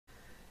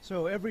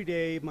So every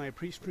day my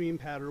pre-stream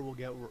patter will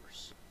get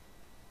worse,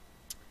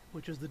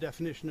 which is the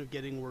definition of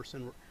getting worse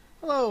and worse.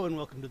 Hello and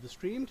welcome to the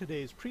stream.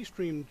 Today's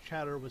pre-stream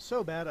chatter was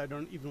so bad I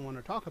don't even want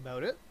to talk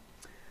about it.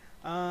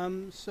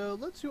 So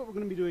let's see what we're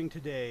going to be doing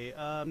today.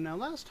 Now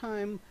last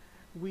time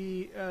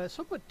we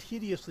somewhat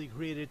tediously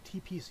created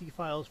TPC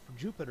files for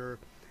Jupiter,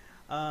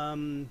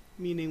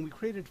 meaning we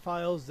created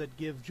files that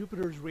give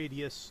Jupiter's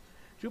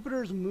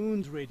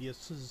moon's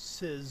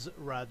radiuses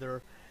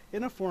rather,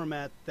 in a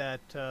format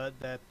that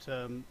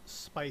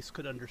Spice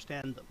could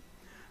understand them.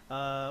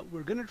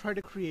 We're going to try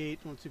to create,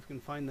 let's see if we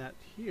can find that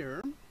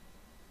here.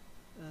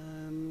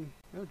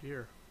 Oh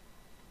dear.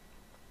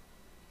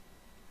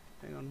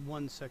 Hang on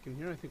one second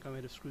here, I think I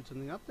might have screwed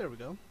something up. There we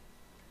go.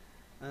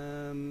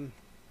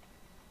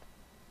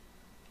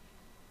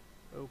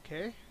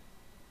 Okay.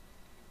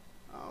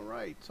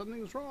 Alright,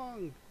 something's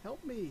wrong.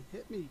 Help me,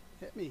 hit me.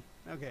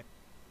 Okay.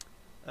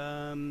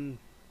 Well,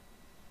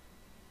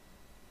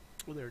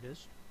 there it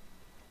is.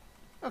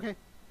 Okay.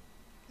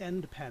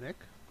 End panic.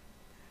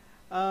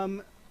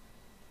 And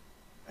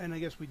I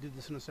guess we did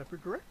this in a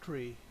separate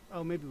directory.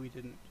 Oh, maybe we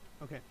didn't.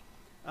 Okay.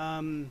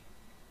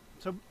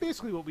 So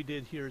basically what we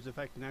did here is, if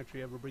I can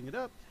actually ever bring it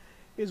up,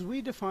 is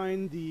we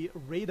defined the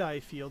radii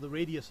field, the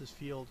radiuses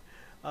field,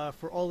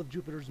 for all of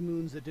Jupiter's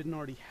moons that didn't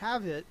already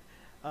have it,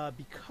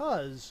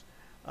 because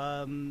they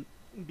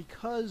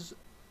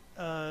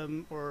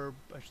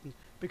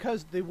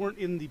weren't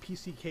in the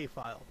PCK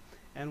file.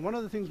 And one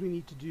of the things we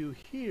need to do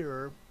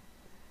here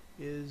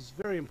is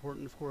very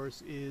important, of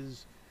course,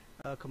 is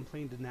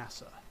complain to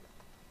NASA.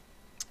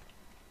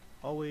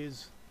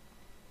 Always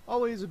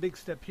a big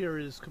step here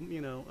is,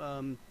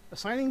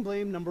 assigning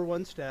blame, number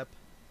one step,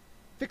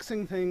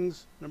 fixing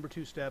things, number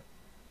two step,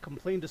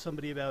 complain to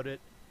somebody about it,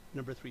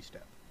 number three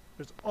step.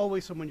 There's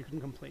always someone you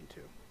can complain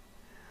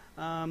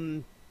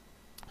to.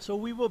 So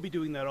we will be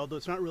doing that, although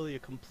it's not really a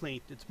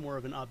complaint, it's more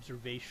of an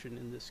observation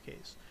in this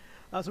case.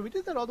 So we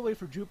did that all the way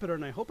for Jupiter,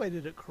 and I hope I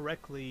did it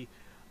correctly.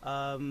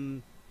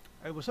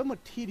 It was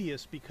somewhat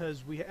tedious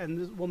because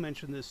we'll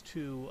mention this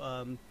to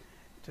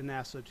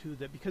NASA too,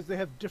 that because they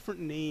have different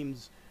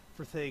names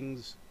for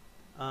things,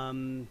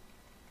 among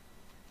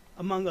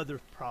other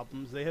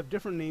problems, they have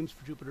different names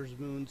for Jupiter's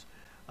moons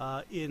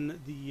in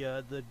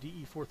the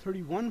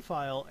DE431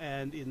 file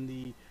and in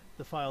the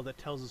file that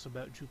tells us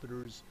about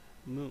Jupiter's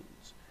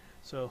moons.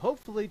 So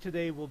hopefully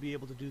today we'll be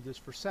able to do this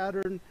for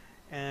Saturn,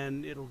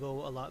 and it'll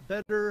go a lot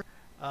better,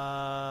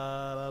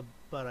 but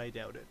I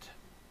doubt it.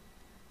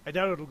 I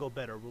doubt it'll go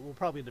better, but we'll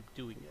probably end up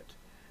doing it.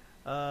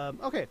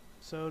 Okay,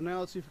 so now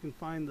let's see if we can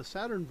find the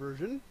Saturn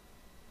version.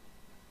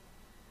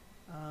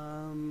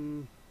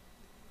 And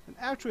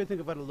actually I think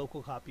I've got a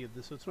local copy of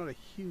this, so it's not a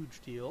huge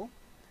deal.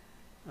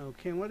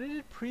 Okay, and what I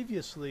did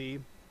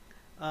previously,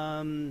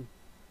 oh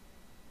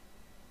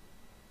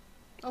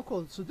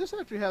cool, so this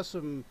actually has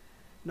some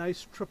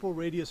nice triple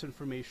radius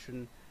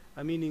information,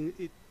 meaning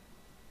it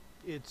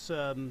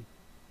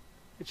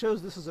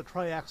shows this is a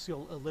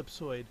triaxial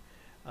ellipsoid,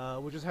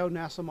 which is how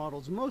NASA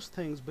models most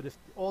things, but if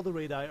all the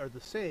radii are the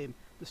same,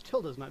 this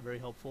tilde is not very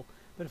helpful,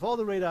 but if all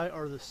the radii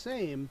are the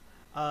same,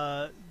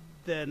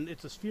 then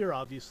it's a sphere,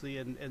 obviously,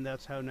 and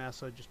that's how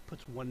NASA just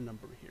puts one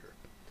number here.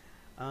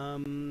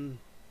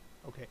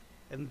 Okay,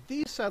 and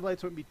these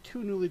satellites won't be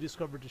too newly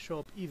discovered to show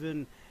up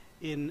even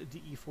in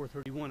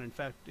DE431. In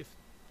fact, if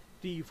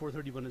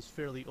DE431 is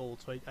fairly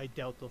old, so I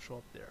doubt they'll show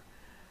up there.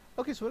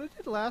 Okay, so what I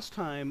did last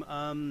time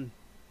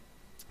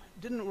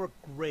didn't work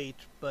great,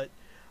 but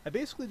I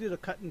basically did a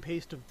cut and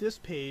paste of this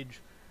page,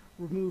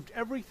 removed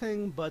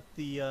everything but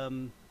the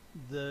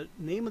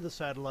name of the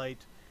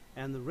satellite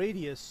and the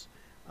radius,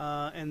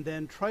 and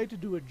then tried to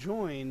do a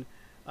join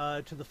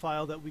to the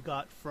file that we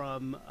got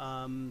from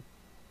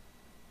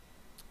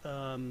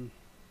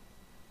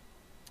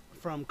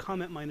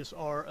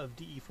comment-r of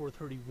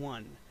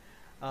DE431.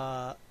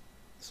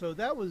 So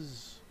that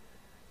was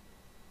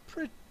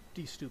pretty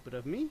stupid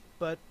of me,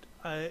 but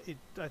I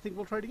think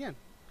we'll try it again,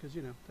 because,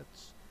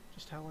 that's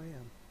just how I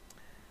am.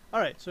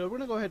 Alright, so we're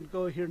going to go ahead and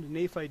go here into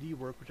NAIF-ID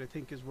work, which I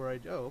think is where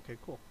oh, okay,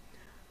 cool.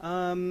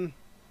 We're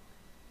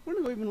going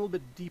to go even a little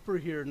bit deeper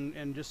here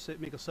and just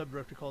make a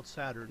subdirectory called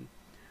Saturn.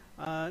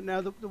 Now,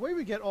 the way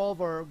we get all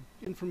of our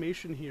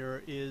information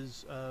here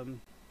is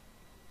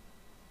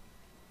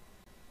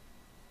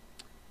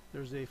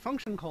there's a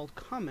function called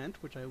comment,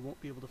 which I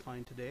won't be able to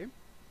find today.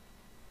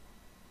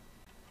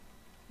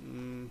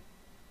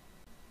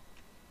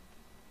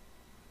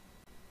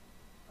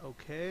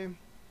 Okay.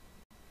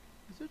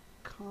 Is it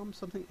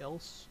something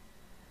else?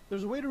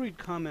 There's a way to read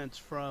comments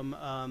from,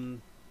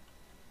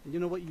 you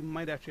know what, you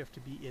might actually have to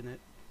be in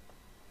it.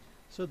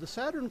 So the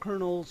Saturn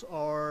kernels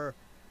are,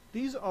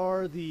 these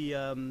are the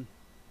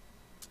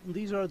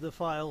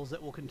files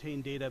that will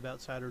contain data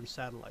about Saturn's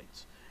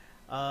satellites.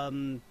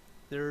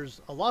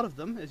 There's a lot of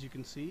them, as you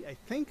can see. I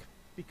think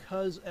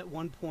because at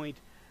one point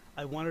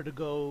I wanted to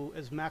go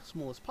as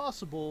maximal as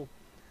possible,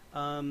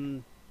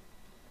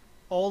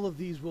 all of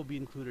these will be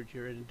included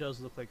here, and it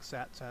does look like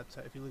sat.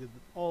 If you look at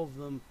all of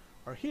them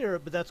are here,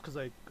 but that's because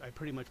I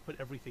pretty much put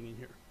everything in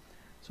here.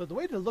 So the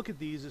way to look at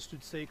these is to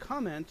say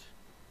comment.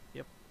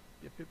 Yep.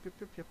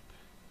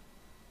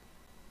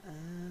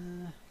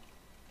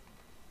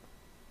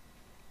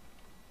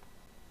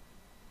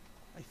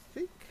 I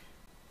think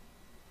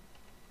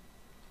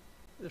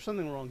there's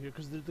something wrong here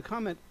because the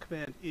comment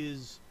command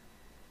is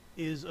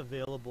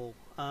available.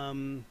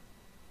 I've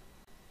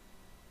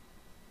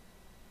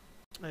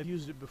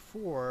used it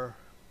before,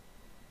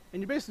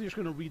 and you're basically just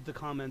going to read the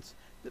comments.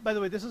 By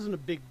the way, this isn't a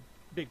big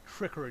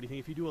trick or anything.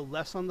 If you do a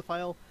less on the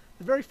file,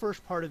 the very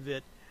first part of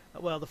it,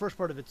 well, the first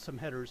part of it's some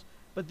headers,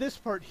 but this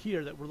part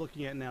here that we're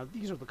looking at now,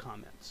 these are the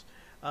comments.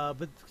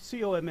 But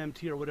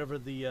COMMT or whatever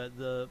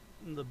the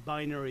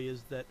binary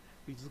is that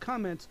reads the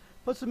comments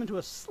puts them into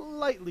a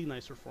slightly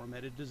nicer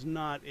format. It is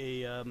not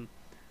a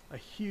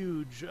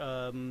huge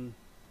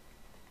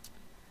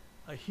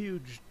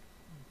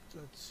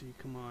let's see,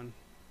 come on.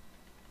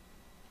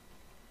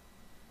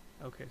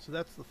 Okay, so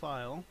that's the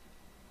file.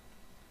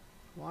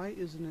 Why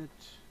isn't it?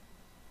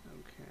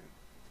 Okay,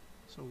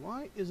 so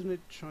why isn't it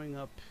showing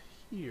up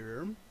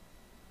here?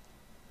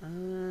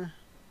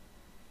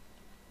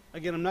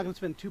 Again, I'm not going to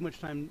spend too much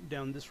time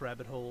down this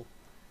rabbit hole.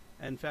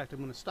 In fact, I'm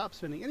going to stop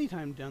spending any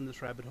time down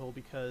this rabbit hole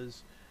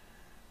because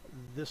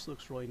this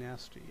looks really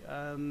nasty.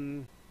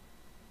 The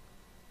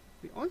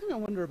only thing I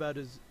wonder about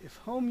is if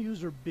home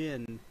user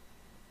bin,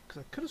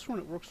 because I could have sworn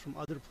it works from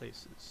other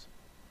places.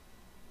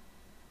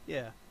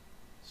 Yeah.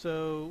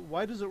 So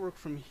why does it work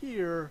from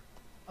here?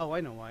 Oh,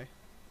 I know why.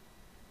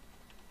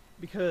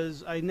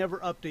 Because I never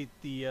update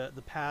the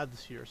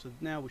paths here, so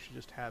now we should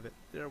just have it.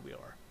 There we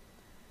are.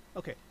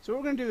 Okay, so what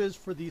we're going to do is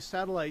for the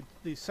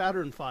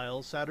Saturn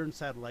files, Saturn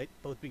satellite,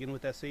 both begin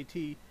with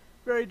SAT,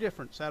 very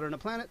different. Saturn a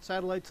planet,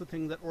 satellite's the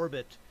thing that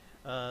orbit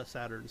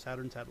Saturn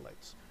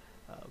satellites.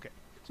 Okay,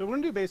 so what we're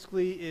going to do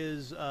basically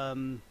is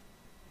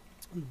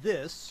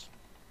this.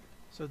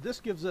 So this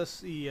gives us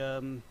the,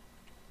 kind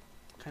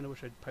of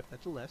wish I'd pipe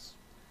that to less.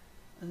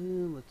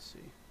 Let's see.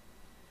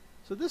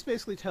 So this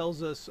basically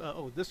tells us,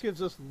 this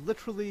gives us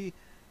literally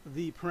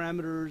the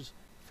parameters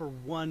for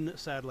one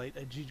satellite,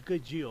 a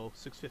GEO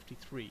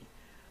 653.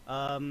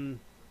 And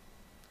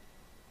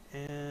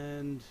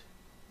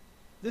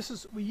this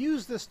is, we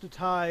use this to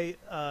tie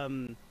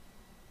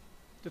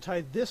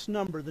this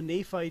number, the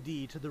NAIF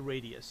ID, to the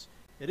radius.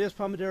 It is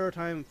Pomodoro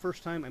time,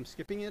 first time, I'm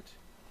skipping it.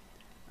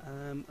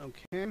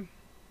 Okay.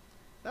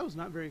 That was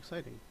not very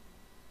exciting.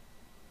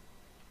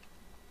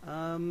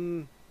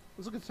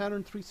 Let's look at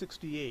Saturn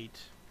 368.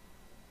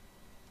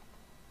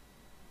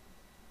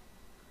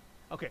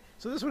 Okay,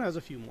 so this one has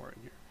a few more in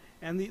here.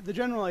 And the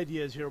general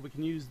idea is here we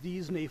can use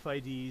these NAIF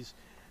IDs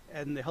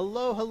and the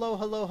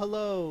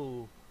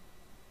hello.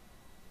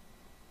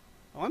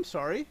 Oh, I'm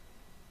sorry.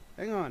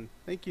 Hang on.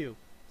 Thank you.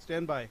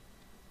 Stand by.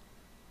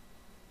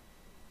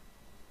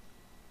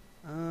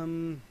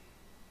 Alright.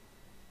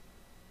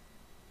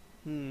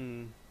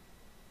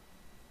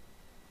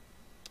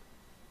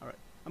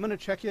 I'm gonna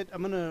check it.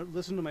 I'm gonna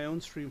listen to my own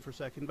stream for a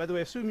second. By the way,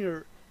 I assume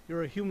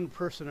you're a human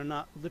person and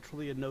not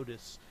literally a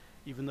notice,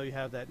 even though you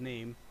have that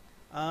name.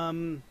 Let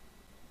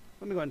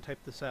me go ahead and type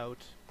this out.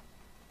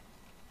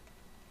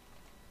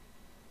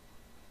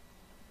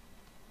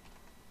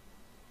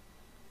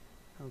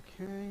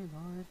 Okay,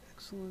 live,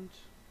 excellent.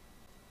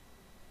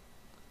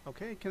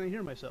 Okay, can I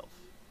hear myself?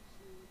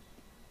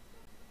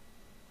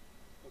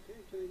 Okay,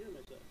 can I hear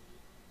myself?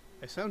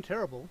 I sound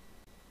terrible.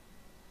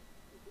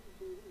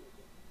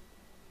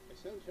 I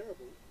sound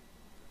terrible.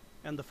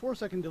 And the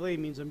 4-second delay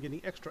means I'm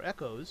getting extra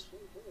echoes.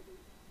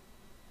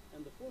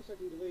 And the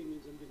 4-second delay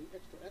means I'm getting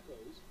extra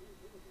echoes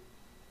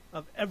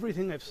of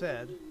everything I've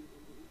said.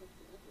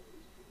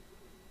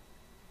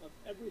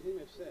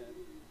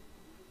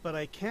 But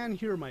I can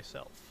hear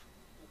myself.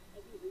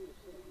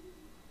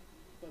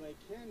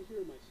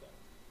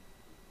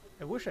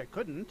 I wish I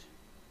couldn't.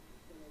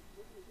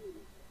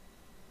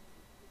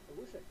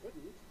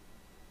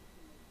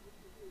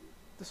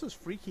 This is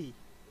freaky.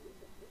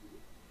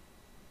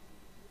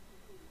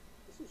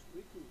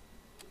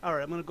 All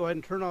right, I'm going to go ahead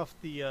and turn off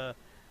the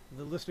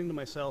listening to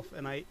myself,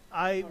 and I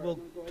will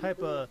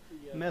type a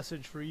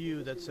message for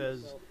you that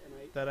says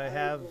that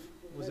I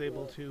was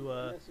able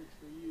to,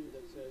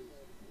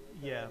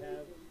 yeah.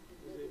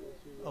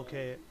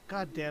 Okay,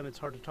 god damn, it's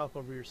hard to talk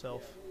over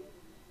yourself.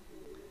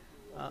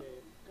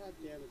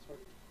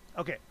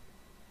 Okay,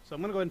 so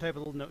I'm going to go ahead and type a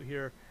little note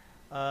here.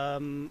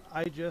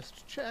 I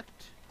just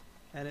checked,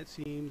 and it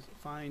seems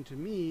fine to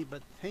me,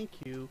 but thank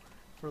you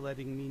for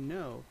letting me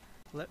know.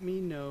 Let me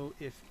know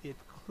if it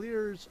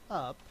clears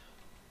up.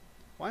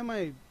 Why am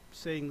I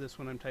saying this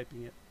when I'm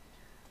typing it?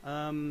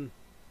 And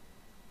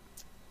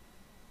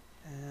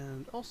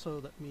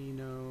also let me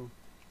know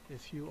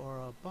if you are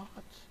a bot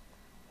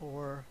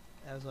or,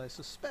 as I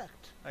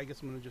suspect, I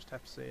guess I'm going to just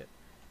have to say it,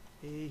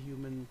 a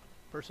human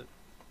person.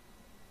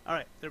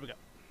 Alright, there we go.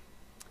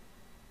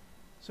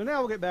 So now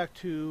we'll get back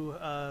to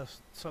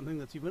something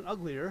that's even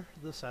uglier,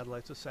 the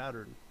satellites of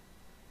Saturn.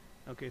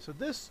 Okay, so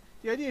the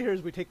idea here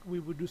is we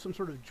would do some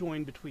sort of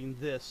join between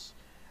this,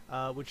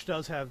 which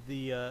does have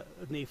the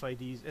NAIF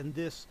IDs, and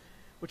this,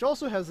 which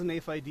also has the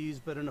NAIF IDs,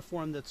 but in a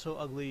form that's so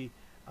ugly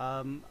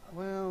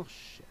Well,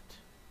 shit.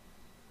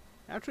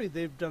 Actually,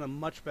 they've done a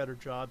much better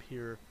job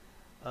here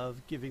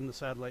of giving the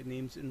satellite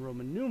names in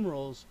Roman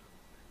numerals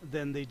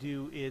than they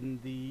do in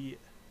the...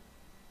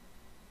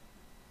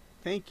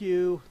 Thank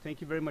you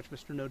very much,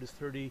 Mr. Notice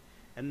 30,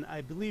 and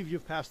I believe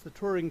you've passed the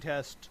Turing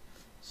test,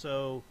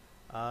 so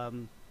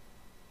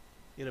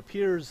it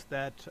appears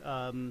that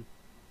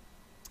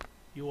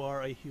you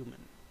are a human,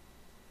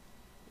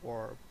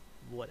 or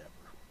whatever.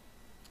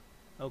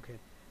 Okay,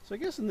 so I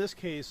guess in this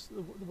case,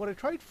 what I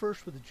tried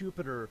first with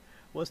Jupiter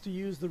was to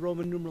use the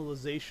Roman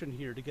numeralization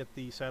here to get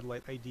the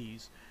satellite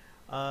IDs.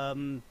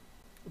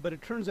 But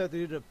it turns out they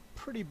did a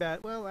pretty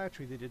bad... Well,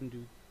 actually, they didn't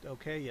do...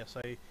 Okay, yes,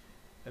 I've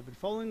been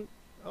following...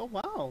 Oh,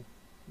 wow.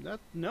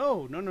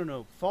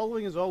 No.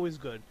 Following is always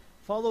good.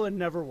 Follow and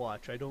never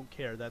watch. I don't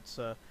care. That's...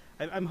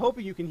 I'm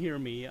hoping you can hear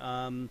me.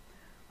 I'm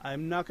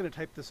not going to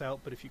type this out,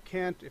 but if you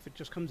can't, if it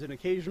just comes in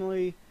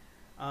occasionally,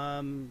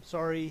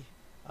 sorry.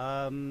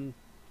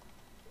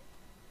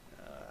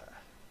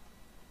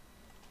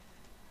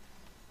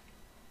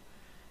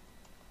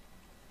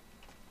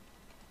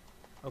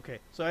 Okay,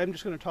 so I'm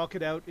just going to talk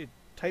it out.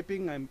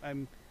 Typing,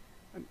 I'm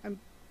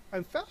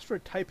faster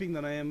at typing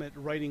than I am at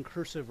writing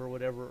cursive or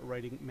whatever, or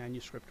writing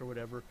manuscript or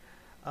whatever.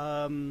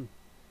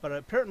 But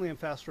apparently, I'm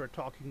faster at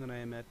talking than I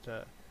am at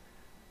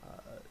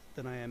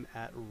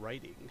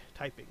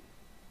typing.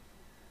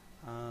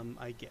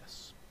 I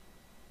guess.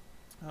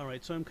 All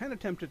right, so I'm kind of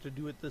tempted to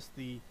do it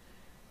the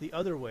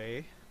other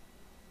way.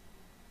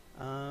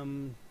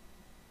 Hello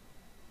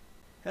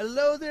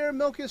there,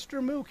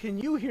 Milkister Moo. Can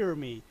you hear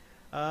me?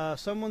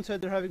 Someone said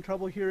they're having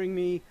trouble hearing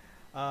me.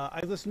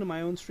 I listen to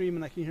my own stream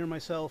and I can hear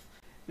myself.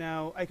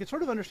 Now, I could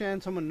sort of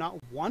understand someone not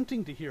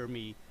wanting to hear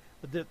me,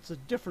 but that's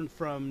different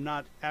from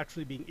not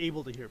actually being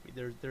able to hear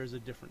me. There's a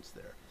difference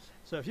there.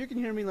 So if you can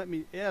hear me, let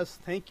me... Yes,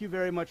 thank you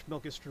very much,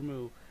 Milkister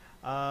Moo.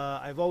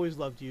 I've always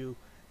loved you,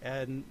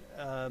 and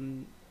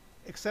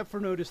except for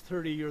Notice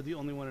 30, you're the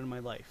only one in my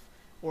life.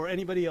 Or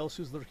anybody else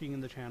who's lurking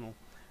in the channel.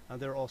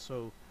 They're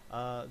also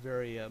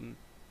very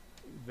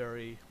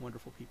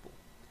wonderful people.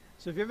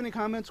 So if you have any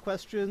comments,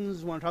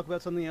 questions, want to talk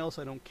about something else,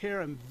 I don't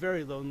care. I'm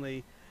very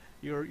lonely.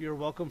 You're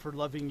welcome for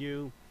loving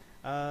you.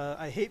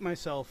 I hate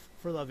myself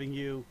for loving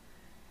you.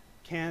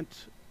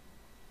 Can't...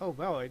 Oh,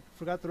 wow, I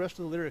forgot the rest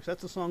of the lyrics.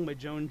 That's a song by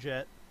Joan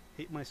Jett.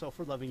 Hate myself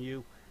for loving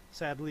you.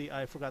 Sadly,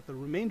 I forgot the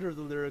remainder of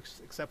the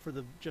lyrics, except for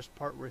the just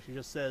part where she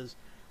just says,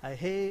 I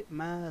hate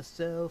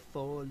myself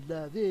for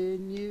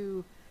loving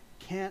you.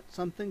 Can't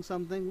something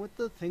with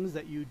the things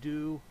that you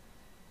do.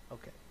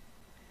 Okay.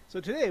 So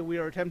today we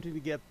are attempting to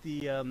get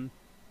the,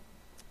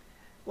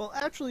 well,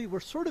 actually, we're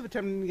sort of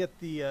attempting to get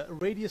the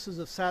radiuses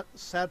of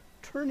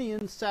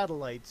Saturnian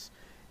satellites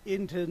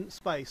into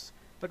SPICE.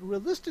 But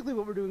realistically,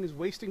 what we're doing is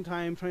wasting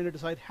time trying to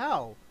decide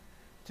how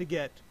to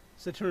get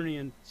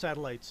Saturnian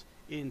satellites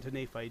into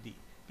NAFID.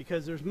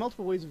 Because there's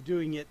multiple ways of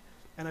doing it,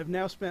 and I've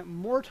now spent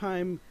more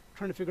time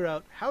trying to figure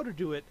out how to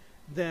do it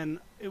than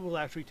it will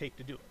actually take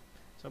to do it.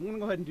 So I'm going to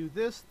go ahead and do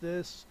this,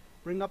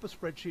 bring up a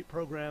spreadsheet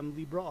program,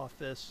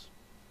 LibreOffice.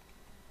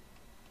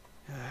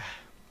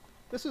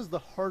 This is the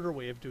harder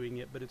way of doing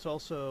it, but it's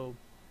also...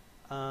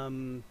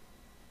 it's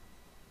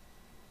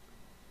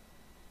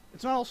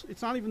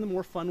not even the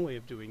more fun way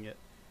of doing it.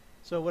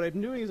 So what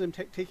I'm doing is I'm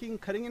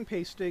cutting and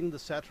pasting the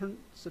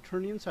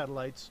Saturnian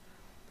satellites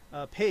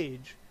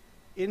page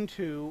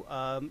into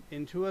a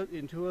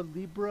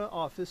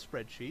LibreOffice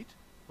spreadsheet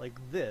like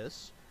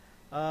this.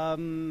 I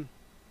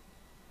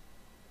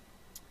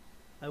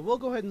will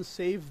go ahead and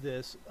save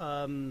this.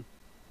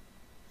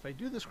 If I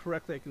do this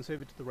correctly, I can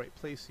save it to the right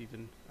place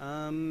even.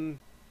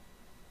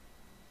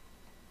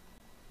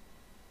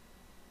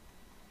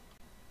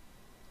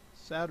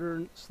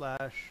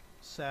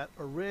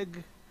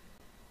 Saturn/satarig.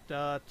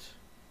 I'm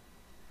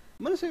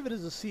going to save it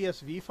as a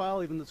CSV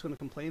file, even though it's going to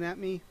complain at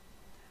me,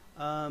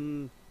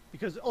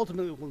 because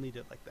ultimately we'll need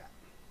it like that.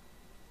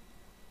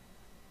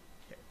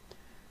 Okay.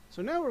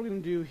 So now what we're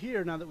going to do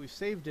here, now that we've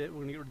saved it,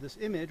 we're going to get rid of this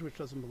image, which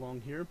doesn't belong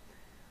here.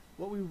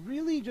 What we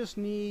really just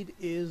need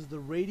is the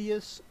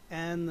radius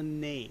and the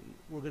name.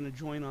 We're going to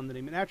join on the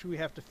name. And actually, we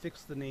have to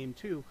fix the name,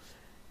 too.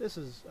 This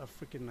is a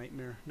freaking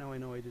nightmare. Now I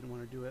know I didn't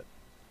want to do it.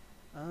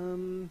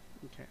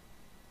 Okay.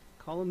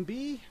 Column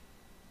B.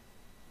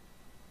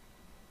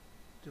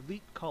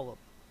 Delete column.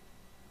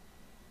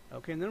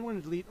 Okay, and then we're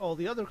going to delete all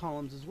the other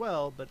columns as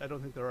well, but I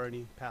don't think there are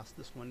any past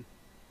this one.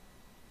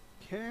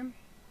 Okay.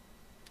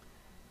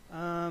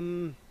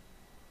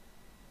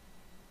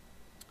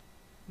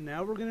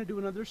 Now we're going to do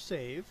another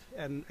save,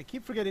 and I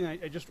keep forgetting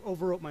I just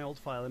overwrote my old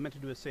file. I meant to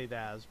do a save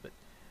as, but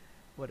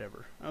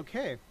whatever.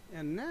 Okay,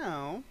 and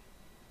now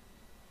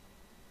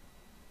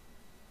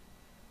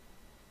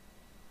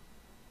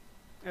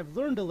I've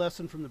learned a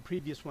lesson from the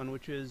previous one,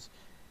 which is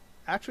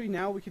actually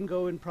now we can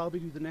go and probably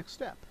do the next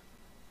step.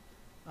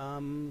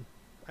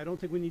 I don't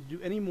think we need to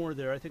do any more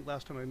there. I think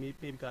last time I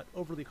maybe got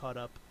overly caught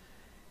up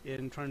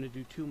in trying to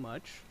do too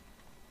much.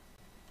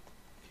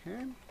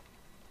 Okay.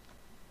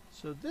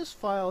 So this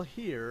file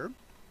here,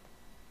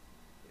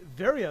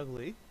 very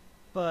ugly,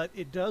 but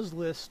it does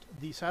list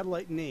the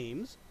satellite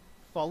names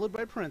followed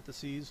by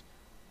parentheses,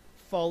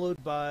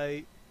 followed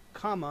by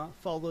comma,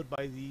 followed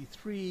by the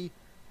three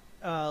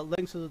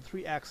lengths of the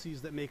three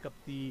axes that make up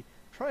the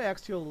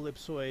triaxial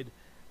ellipsoid.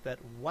 That,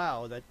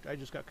 wow, that I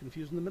just got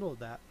confused in the middle of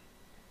that.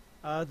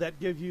 That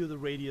give you the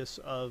radius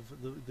of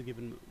the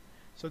given moon.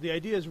 So the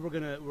idea is we're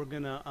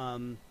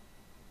gonna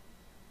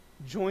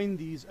join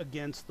these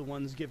against the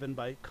ones given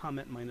by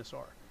comment minus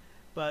r.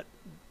 But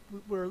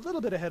we're a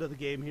little bit ahead of the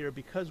game here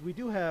because we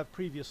do have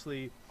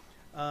previously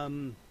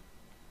some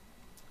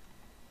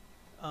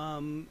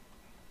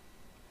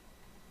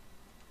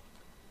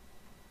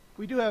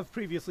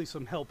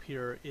help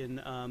here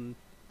in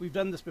we've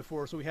done this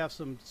before, so we have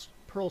some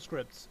Perl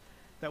scripts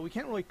that we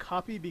can't really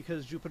copy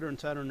because Jupiter and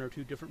Saturn are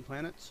two different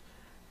planets,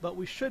 but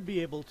we should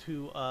be able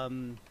to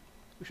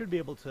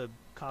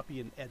copy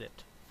and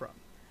edit from.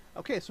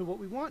 Okay, so what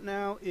we want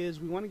now is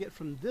we want to get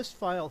from this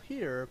file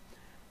here,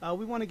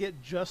 we want to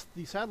get just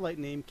the satellite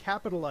name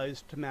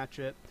capitalized to match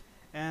it,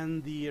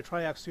 and the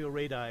triaxial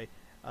radii,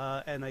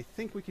 and I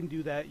think we can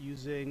do that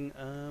using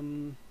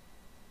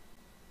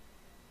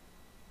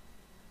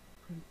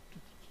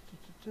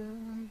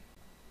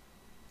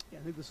yeah,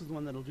 I think this is the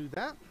one that'll do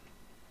that.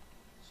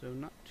 So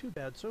not too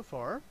bad so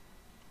far.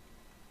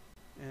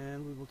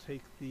 And we will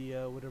take the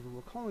whatever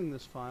we're calling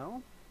this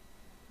file,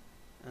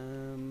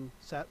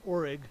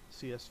 sat.org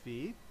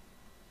CSV,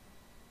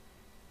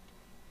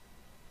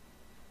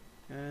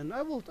 and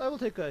I will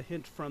take a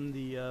hint from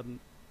the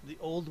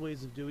old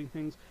ways of doing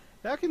things.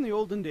 Back in the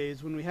olden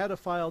days, when we had a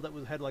file that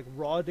had like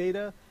raw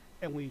data,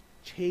 and we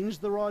changed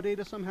the raw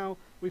data somehow,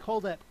 we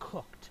call that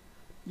cooked.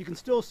 You can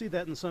still see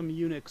that in some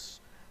Unix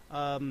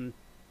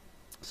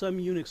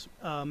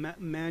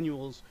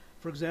manuals.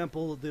 For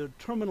example, the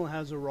terminal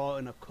has a raw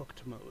and a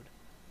cooked mode.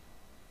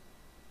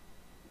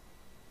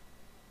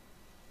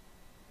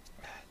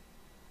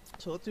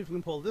 So let's see if we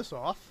can pull this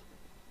off.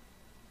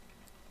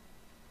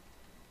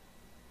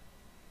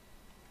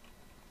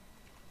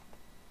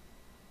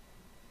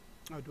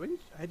 Oh,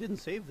 I didn't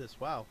save this.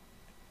 Wow.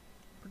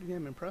 Pretty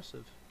damn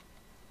impressive.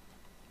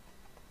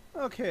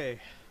 Okay.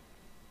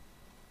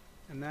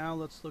 And now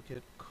let's look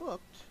at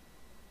cooked.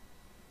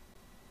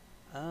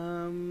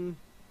 Nope,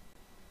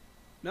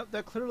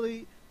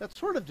 that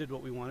sort of did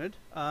what we wanted.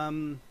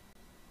 Oh,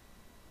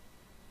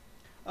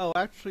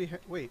 actually,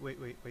 wait.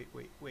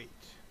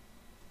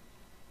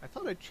 I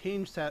thought I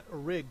changed that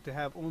rig to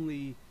have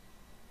only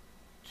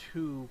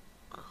 2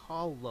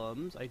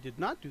 columns. I did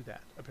not do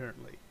that,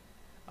 apparently.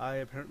 I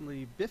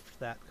apparently biffed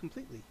that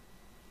completely.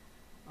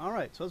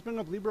 Alright, so let's bring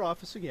up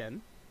LibreOffice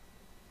again.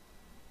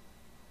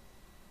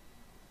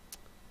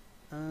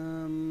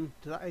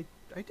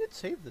 I did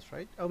save this,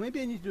 right? Oh,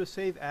 maybe I need to do a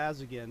save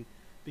as again,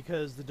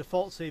 because the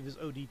default save is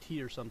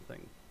ODT or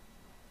something.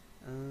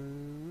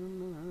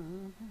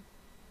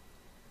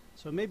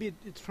 So maybe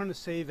it's trying to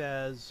save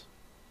as...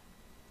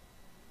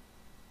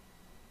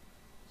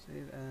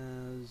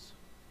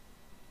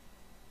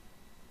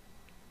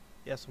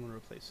 Yes, I'm going to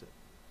replace it.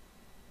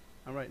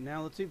 Alright,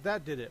 now let's see if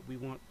that did it. We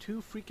want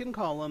 2 freaking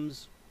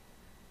columns.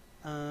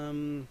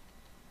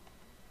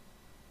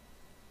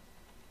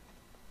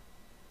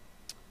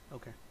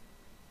 Okay.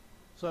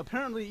 So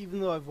apparently, even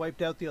though I've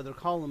wiped out the other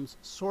columns,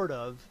 sort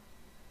of,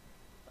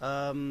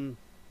 no,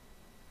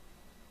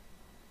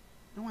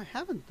 I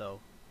haven't, though.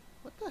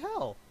 What the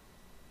hell?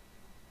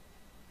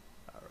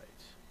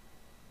 Alright.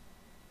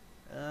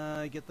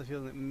 I get the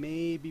feeling that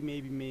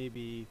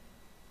maybe...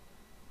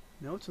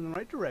 No, it's in the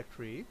right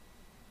directory.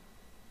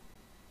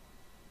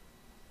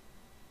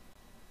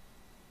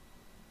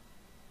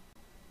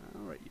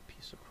 Alright, you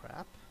piece of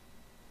crap.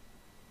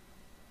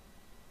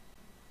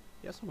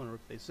 Yes, I want to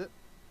replace it.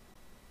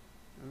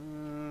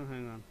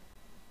 Hang on.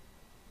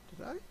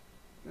 Did I?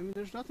 I mean,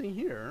 there's nothing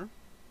here.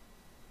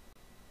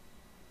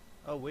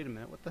 Oh, wait a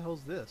minute. What the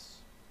hell's this?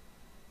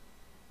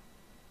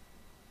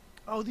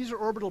 Oh, these are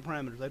orbital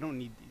parameters. I don't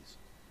need these.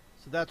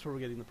 So that's where we're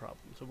getting the problem.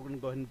 So we're going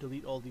to go ahead and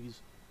delete all these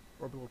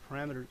orbital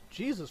parameters.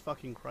 Jesus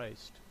fucking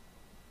Christ.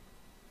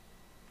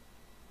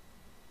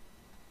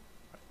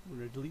 Right, we're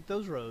going to delete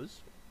those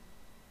rows.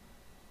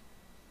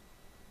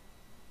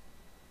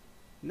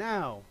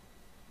 Now,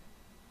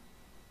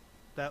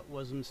 that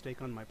was a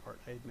mistake on my part,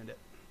 I admit it.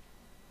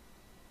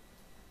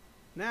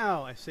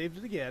 Now, I saved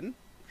it again.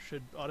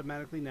 Should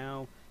automatically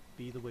now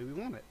be the way we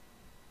want it.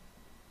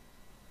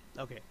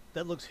 Okay,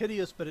 that looks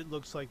hideous, but it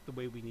looks like the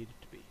way we need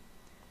it to be.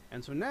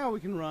 And so now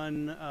we can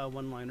run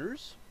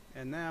one-liners,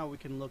 and now we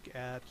can look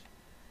at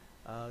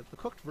the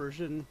cooked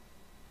version.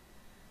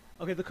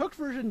 Okay, the cooked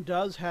version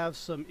does have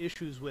some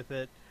issues with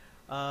it,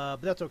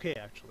 but that's okay,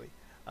 actually.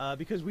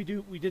 Because we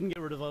didn't get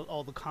rid of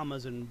all the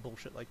commas and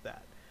bullshit like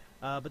that.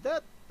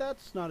 But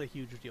that's not a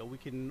huge deal. We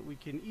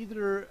can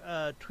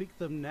either tweak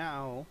them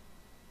now.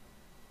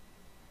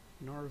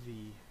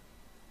 Narvi.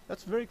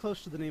 That's very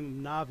close to the name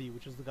of Navi,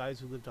 which is the guys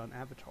who lived on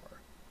Avatar.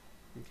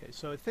 Okay,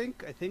 so I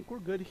think we're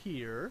good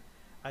here.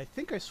 I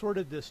think I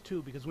sorted this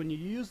too, because when you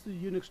use the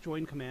Unix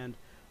join command,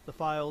 the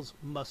files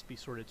must be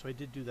sorted. So I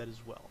did do that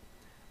as well.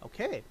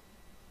 Okay.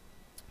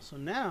 So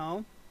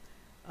now,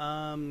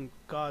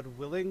 God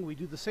willing, we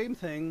do the same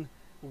thing,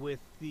 with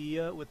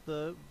the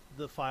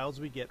files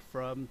we get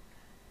from.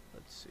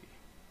 Let's see.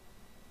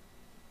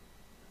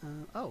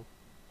 Oh.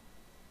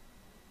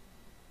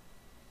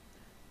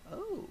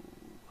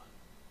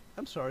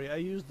 I'm sorry. I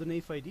used the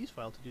NAIF IDs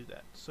file to do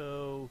that.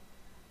 So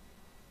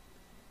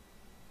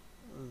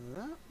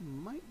that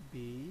might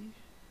be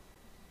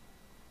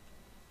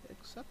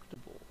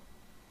acceptable.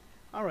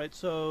 All right.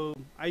 So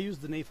I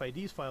used the NAIF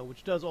IDs file,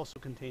 which does also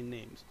contain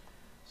names.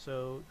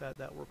 So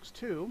that works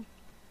too.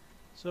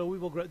 So we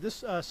will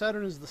this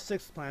Saturn is the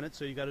 6th planet,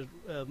 so you got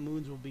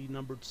moons will be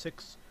numbered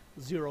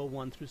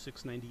 601 through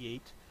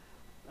 698.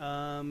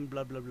 Blah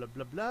blah blah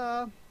blah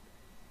blah.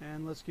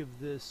 And let's give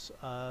this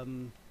a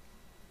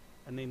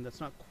name that's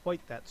not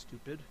quite that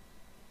stupid.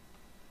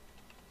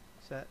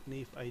 Sat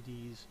NAIF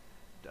IDs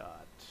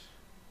dot.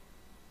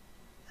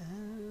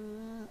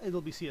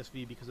 It'll be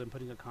CSV because I'm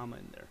putting a comma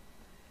in there.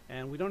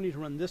 And we don't need to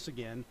run this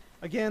again.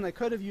 Again, I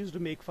could have used a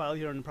makefile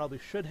here and probably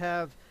should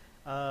have,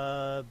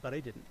 but I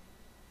didn't.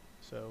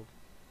 So,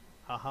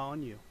 haha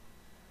on you.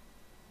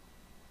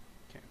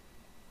 Okay.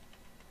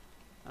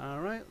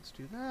 Alright, let's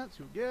do that.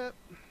 See what we get.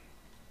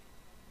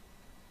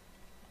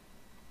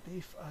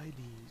 NAIF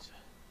IDs.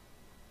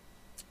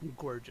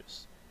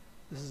 Gorgeous.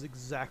 This is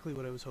exactly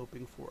what I was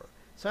hoping for.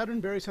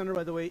 Saturn Barycenter,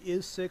 by the way,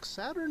 is 6.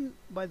 Saturn,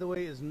 by the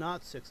way, is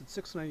not 6. It's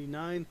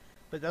 699,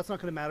 but that's not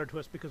going to matter to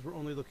us because we're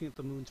only looking at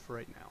the moons for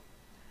right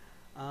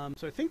now.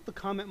 So I think the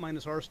comment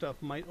minus R stuff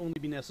might only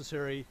be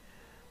necessary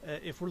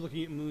if we're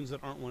looking at moons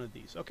that aren't one of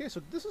these. Okay,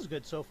 so this is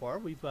good so far.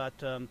 We've got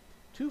 2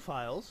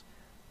 files.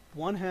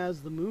 One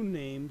has the moon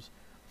names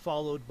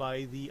followed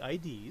by the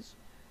IDs.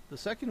 The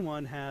second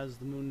one has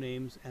the moon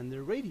names and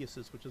their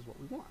radiuses, which is what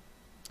we want.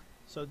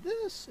 So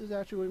this is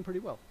actually going pretty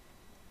well.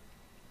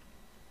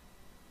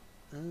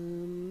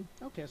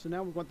 Okay, so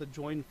now we want the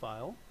join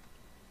file.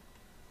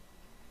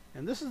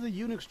 And this is the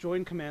Unix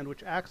join command,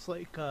 which acts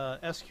like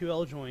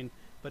SQL join,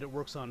 but it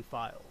works on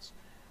files,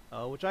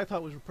 which I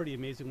thought was pretty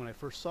amazing when I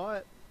first saw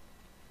it.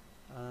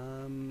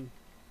 And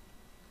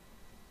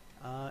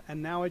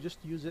now I just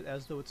use it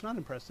as though it's not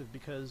impressive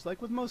because,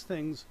 like with most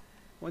things,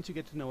 once you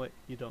get to know it,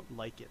 you don't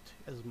like it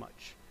as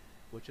much,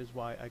 which is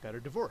why I got a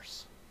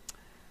divorce.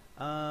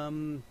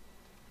 So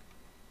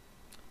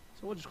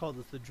we'll just call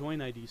this the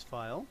join IDs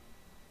file.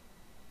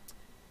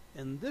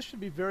 And this should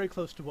be very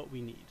close to what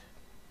we need.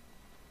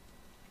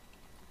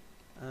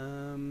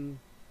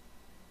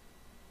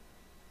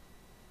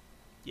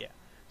 Yeah.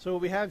 So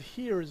what we have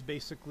here is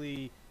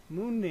basically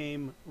moon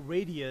name,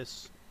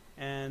 radius,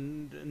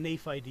 and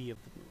NAIF ID of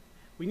the moon.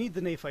 We need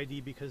the NAIF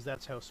ID because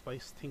that's how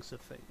SPICE thinks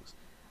of things.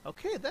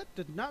 Okay, that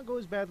did not go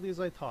as badly as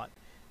I thought.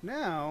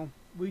 Now,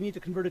 we need to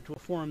convert it to a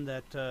form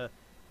that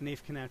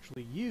NAIF can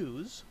actually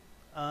use.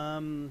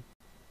 And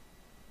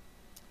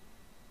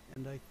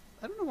I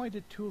don't know why I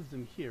did 2 of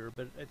them here,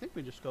 but I think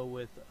we just go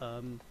with,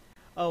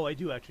 oh, I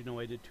do actually know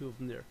I did 2 of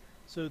them there.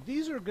 So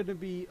these are going to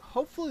be,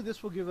 hopefully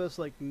this will give us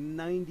like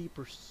 90%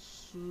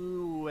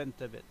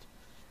 of it.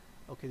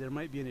 Okay, there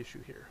might be an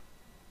issue here.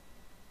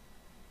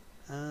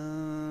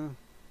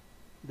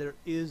 There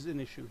is an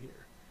issue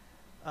here.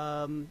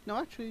 No,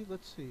 actually,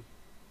 let's see.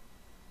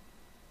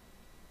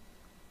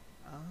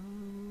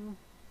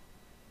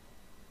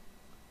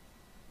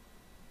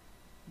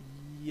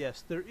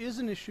 Yes, there is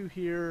an issue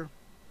here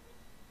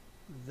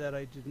that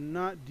I did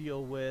not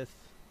deal with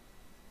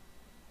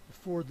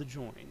before the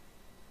join.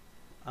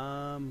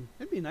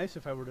 It'd be nice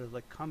if I were to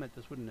like comment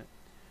this, wouldn't it?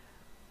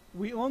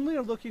 We only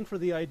are looking for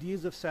the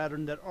IDs of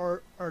Saturn that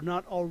are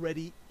not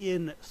already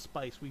in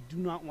SPICE. We do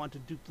not want to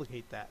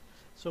duplicate that.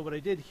 So what I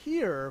did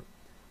here,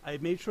 I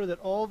made sure that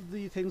all of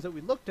the things that we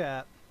looked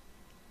at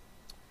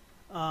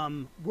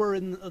were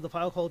in the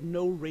file called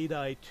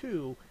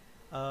noradii2,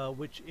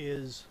 which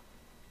is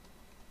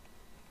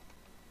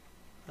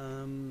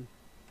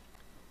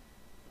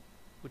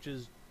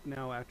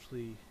now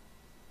actually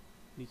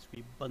needs to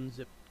be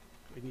bunzipped.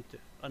 I need to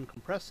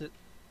uncompress it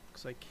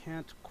because I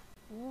can't.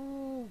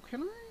 Oh,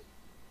 can I?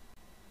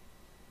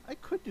 I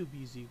could do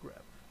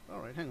bzgrep. All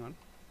right, hang on.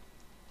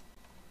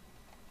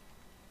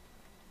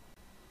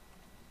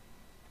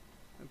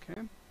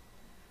 Okay,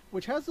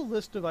 which has a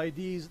list of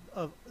IDs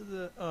of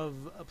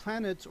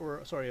planets,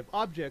 or sorry, of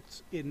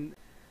objects in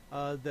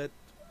that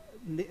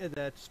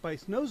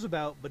SPICE knows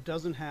about, but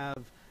doesn't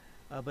have,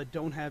 but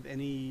don't have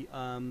any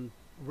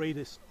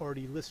radius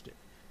already listed.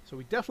 So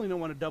we definitely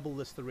don't want to double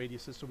list the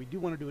radiuses. So we do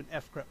want to do an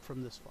fgrep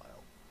from this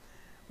file,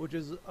 which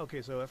is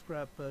okay. So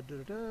fgrep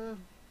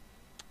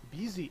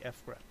bz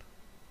fgrep.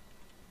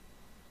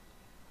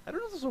 I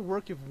don't know if this will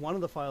work if one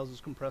of the files is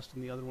compressed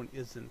and the other one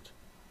isn't.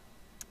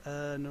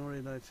 No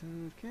radii.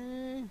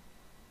 Okay.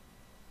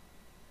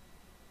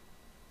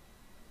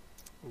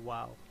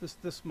 Wow,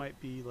 this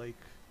might be like.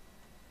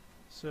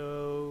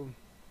 So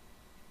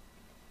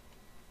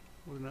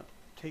we're gonna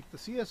take the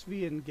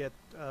CSV and get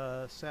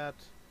sat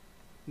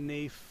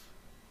NAIF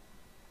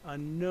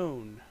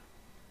unknown.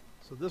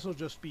 So this will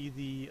just be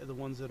the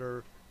ones that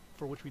are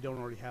for which we don't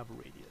already have a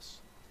radius.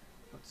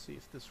 Let's see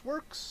if this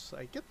works.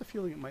 I get the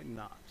feeling it might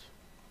not.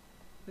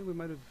 I think we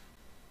might have.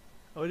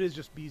 Oh, it is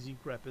just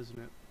bzgrep, isn't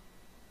it?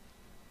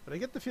 But I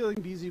get the feeling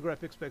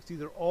bzgrep expects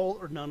either all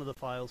or none of the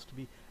files to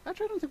be...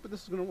 Actually, I don't think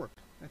this is going to work.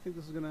 I think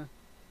this is going to...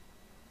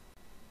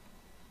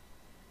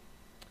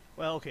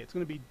 Well, okay, it's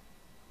going to be...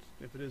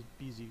 If it is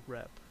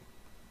bzgrep.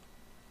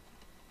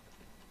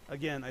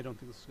 Again, I don't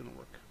think this is going to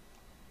work.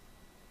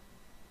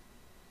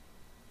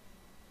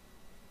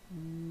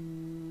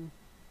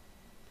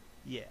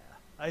 Yeah,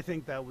 I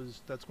think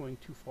that's going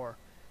too far.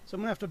 So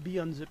I'm going to have to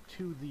b-unzip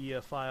to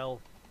the file.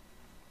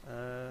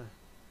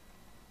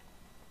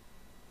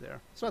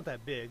 There. It's not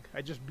that big.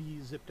 I just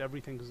b-zipped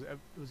everything because it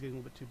was getting a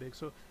little bit too big.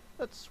 So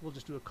we'll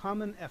just do a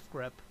common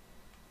fgrep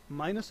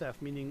minus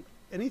f, meaning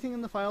anything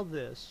in the file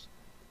this,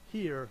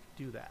 here,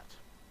 do that.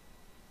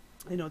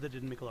 I know that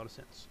didn't make a lot of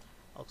sense.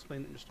 I'll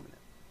explain it in just a minute.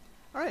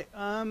 Alright,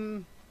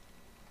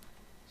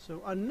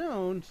 so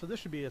unknown, so this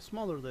should be a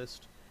smaller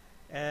list.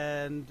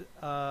 And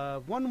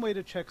one way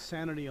to check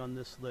sanity on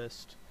this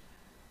list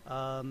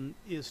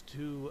is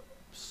to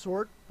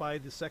sort by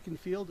the second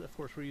field. Of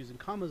course, we're using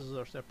commas as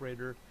our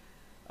separator.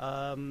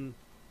 And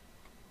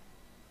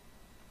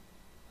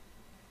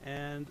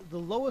the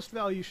lowest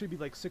value should be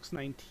like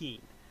 619,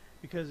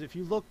 because if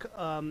you look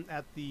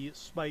at the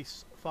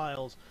SPICE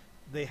files,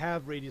 they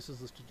have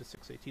radiuses listed to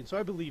 618. So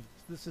I believe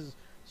this is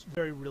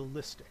very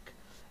realistic.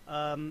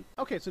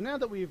 Okay, so now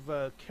that we've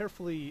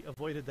carefully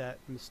avoided that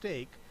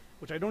mistake,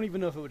 which I don't even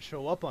know if it would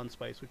show up on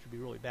SPICE, which would be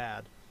really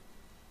bad.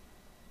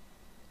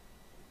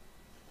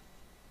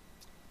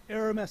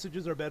 Error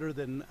messages are better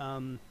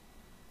than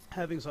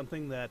having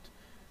something that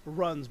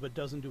runs but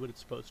doesn't do what it's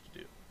supposed to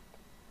do,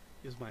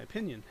 is my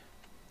opinion.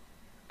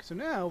 So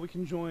now we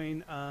can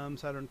join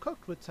Saturn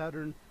cooked with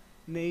Saturn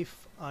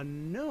naif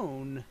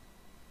unknown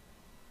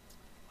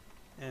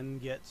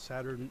and get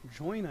Saturn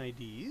join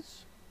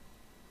IDs.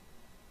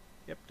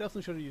 Yep,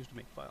 definitely should have used a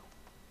makefile.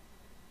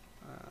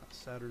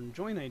 Saturn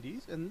join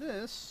IDs, and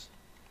this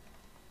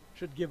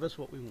should give us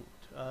what we want.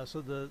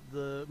 So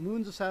the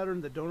moons of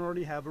Saturn that don't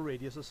already have a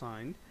radius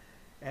assigned,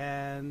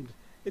 and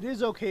it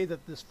is okay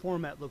that this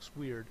format looks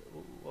weird.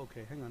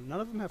 Okay, hang on. None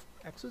of them have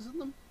X's in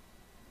them?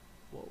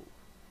 Whoa.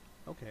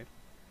 Okay.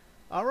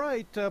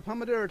 Alright,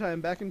 Pomodoro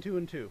time, back in 2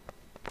 and 2.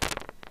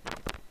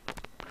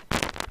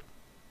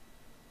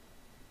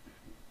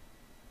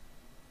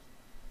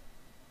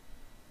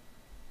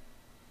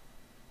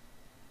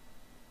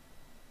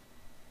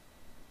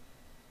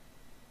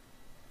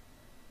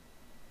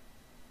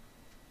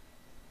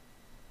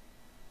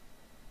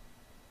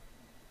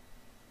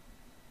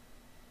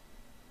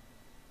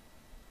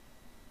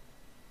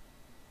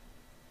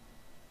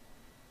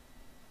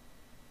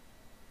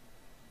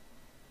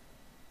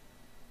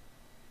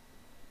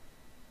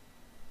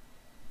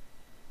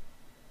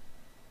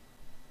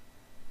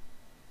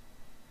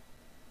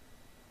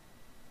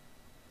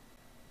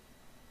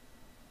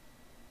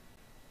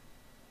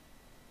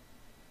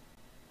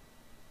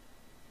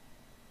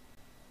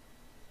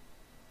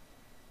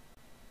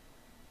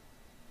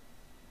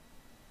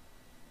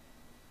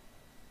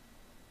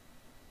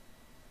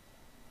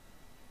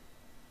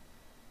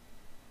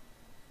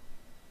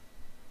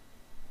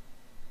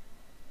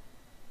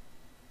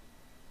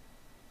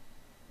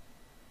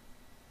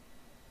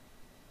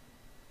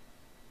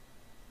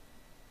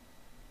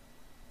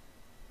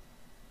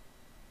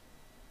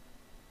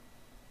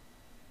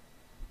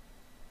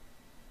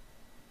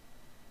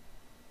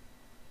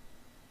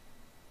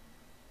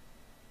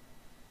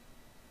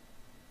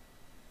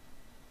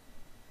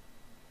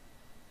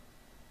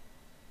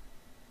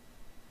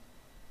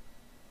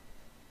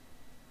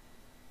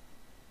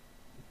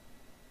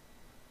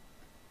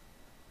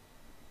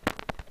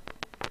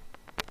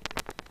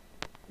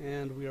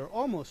 And we are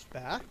almost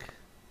back.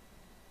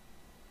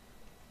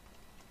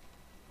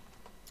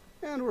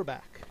 And we're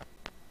back.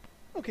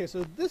 Okay,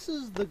 so this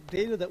is the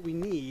data that we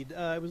need.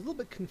 I was a little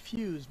bit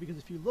confused because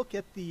if you look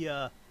at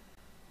the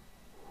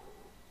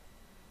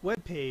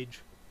web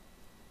page,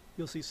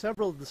 you'll see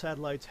several of the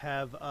satellites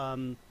have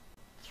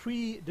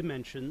 3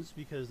 dimensions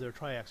because they're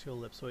triaxial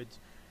ellipsoids,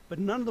 but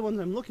none of the ones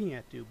I'm looking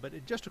at do. But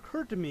it just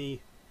occurred to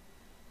me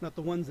that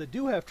the ones that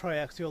do have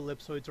triaxial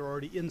ellipsoids are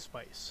already in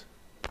SPICE.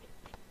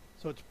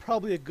 So it's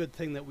probably a good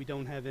thing that we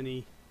don't have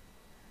any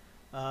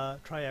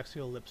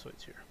triaxial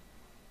ellipsoids here.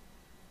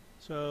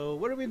 So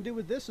what are we going to do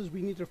with this is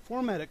we need to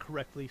format it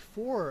correctly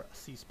for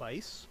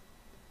CSpice.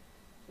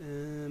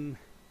 And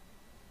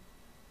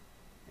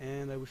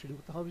I wish I knew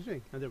what the hell I was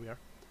doing. Oh, there we are.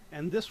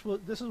 And this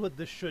is what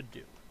this should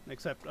do,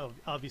 except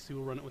obviously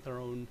we'll run it with our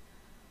own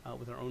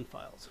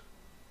files.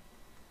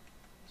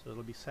 So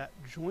it'll be sat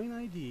join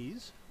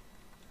IDs.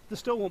 This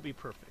still won't be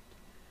perfect.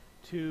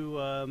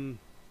 To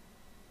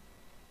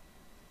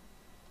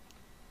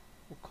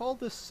we'll call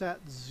this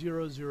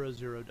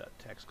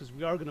sat000.txt because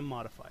we are going to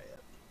modify it.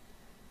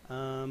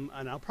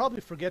 And I'll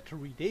probably forget to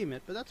rename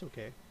it, but that's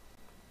okay.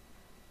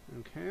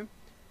 Okay.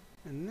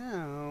 And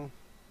now,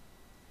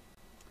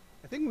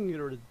 I think we can get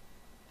rid of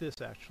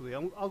this actually.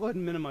 I'll go ahead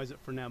and minimize it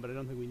for now, but I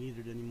don't think we need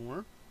it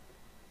anymore.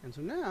 And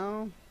so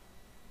now,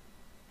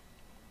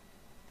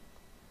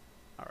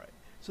 alright.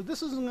 So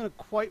this isn't going to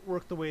quite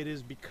work the way it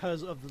is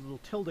because of the little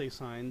tilde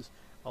signs,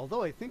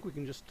 although I think we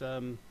can just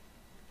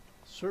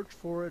Search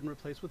for and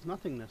replace with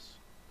nothingness.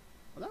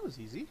 Well, that was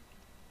easy.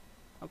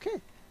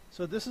 Okay,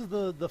 so this is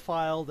the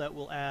file that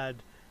will add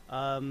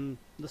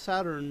the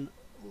Saturn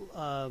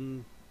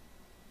the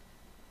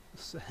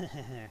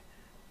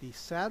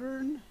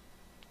Saturn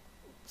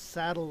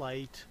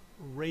satellite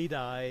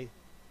radii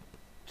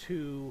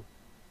to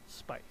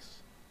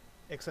Spice.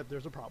 Except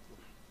there's a problem.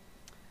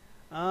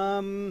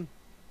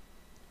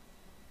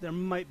 There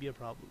might be a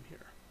problem here.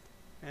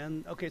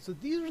 And, okay, so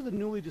these are the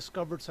newly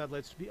discovered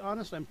satellites. To be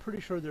honest, I'm pretty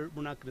sure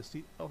we're not going to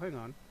see... Oh, hang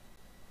on.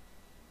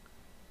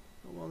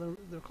 Well,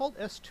 they're called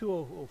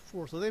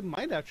S2004, so they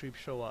might actually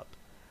show up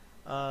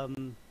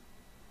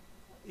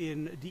in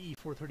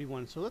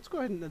DE431. So let's go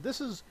ahead and...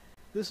 This is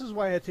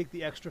why I take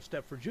the extra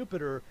step for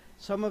Jupiter.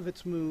 Some of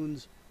its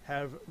moons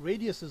have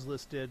radiuses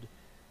listed,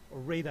 or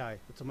radii.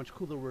 That's a much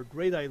cooler word.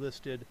 Radii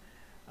listed.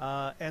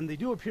 And they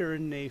do appear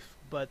in NAIF,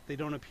 but they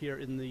don't appear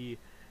in the...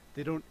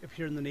 They don't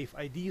appear in the NAIF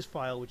IDs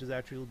file, which is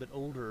actually a little bit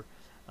older.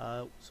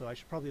 So I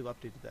should probably have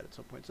updated that at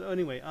some point. So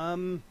anyway,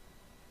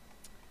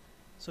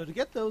 so to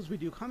get those, we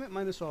do comment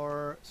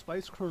 -R,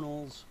 spice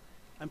kernels.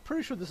 I'm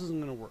pretty sure this isn't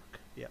going to work.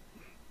 Yep.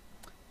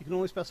 You can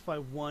only specify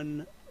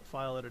one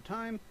file at a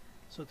time.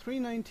 So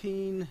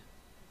 319.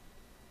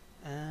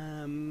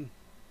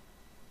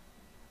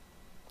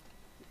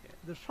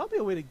 There's probably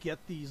a way to get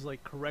these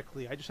like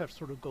correctly. I just have to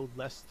sort of go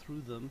less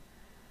through them.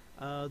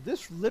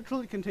 This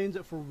literally contains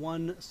it for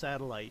one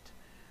satellite,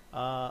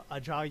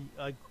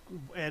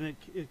 and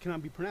it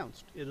cannot be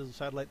pronounced. It is a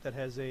satellite that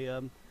has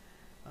a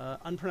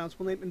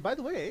unpronounceable name. And by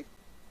the way,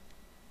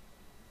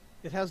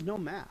 it has no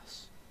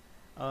mass.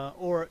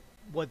 Or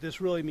what this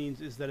really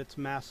means is that its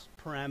mass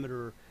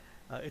parameter,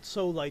 it's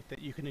so light that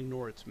you can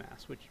ignore its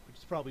mass, which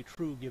is probably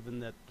true given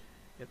that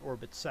it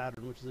orbits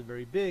Saturn, which is a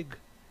very big,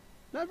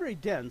 not very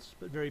dense,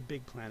 but very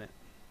big planet.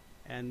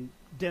 And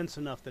dense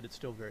enough that it's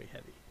still very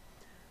heavy.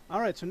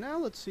 Alright, so now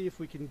let's see if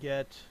we can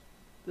get...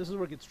 This is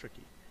where it gets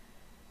tricky.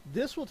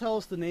 This will tell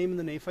us the name and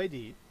the NAIF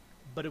ID,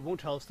 but it won't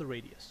tell us the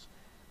radius.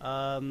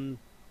 So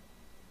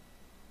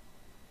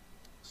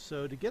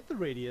to get the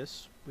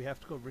radius, we have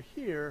to go over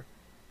here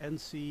and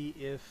see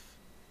if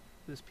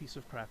this piece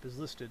of crap is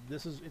listed.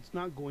 It's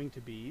not going to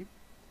be,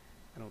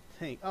 I don't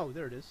think. Oh,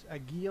 there it is.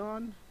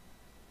 Agion?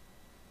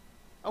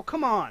 Oh,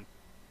 come on!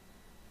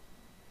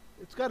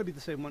 It's got to be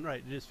the same one.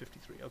 Right, it is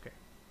 53. Okay.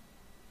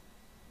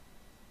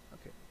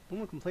 Okay.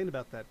 Someone complained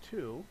about that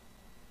too.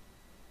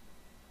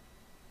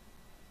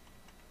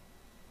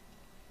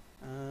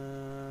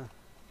 I'm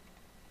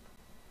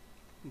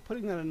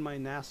putting that in my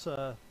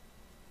NASA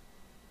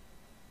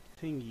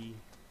thingy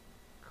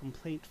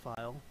complaint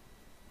file.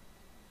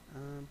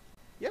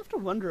 You have to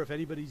wonder if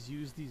anybody's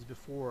used these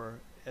before.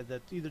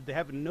 That either they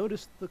haven't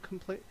noticed the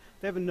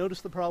they haven't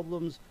noticed the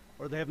problems,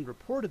 or they haven't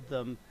reported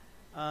them.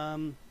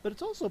 But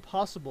it's also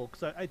possible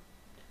because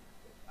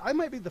I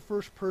might be the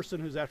first person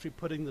who's actually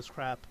putting this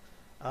crap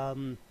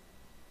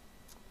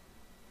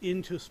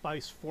into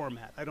SPICE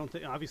format. I don't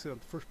think, obviously I'm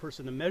the first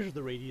person to measure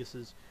the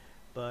radiuses,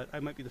 but I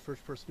might be the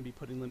first person to be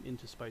putting them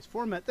into SPICE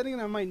format. Then again,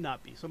 I might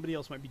not be. Somebody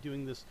else might be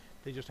doing this.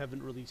 They just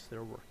haven't released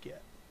their work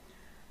yet.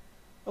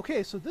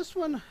 Okay, so this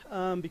one,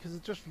 because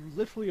it's just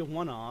literally a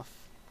one-off,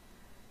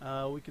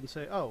 we can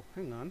say, oh,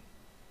 hang on.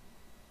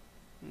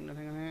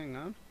 Hang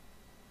on.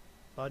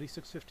 Body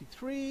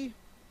 653.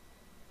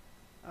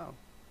 Oh.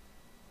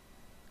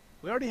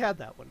 We already had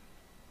that one.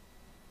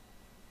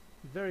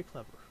 Very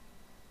clever.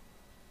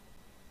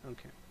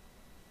 Okay.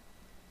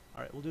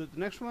 Alright, we'll do it the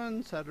next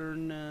one.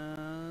 Saturn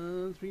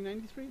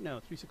 393? No,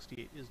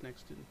 368 is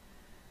next in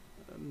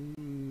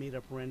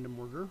made-up random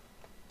order.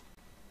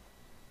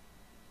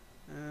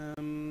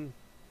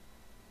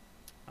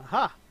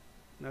 Aha!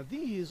 Now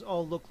these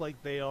all look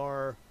like they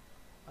are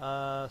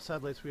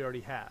satellites we already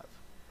have.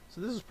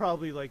 So this is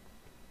probably like...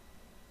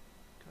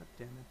 God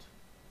damn it.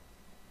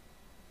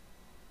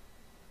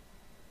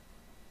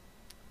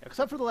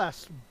 Except for the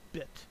last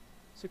bit.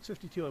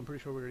 652 I'm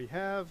pretty sure we already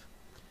have.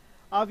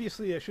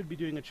 Obviously I should be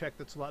doing a check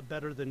that's a lot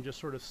better than just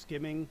sort of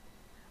skimming.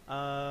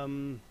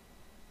 But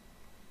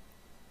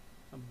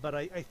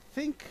I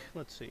think,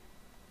 let's see.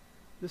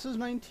 This is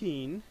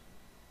 19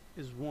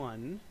 is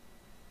 1.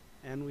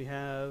 And we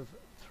have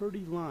 30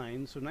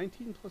 lines. So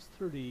 19 plus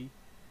 30,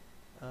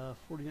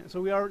 49.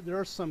 So there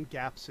are some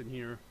gaps in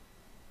here,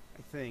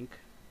 I think.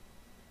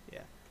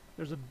 Yeah.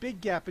 There's a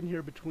big gap in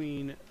here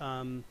between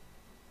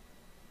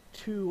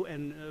 2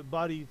 and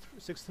body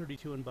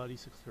 632 and body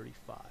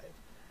 635.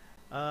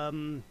 I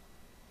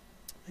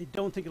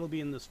don't think it'll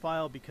be in this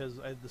file because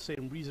the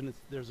same reason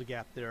there's a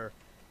gap there.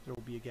 There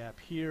will be a gap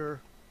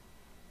here.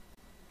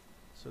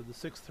 So the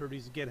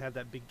 630s again have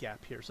that big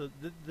gap here. So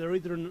they're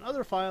either in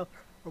another file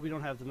or we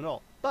don't have them at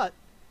all. But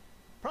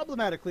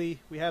problematically,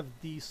 we have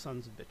these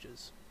sons of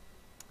bitches.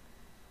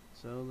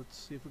 So let's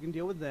see if we can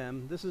deal with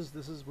them. This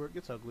is where it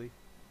gets ugly.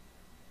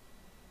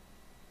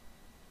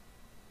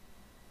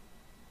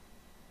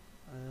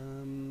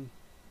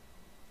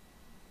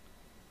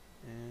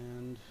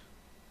 And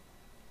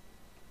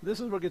this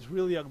is where it gets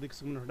really ugly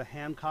because I'm going to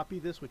hand copy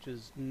this, which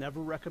is never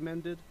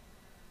recommended.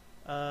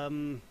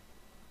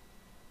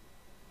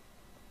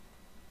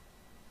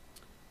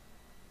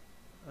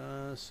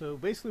 So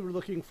basically we're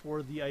looking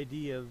for the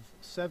ID of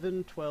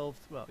 7, 12,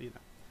 well, you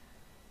know,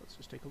 let's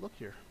just take a look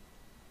here.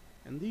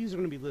 And these are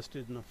going to be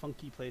listed in a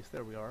funky place.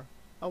 There we are.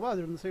 Oh wow,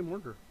 they're in the same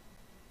order.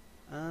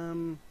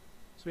 So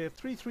we have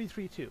 3, 3,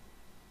 3, 2.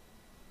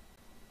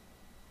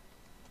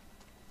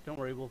 Don't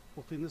worry, we'll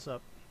clean this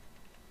up.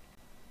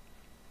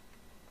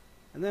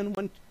 And then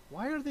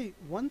why are they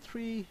 1,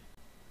 3,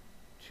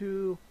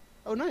 2?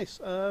 Oh, nice.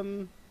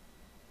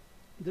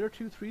 There are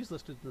 2 3s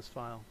listed in this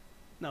file.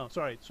 No,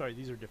 sorry,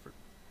 these are different.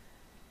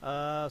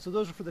 So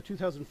those are for the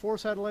 2004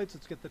 satellites.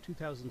 Let's get the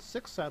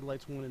 2006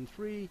 satellites 1 and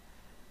 3.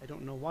 I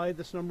don't know why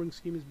this numbering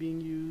scheme is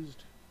being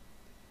used.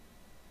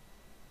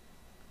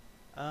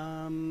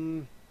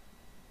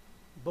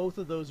 Both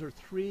of those are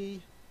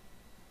 3.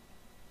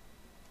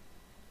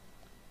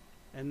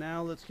 And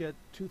now let's get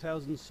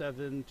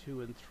 2007,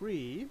 2, and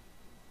 3.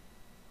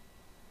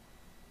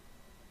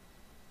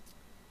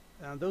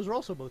 Those are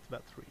also both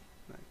about 3.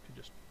 I could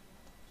just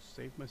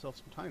save myself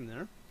some time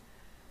there.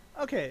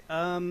 Okay.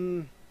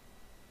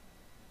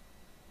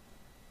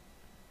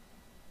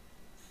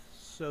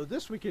 So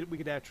this we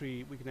can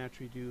actually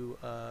do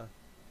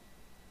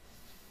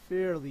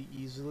fairly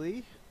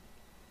easily.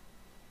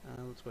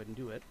 Let's go ahead and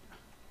do it.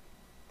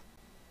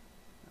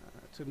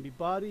 It's going to be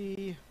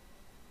body.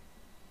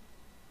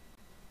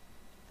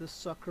 This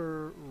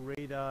sucker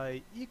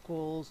radii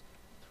equals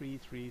 3,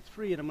 3,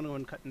 3, and I'm going to go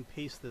and cut and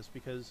paste this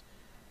because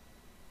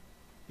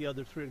the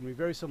other 3 are going to be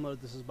very similar.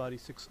 This is body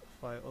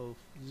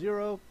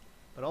 6500,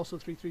 but also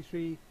 3, 3,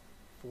 3,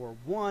 4,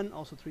 1,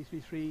 also 3, 3,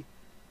 3.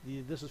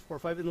 This is 4,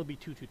 5, and it'll be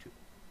 2, 2, 2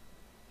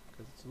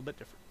 because it's a little bit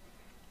different.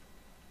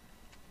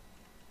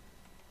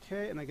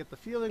 Okay, and I get the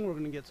feeling we're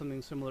going to get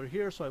something similar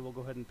here, so I will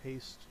go ahead and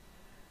paste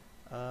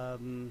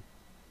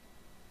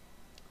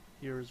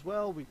here as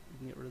well. We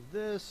can get rid of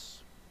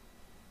this.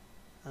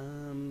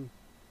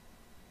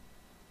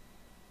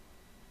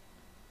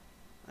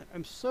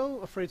 I'm so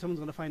afraid someone's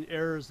going to find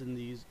errors in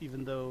these,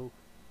 even though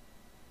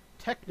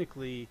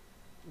technically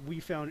we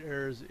found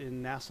errors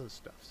in NASA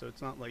stuff. So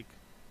it's not like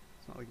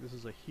this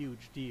is a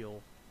huge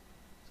deal.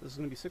 So this is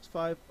going to be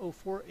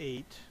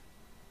 65048.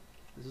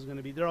 This is going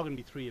to be, they're all going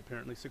to be 3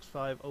 apparently.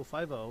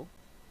 65050.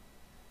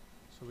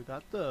 So we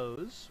got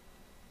those.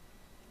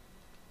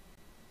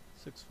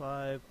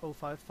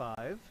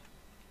 65055.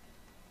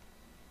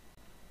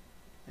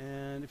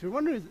 And if you're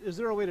wondering, is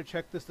there a way to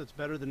check this that's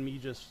better than me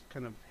just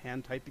kind of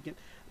hand typing it?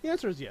 The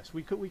answer is yes.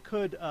 We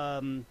could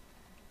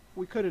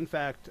in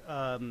fact,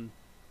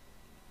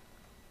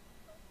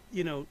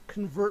 you know,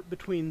 convert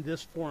between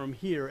this form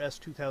here,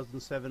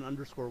 S2007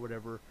 underscore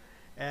whatever,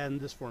 and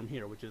this form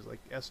here, which is like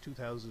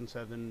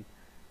S2007,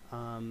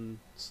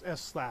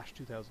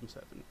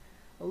 S/2007.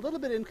 A little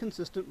bit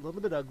inconsistent, a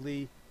little bit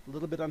ugly, a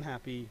little bit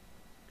unhappy,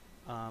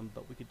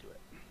 but we could do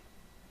it.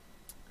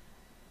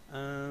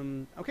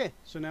 Okay,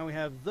 so now we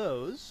have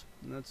those.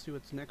 And let's see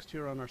what's next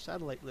here on our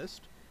satellite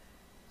list.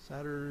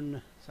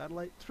 Saturn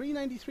satellite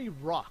 393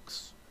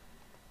 rocks.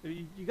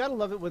 You gotta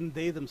love it when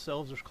they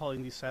themselves are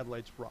calling these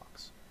satellites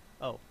rocks.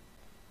 Oh,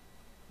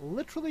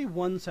 literally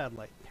one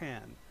satellite,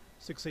 Pan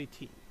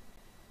 618,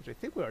 which I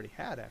think we already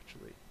had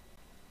actually.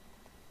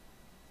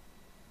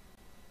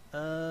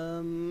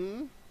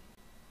 So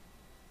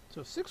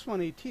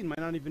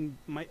 6118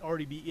 might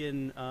already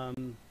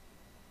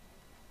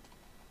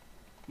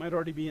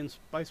be in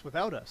Spice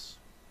without us.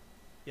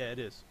 Yeah, it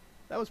is.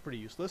 That was pretty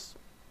useless.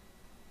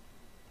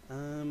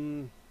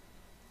 Alright,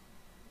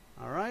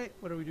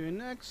 what are we doing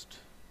next?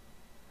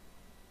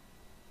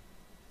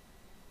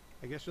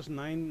 I guess just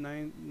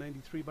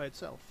 993 by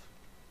itself.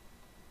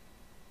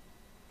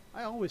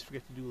 I always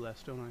forget to do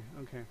less, don't I?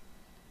 Okay.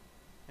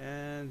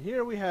 And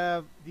here we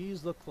have,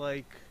 these look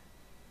like,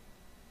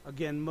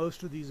 again,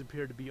 most of these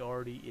appear to be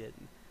already in.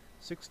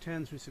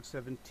 610 through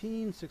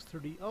 617,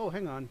 630, oh,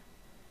 hang on.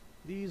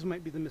 These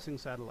might be the missing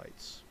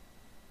satellites.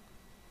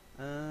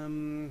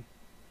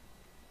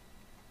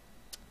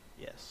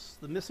 Yes,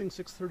 the missing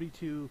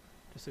 632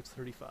 to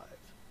 635.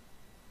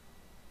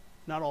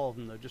 Not all of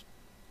them, though, just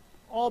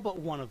all but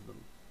one of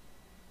them.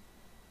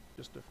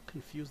 Just to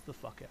confuse the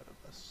fuck out of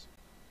us.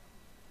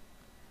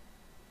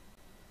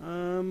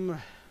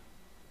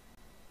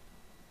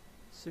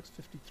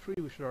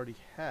 653 we should already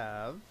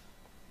have.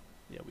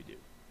 Yeah, we do.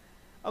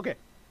 Okay.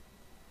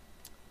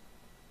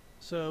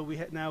 So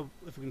we now,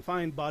 if we can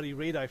find body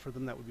radii for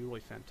them, that would be really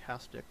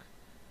fantastic.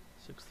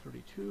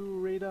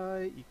 632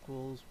 radii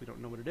equals, we don't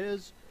know what it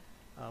is.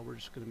 We're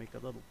just going to make a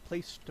little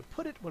place to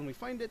put it when we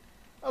find it.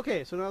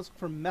 Okay, so now let's look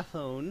for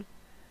methone,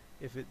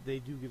 if they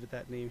do give it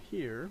that name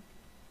here.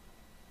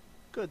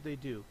 Good, they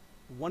do.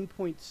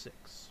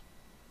 1.6.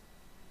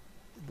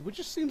 Which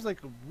just seems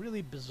like a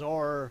really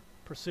bizarre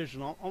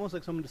precision, almost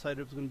like someone decided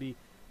it was going to be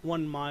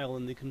 1 mile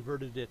and they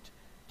converted it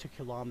to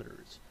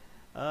kilometers.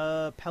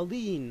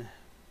 Pauline.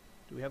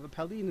 Do we have a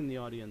Pauline in the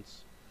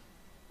audience?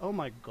 Oh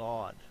my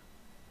god.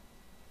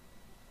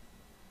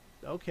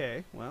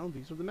 Okay, well,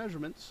 these are the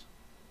measurements.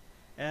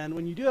 And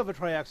when you do have a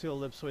triaxial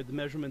ellipsoid, the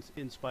measurements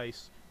in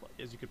Spice, well,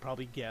 as you could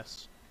probably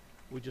guess,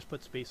 we just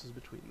put spaces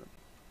between them.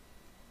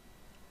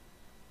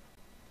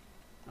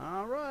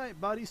 All right,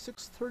 body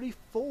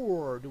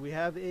 634. Do we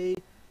have a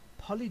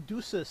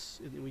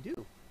Polydeuces? We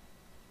do.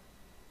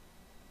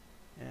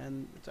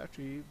 And it's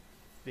actually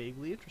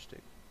vaguely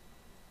interesting.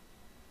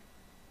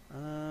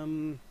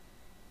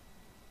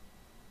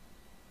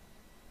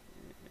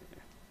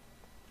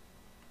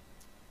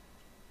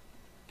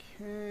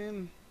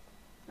 Okay.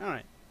 All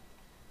right.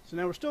 So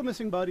now we're still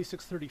missing body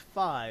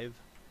 635,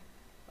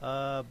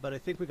 but I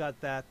think we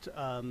got that.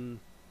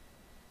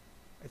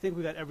 I think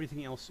we got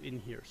everything else in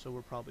here, so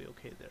we're probably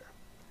okay there.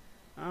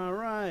 All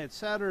right,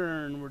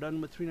 Saturn. We're done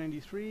with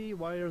 393.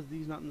 Why are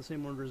these not in the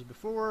same order as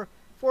before?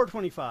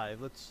 425.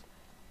 Let's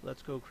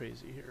go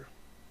crazy here.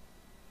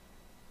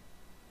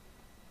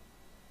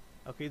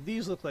 Okay,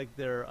 these look like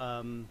they're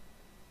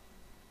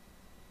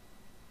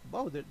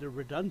well, they're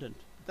redundant.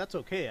 That's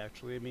okay,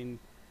 actually. I mean,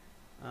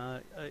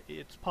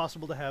 it's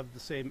possible to have the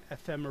same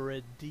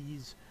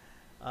ephemerides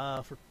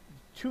for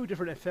two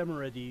different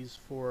ephemerides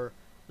for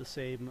the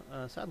same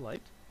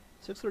satellite.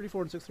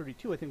 634 and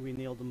 632, I think we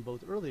nailed them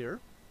both earlier.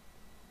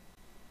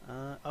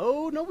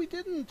 Oh, no, we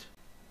didn't.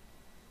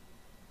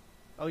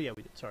 Oh, yeah,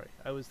 we did. Sorry.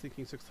 I was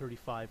thinking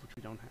 635, which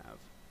we don't have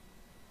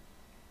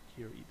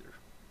here either.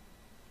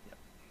 Yep.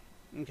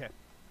 Okay.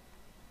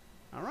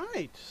 All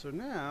right. So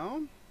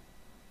now,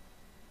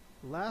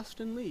 last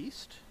and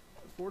least,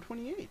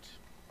 428,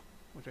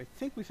 which I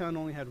think we found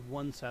only had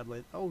one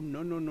satellite. Oh,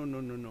 no, no, no, no,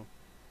 no, no.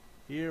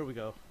 Here we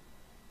go.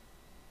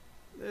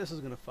 This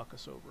is going to fuck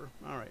us over.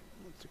 All right.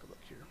 Let's take a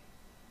look here.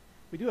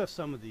 We do have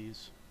some of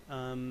these. So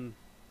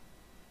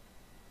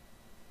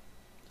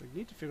I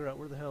need to figure out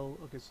where the hell...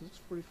 Okay, so this is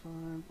 45,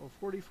 oh,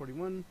 40,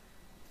 41,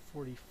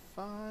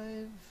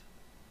 45.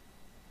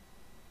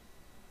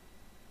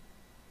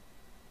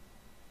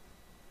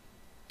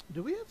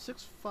 Do we have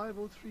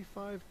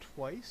 65035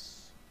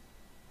 twice?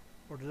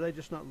 Or did I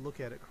just not look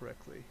at it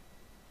correctly?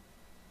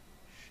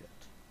 Shit.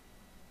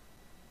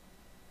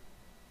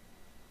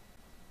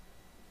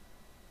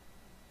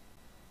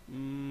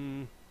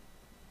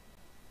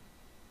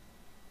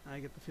 I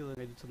get the feeling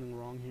I did something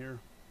wrong here.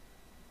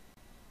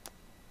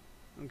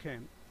 Okay,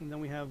 and then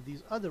we have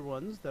these other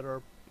ones that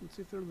are, let's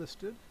see if they're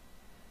listed.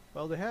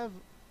 Well, they have,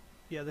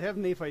 yeah, they have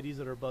NAIF IDs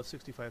that are above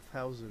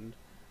 65,000.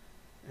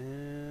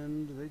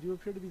 And they do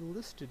appear to be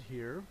listed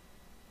here.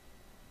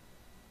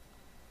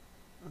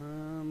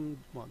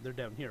 Well, they're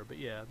down here, but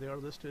yeah, they are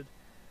listed.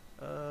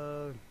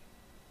 Mofo.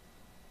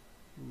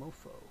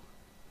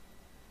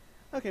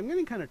 Okay, I'm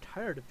getting kind of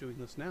tired of doing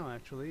this now,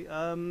 actually.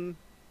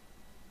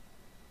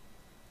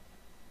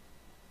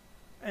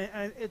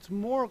 And it's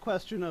more a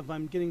question of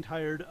I'm getting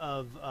tired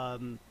of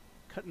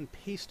cut and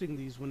pasting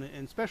these, and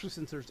especially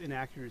since there's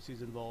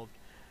inaccuracies involved.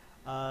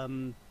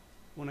 When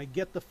I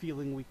get the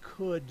feeling we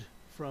could,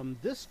 from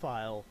this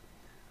file,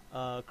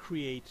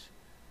 create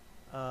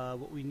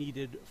what we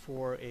needed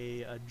for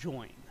a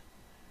join.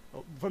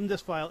 From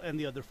this file and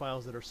the other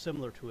files that are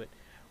similar to it,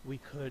 we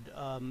could,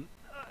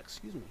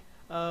 excuse me,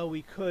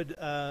 we could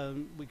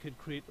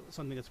create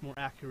something that's more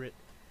accurate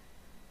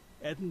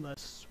and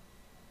less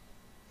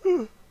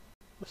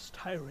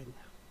tiring,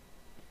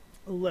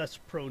 less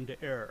prone to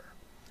error.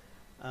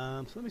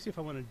 So let me see if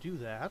I want to do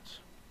that.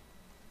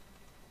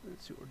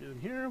 Let's see what we're doing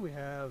here. We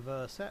have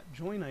sat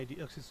join ID.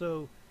 Okay,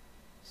 so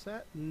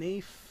sat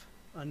NAIF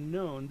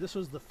unknown. This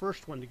was the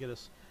first one to get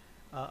us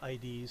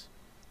IDs,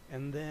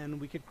 and then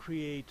we could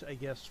create, I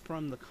guess,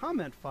 from the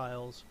comment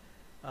files,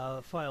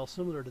 file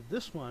similar to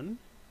this one.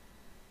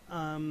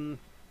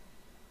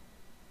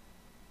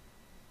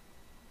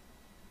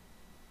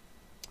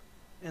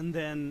 And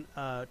then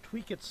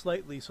tweak it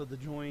slightly so the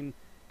join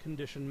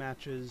condition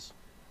matches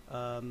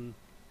the,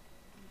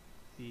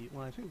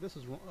 well, I think this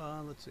is,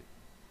 let's see.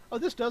 Oh,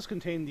 this does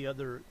contain the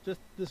other,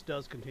 this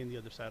does contain the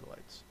other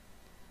satellites.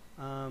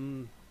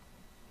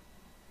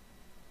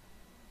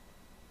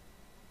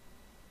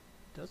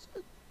 Does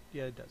it?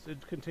 Yeah, it does.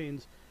 It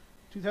contains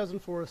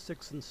 2004,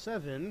 6, and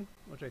 7,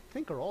 which I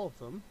think are all of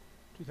them.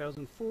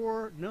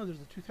 2004, no, there's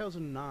the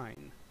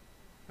 2009.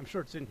 I'm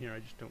sure it's in here, I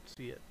just don't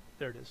see it.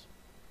 There it is.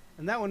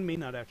 And that one may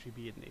not actually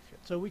be in NAIF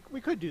yet. So we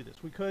could do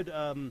this. We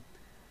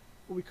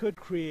could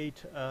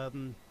create a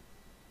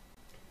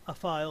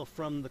file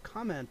from the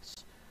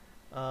comments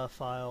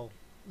files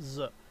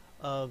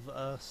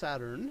of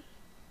Saturn,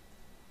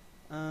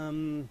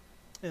 and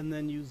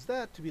then use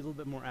that to be a little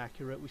bit more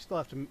accurate. We still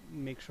have to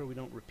make sure we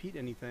don't repeat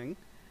anything,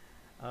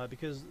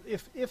 because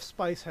if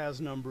SPICE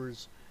has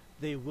numbers,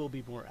 they will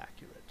be more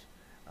accurate.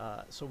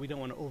 So we don't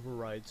want to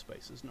override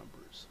SPICE's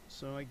numbers.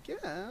 So I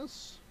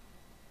guess...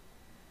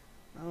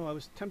 Oh, I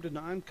was tempted.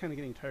 I'm kind of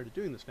getting tired of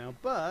doing this now,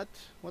 but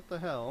what the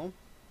hell?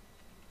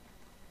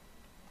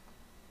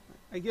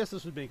 I guess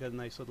this would make a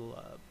nice little...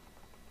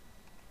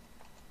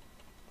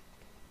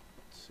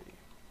 let's see.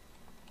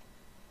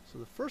 So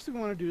the first thing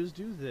we want to do is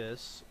do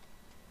this.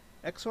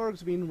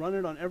 Xorgs being run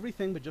it on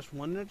everything, but just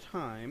one at a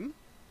time.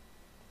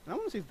 And I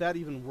want to see if that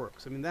even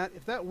works. I mean,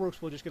 if that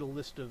works, we'll just get a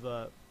list of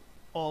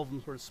all of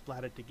them sort of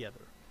splatted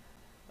together.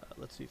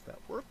 Let's see if that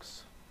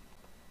works.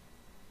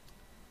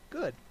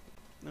 Good.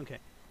 Okay.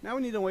 Now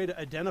we need a way to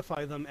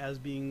identify them as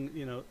being,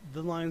 you know,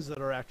 the lines that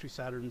are actually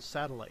Saturn's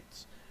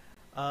satellites.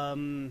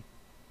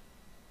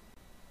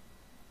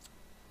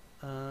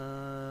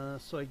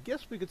 So I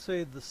guess we could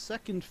say the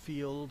second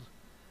field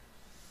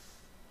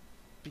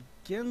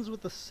begins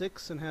with the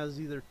 6 and has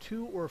either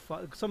 2 or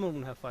 5. Some of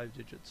them have 5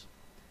 digits.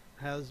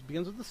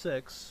 Begins with the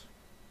 6.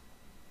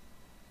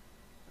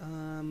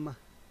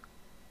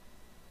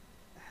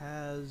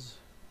 Has,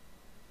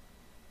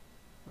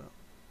 well,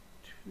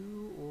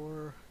 2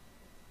 or,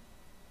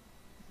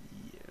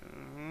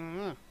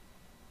 yeah.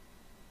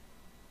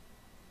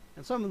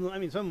 And some of them, I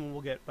mean, some of them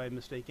we'll get by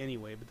mistake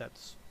anyway, but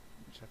that's,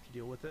 we just have to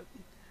deal with it.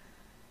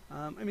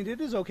 I mean, it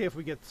is okay if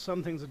we get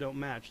some things that don't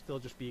match. They'll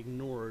just be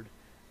ignored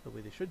the way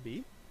they should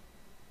be.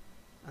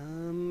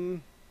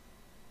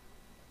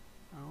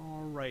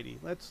 Alrighty,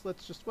 let's go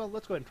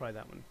ahead and try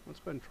that one. Let's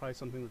go ahead and try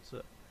something that's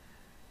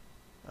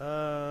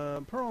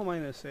Perl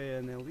minus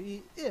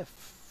ANLE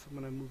if, I'm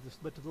going to move this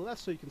a bit to the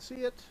left so you can see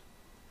it,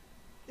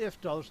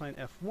 if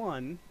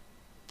 $F1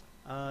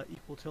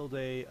 equal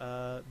tilde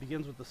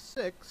begins with the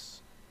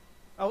 6.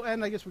 Oh,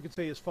 and I guess we could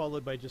say is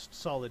followed by just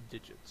solid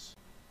digits.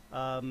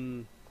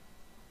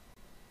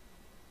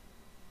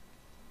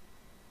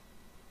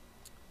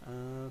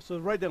 So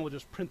right now we'll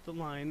just print the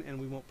line and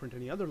we won't print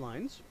any other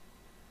lines.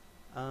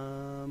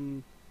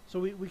 So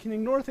we can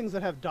ignore things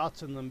that have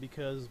dots in them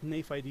because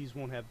NAIF IDs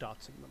won't have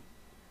dots in them.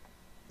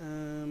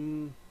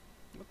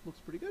 That looks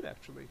pretty good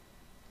actually.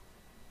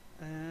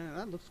 And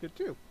that looks good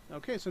too.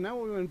 Okay, so now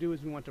what we want to do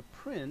is we want to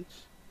print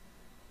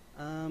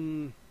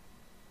the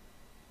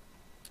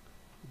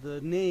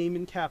name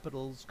in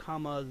capitals,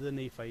 comma, the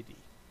NAIF ID.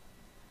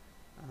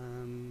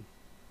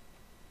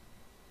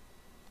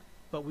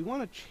 But we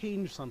want to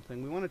change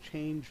something. We want to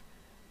change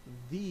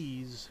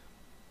these.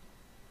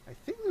 I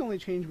think the only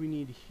change we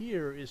need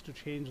here is to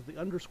change the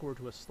underscore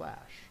to a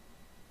slash.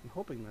 I'm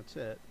hoping that's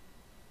it.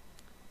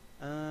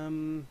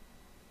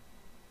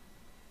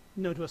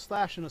 No, to a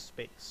slash and a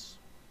space.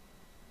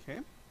 Okay.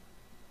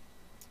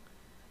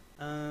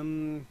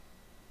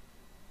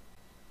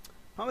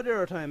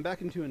 Pomodoro time,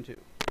 back in 2 and 2.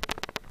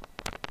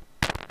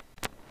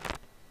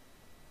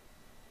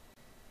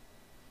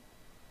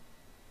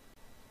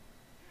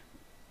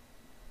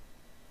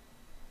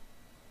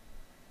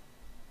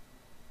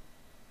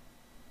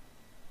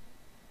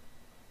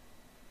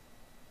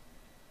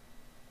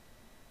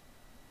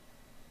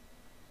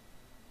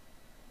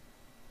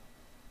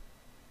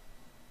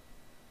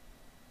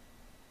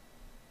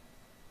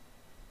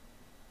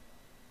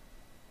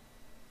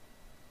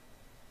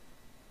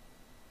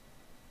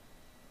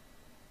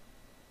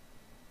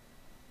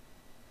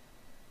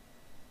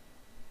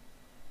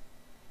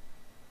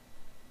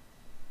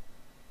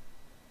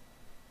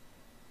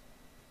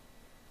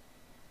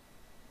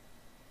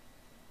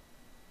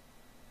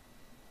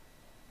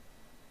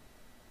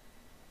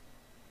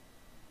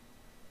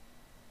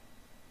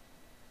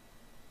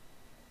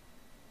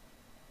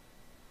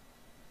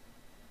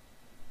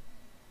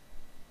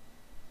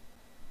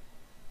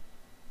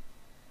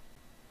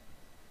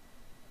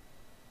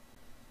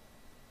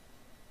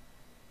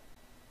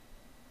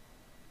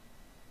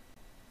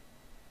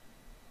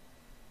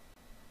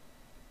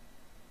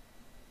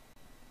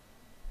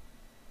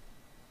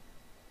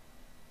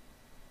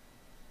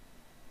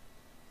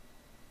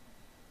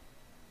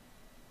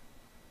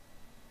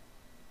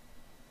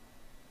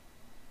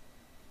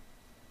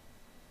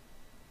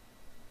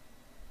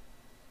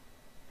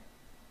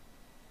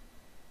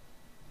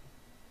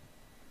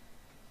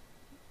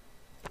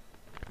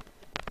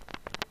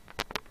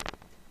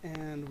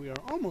 And we are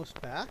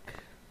almost back.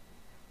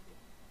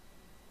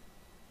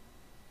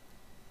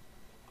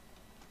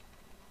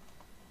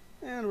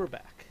 And we're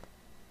back.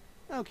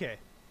 Okay.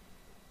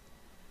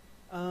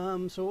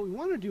 So what we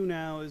want to do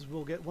now is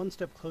we'll get one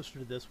step closer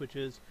to this, which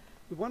is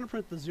we want to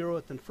print the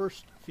 0th and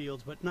first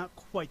fields, but not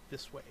quite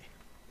this way.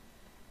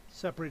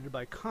 Separated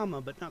by comma,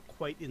 but not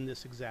quite in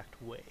this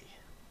exact way.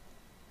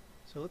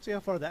 So let's see how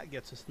far that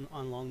gets us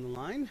along the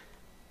line.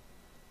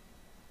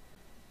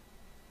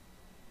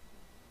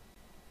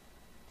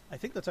 I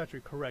think that's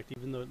actually correct,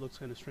 even though it looks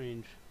kind of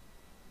strange.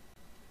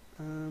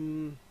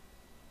 Wait,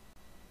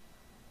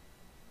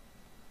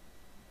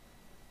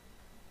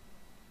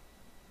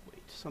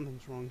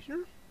 something's wrong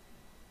here.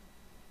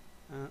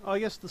 Oh, I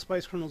guess the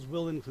spice kernels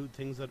will include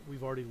things that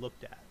we've already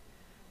looked at.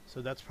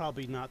 So that's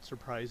probably not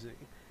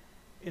surprising.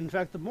 In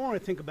fact, the more I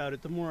think about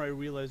it, the more I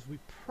realize we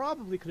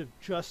probably could have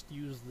just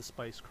used the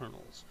spice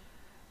kernels.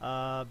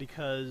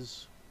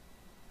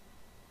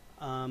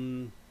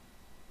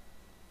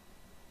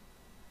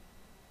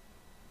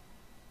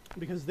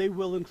 Because they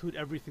will include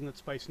everything that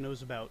Spice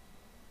knows about,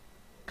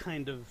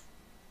 kind of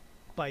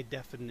by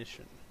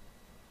definition.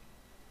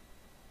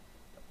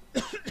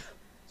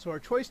 So our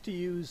choice to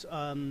use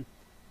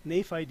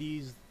NAIF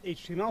ID's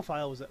HTML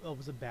file was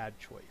a bad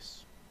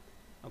choice.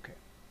 Okay.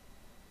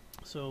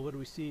 So what are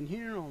we seeing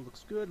here? Oh,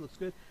 looks good, looks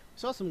good. We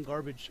saw some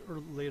garbage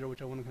later,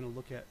 which I want to kind of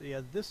look at.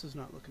 Yeah, this is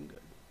not looking good.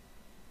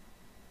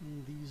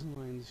 And these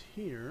lines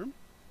here.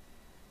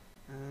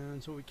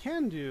 And so what we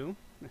can do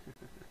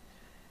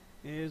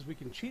is we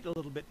can cheat a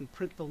little bit and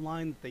print the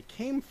line that they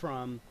came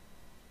from,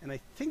 and I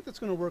think that's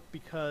going to work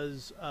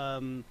because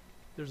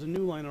there's a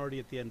new line already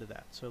at the end of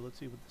that. So let's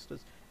see what this does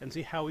and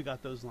see how we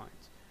got those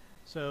lines.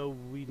 So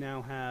we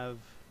now have,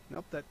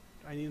 nope, that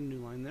I need a new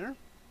line there.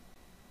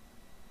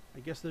 I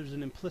guess there's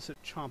an implicit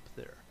chomp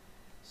there.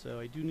 So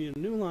I do need a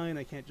new line.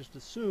 I can't just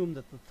assume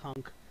that the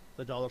thunk,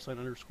 the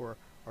 $underscore,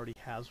 already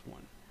has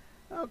one.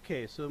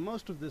 Okay, so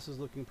most of this is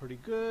looking pretty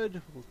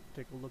good. We'll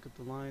take a look at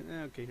the line.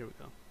 Okay, here we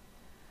go.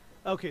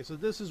 Okay, so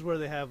this is where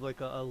they have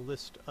like a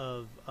list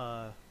of,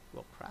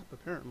 well, crap,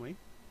 apparently.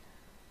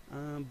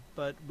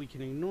 But we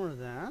can ignore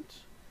that.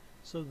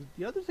 So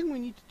the other thing we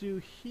need to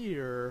do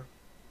here,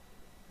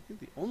 I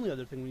think the only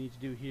other thing we need to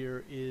do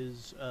here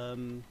is,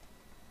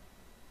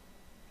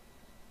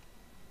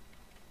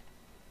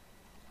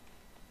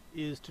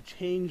 to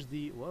change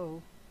the,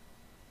 whoa,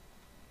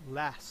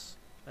 lass,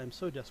 I'm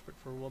so desperate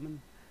for a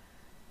woman,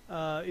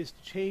 is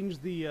to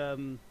change the,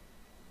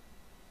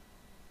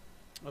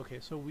 okay,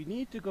 so we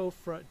need to go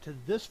to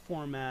this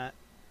format,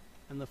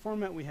 and the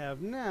format we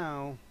have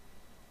now,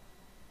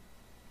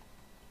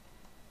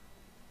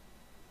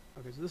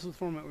 okay, so this is the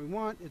format we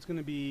want. It's going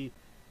to be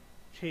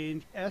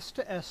change S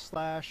to S/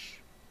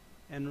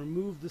 and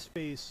remove the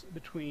space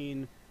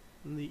between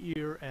the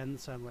ear and the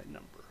satellite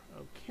number.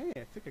 Okay,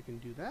 I think I can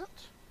do that.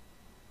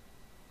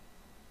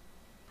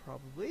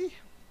 Probably.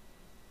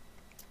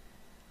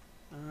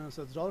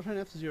 So it's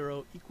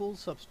 $F0 equals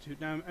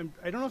substitute. Now,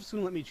 I don't know if it's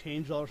going to let me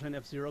change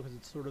 $F0 because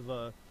it's sort of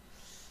a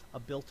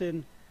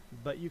built-in,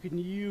 but you can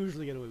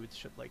usually get away with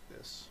shit like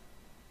this.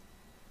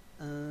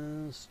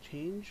 Let's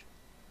change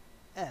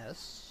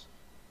S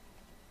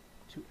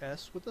to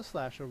S with the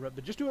slash over it,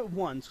 but just do it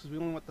once because we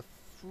only want the.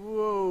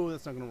 Whoa,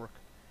 that's not going to work.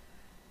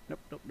 Nope,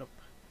 nope, nope.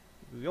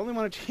 We only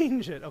want to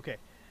change it. Okay,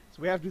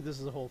 so we have to do this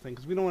as a whole thing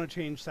because we don't want to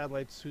change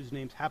satellites whose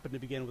names happen to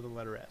begin with the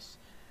letter S.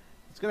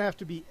 It's going to have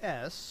to be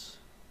S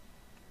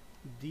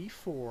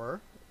D4.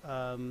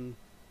 Let's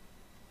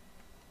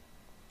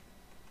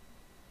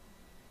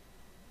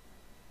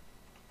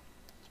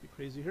be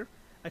crazy here.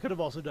 I could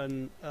have also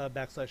done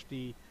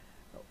 \D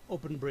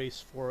open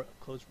brace for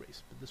closed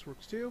brace, but this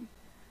works too.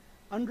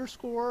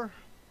 Underscore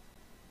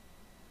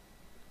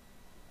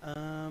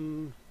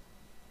letter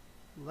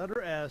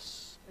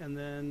S and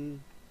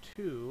then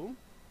 2.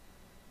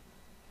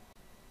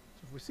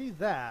 So if we see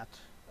that,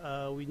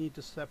 we need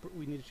to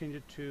change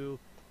it to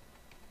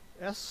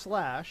S/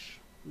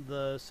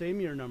 the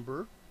same year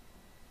number,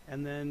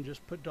 and then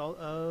just put we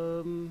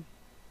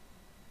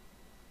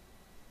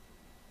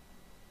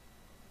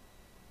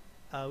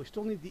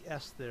still need the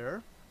S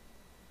there,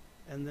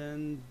 and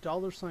then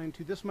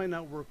 $2. This might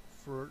not work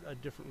for a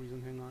different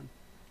reason. Hang on.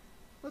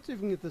 Let's see if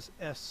we can get this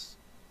S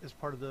as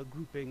part of the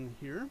grouping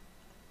here.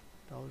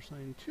 $2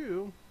 /.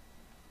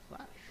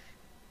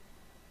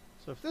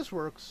 So if this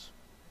works,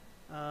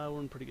 we're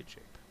in pretty good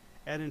shape.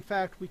 And in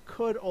fact, we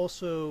could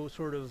also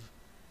sort of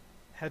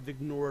have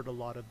ignored a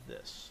lot of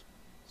this.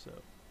 So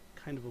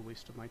kind of a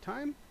waste of my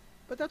time,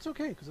 but that's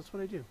okay because that's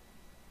what I do.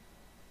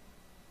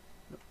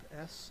 Nope,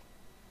 S/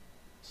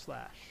 S \/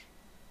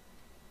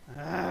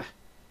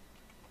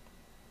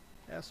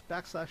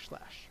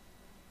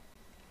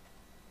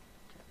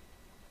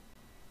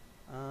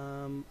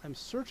 I'm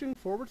searching /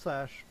 for a /.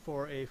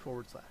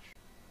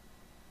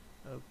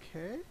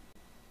 Okay.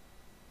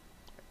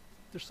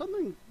 There's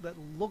something that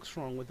looks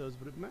wrong with those,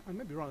 but I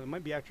might be wrong. It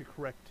might be actually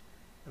correct,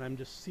 and I'm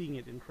just seeing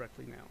it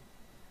incorrectly now.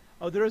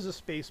 Oh, there is a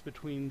space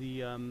between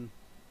the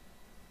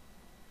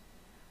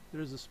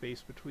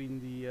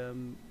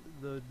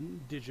the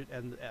digit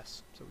and the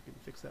S, so we can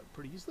fix that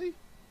pretty easily.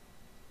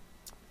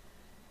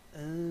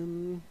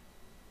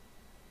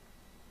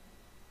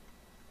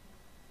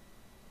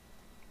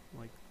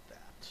 Like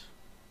that.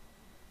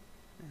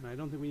 And I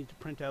don't think we need to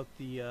print out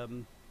the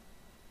 $sign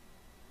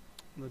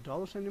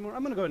anymore.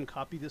 I'm going to go ahead and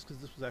copy this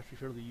because this was actually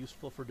fairly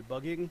useful for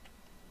debugging.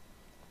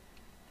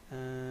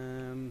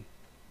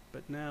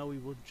 But now we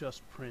will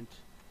just print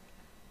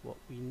what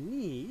we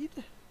need.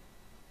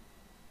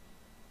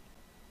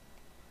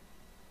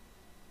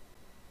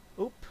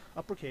 Oop,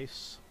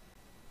 uppercase.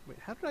 Wait,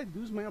 how did I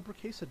lose my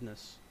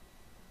uppercasedness?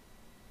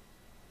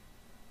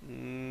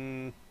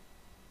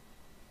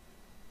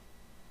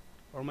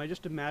 Or am I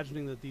just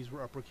imagining that these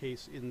were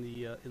uppercase in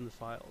the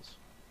files?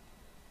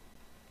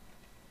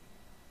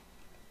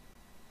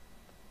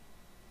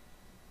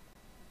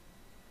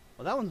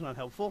 Well, that one's not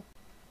helpful.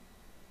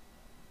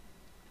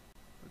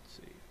 Let's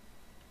see.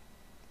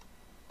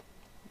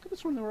 Look at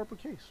this one, they were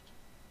uppercased.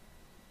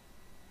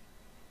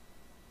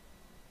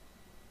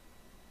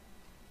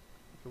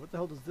 Okay, what the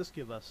hell does this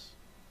give us?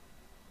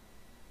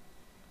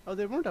 Oh,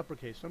 they weren't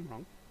uppercased. I'm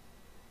wrong.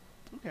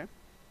 Okay.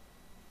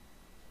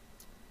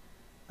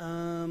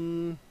 I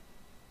mean,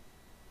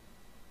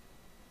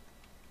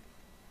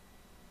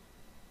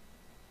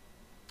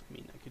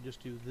 I could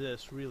just do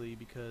this, really,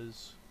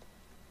 because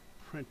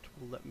print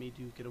will let me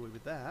get away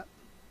with that.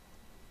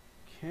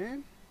 Okay.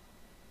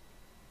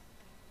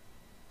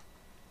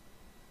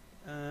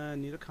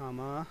 Need a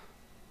comma.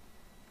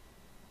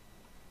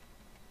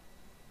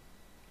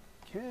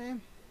 Okay.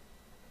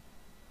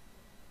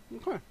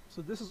 Okay,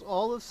 so this is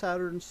all of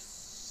Saturn's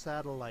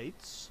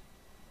satellites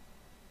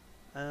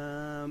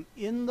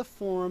in the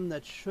form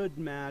that should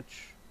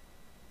match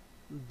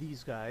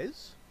these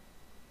guys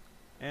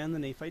and the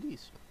NAIF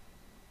IDs.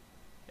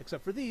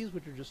 Except for these,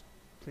 which are just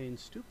plain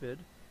stupid.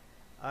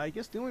 I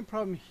guess the only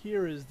problem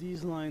here is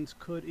these lines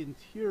could, in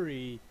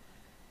theory,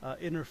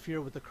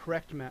 interfere with the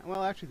correct map.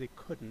 Well, actually they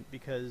couldn't,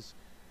 because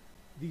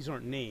these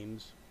aren't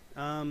names.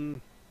 Okay,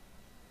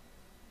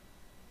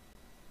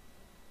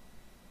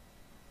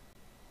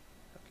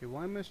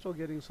 why am I still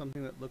getting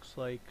something that looks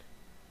like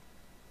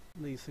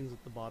these things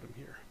at the bottom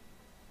here?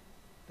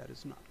 That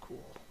is not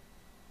cool.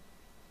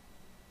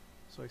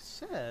 So I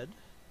said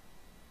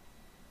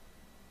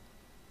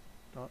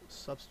dot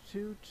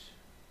substitute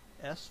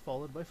S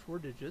followed by 4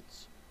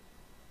 digits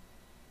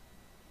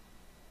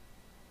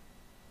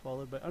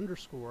followed by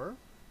underscore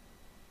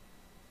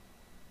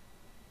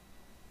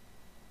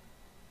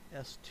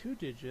S 2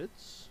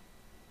 digits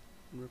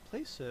and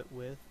replace it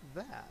with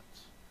that.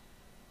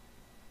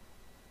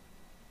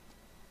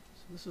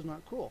 So this is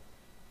not cool.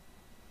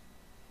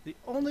 The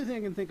only thing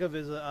I can think of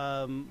is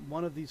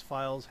one of these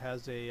files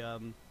has a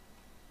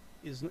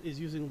is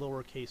using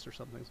lowercase or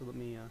something. So let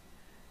me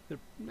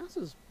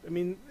NASA's, I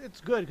mean,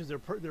 it's good because their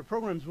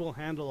programs will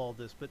handle all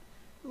this, but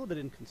a little bit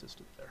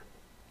inconsistent there.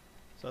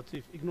 So let's see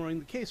if ignoring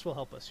the case will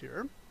help us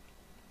here.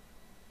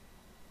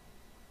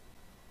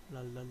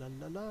 La la la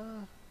la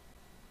la.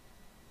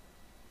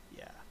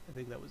 Yeah, I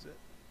think that was it.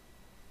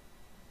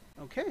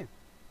 Okay.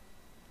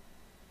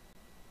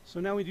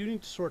 So now we do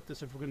need to sort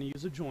this if we're going to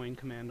use a join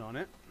command on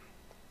it.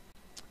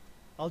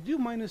 I'll do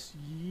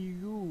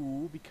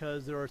 -u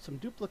because there are some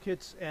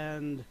duplicates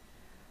and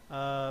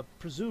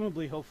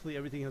presumably, hopefully,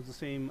 everything has the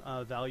same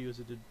value as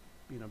it did,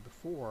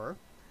 before.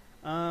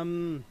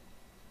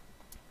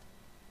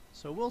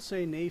 So we'll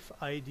say NAIF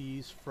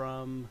IDs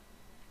from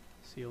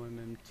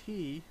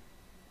COMMT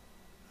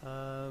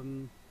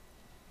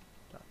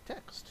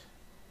 .text.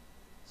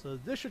 So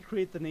this should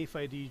create the NAIF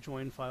ID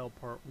join file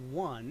part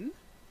 1.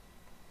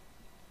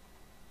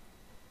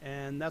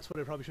 And that's what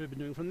I probably should have been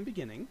doing from the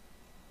beginning.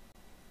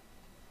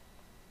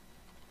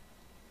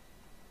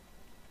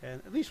 And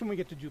at least when we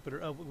get to Jupiter,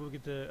 we'll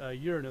get to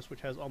Uranus,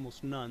 which has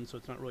almost none, so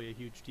it's not really a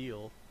huge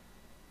deal.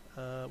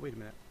 Wait a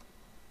minute.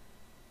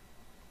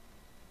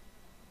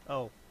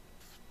 Oh,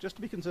 just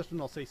to be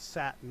consistent, I'll say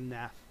SAT and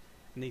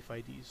NAIF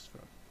IDs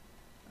from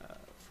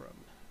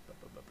blah,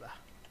 blah, blah, blah.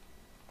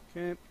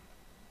 Okay.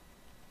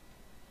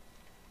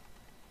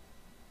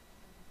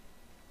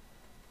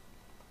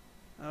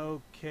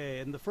 Okay,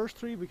 and the first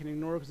 3 we can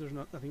ignore because there's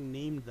nothing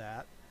named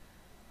that.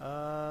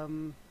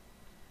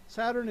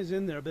 Saturn is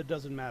in there, but it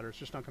doesn't matter. It's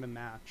just not going to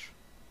match.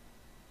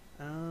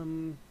 How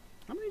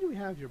many do we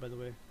have here, by the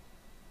way?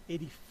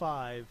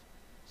 85.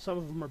 Some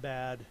of them are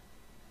bad.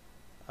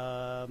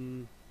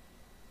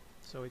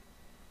 So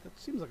that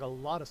seems like a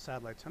lot of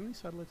satellites. How many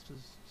satellites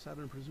does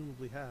Saturn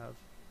presumably have?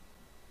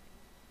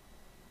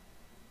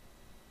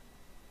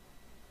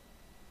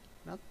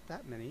 Not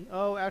that many.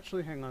 Oh,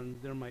 actually, hang on.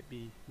 There might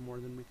be more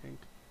than we think.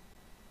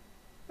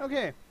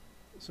 Okay.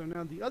 So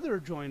now the other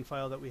join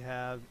file that we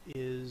have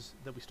is,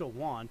 that we still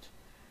want,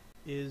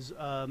 is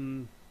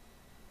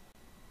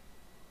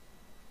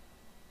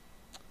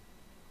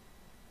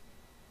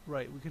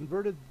right, we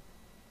converted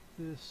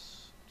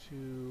this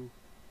to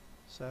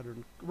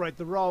Saturn. Right,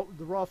 the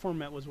raw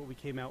format was what we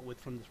came out with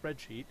from the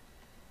spreadsheet,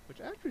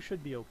 which actually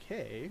should be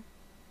okay.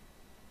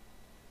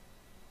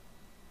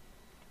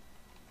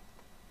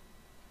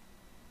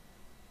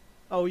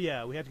 Oh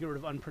yeah, we had to get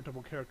rid of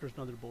unprintable characters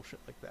and other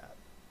bullshit like that.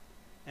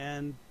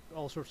 And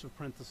all sorts of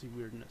parenthesis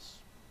weirdness.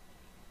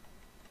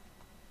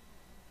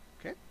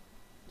 Okay,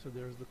 so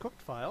there's the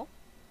cooked file.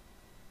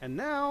 And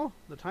now,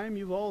 the time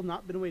you've all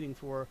not been waiting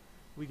for,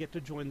 we get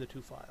to join the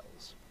 2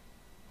 files.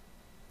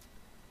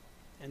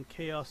 And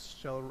chaos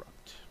shall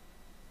erupt.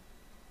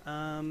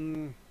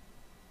 I'll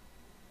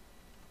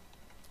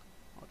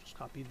just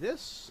copy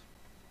this,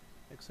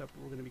 except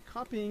what we're going to be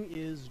copying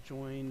is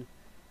join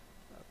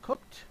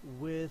cooked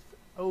with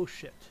oh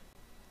shit.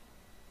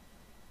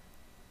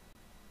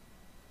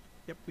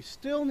 Yep, we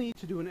still need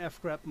to do an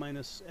fgrep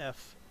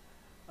 -f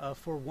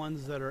for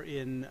ones that are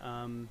in,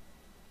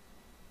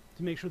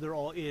 to make sure they're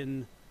all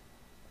in,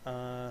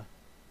 okay,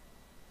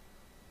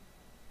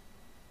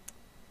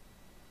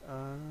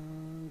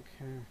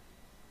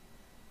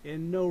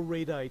 in no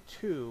radii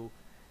 2.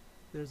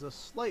 There's a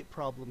slight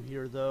problem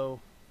here, though,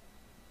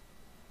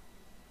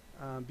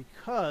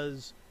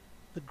 because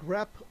the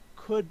grep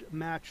could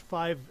match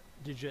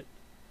 5-digit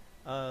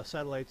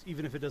satellites,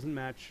 even if it doesn't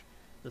match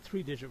the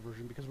 3-digit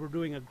version, because we're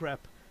doing a grep,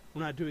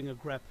 we're not doing a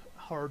grep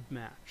hard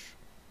match.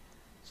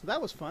 So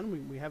that was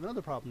fun. We have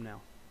another problem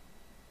now.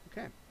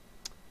 Okay.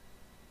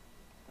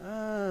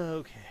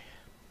 Okay.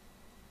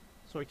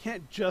 So I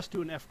can't just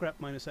do an fgrep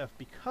 -f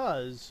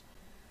because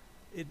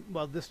it,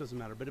 well, this doesn't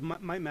matter, but it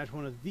might match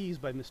one of these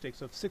by mistake.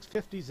 So if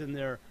 650's in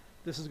there,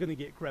 this is going to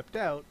get grepped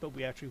out, but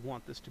we actually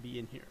want this to be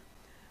in here.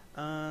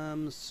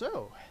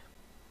 So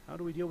how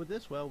do we deal with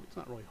this? Well, it's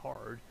not really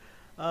hard.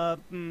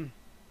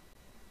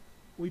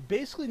 we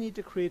basically need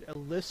to create a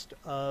list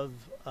of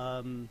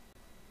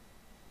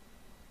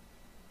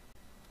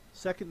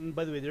second,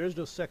 by the way, there is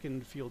no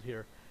second field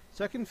here,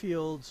 second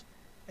fields,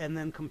 and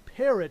then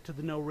compare it to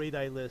the no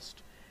radii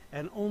list,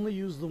 and only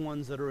use the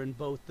ones that are in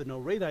both the no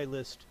radii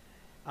list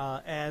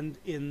and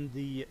in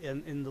the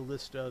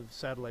list of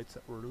satellites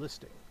that we're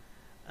listing.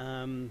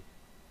 Fun.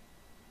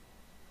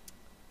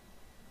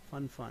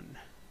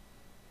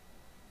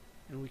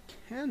 And we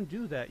can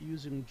do that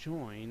using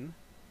join.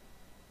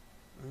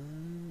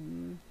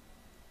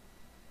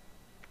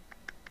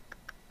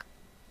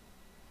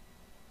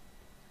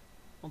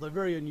 Although a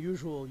very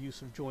unusual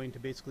use of join to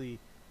basically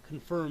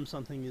confirm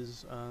something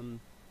is,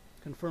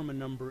 confirm a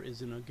number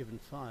is in a given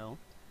file.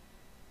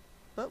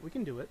 But we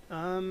can do it.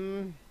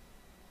 And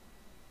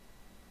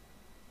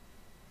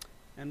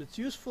it's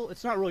useful,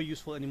 it's not really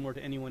useful anymore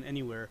to anyone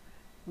anywhere.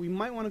 We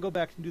might want to go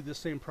back and do the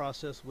same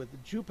process with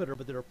Jupiter,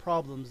 but there are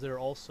problems there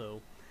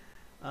also,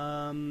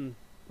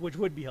 which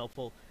would be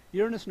helpful.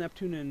 Uranus,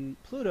 Neptune, and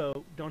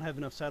Pluto don't have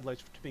enough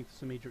satellites to make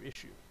this a major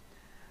issue.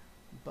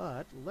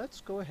 But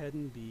let's go ahead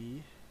and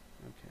be...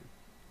 okay.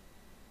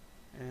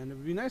 And it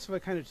would be nice if I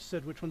kind of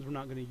said which ones we're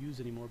not going to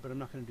use anymore, but I'm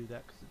not going to do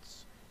that because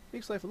it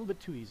makes life a little bit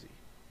too easy.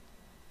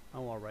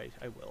 Oh, alright,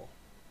 I will.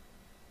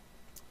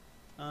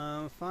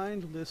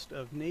 Find list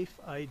of NAIF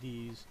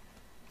IDs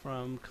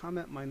from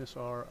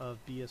comment-r of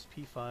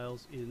BSP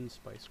files in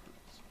Spice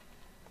Groups.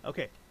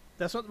 Okay,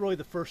 that's not really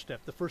the first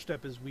step. The first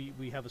step is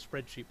we have a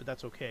spreadsheet, but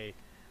that's okay.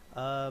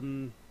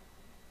 And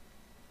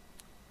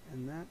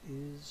that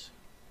is...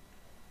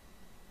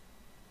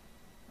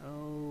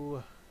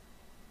 oh...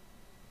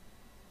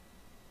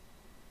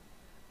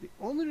 the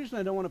only reason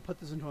I don't want to put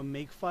this into a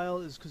make file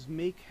is because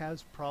make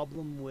has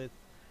problem with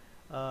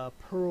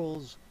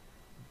Perl's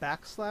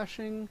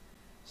backslashing,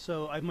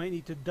 so I might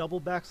need to double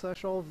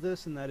backslash all of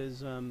this, and that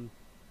is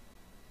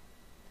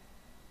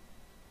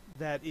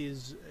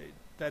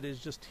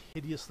just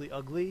hideously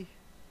ugly.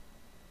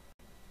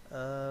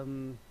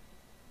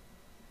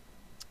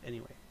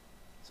 Anyway,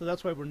 so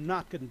that's why we're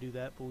not going to do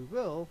that, but we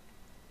will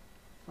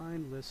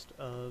find list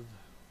of,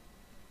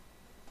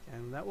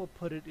 and that will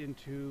put it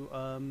into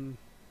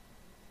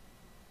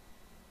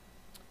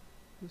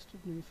list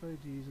of NAIF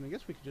IDs, and I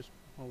guess we could just,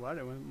 well, right,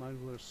 I might as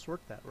well sort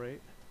that, right?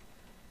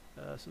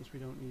 Since we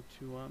don't need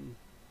to,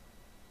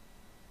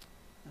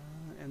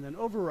 and then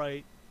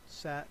overwrite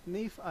sat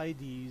NAIF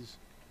IDs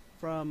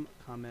from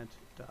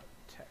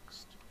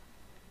comment.text.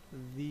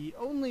 The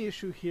only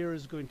issue here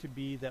is going to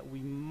be that we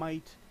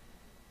might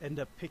end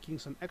up picking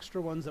some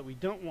extra ones that we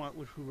don't want,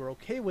 which we were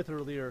okay with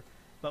earlier,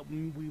 but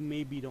we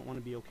maybe don't want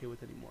to be okay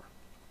with anymore.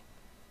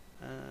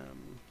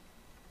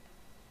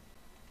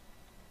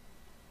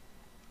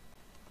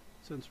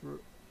 Since we're...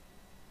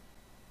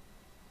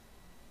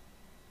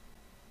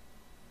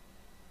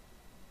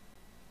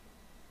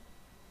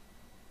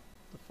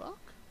 the fuck?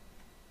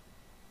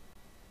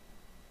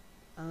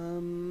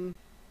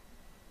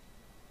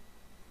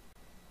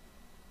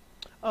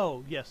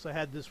 Oh, yes, I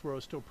had this where I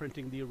was still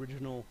printing the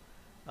original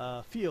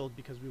field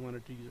because we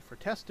wanted to use it for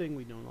testing.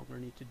 We no longer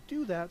need to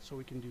do that, so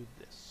we can do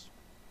this.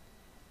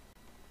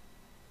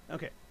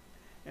 Okay.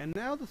 And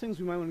now the things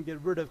we might want to get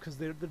rid of, because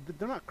they're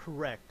not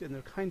correct, and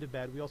they're kind of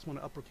bad. We also want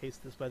to uppercase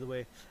this, by the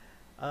way.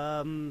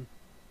 I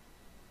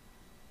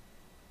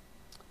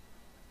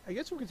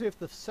guess we could say if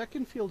the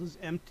second field is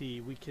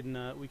empty, we can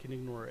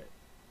ignore it.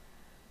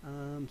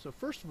 So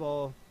first of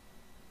all,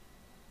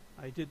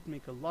 I did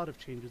make a lot of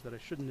changes that I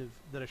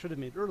should have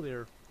made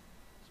earlier.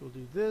 So we'll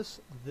do this,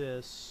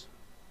 this.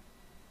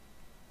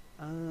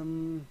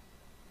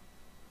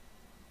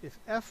 If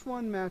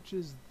F1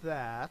 matches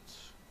that,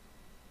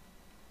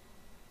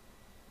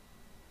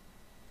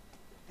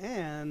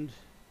 and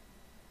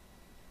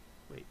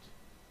wait.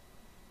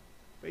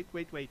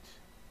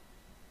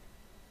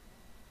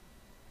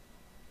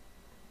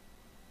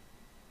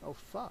 Oh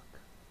fuck.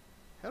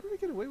 How did I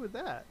get away with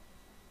that?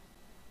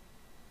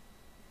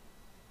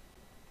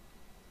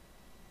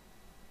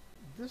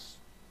 This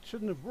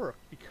shouldn't have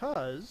worked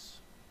because...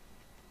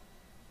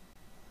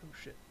 oh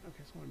shit. Okay,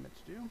 that's what I meant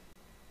to do.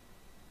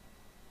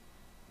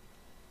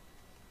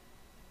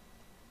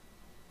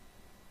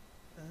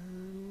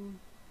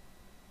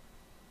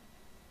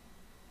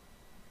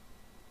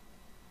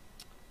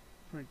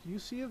 Right, do you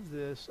see of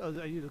this? Oh,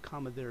 I need a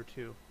comma there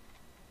too.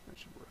 That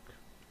should work.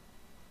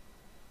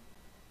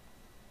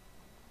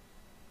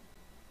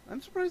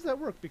 I'm surprised that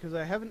worked because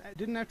I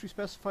didn't actually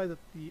specify that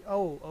the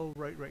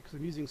right, because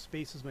I'm using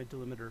space as my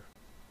delimiter.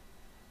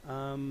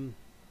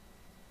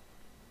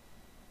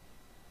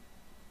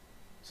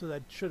 So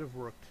that should have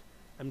worked.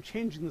 I'm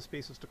changing the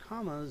spaces to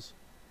commas.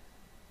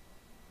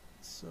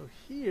 So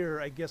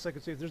here, I guess I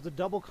could say if there's a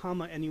double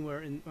comma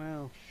anywhere in,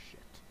 well, shit.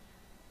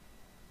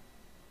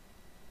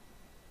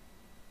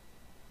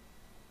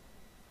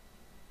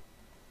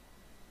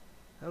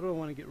 How do I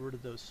want to get rid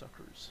of those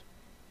suckers?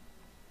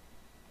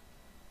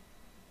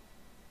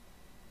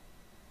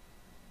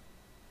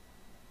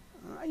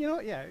 You know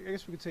what, yeah, I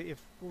guess we could say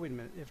if, well, wait a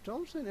minute, if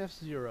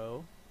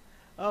 $F0,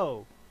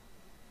 oh,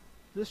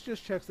 this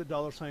just checks that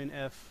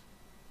 $F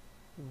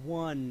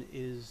 1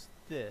 is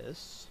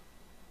this.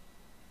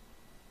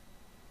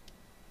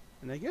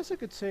 And I guess I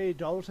could say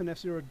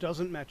 $F0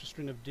 doesn't match a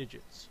string of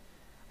digits.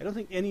 I don't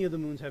think any of the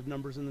moons have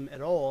numbers in them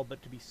at all,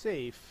 but to be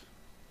safe,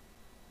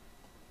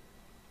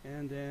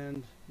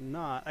 and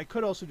not. I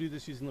could also do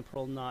this using the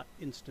Perl not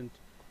instant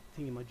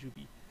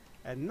thingy-majooby.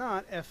 And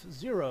not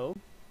F0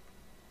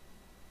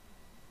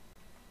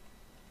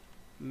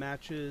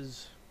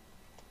 matches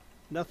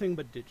nothing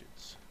but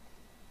digits.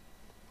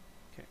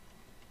 Okay,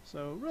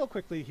 so real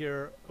quickly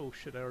here, oh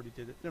shit, I already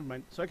did it, never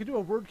mind. So I could do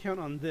a word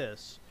count on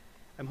this.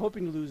 I'm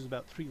hoping to lose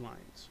about 3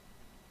 lines.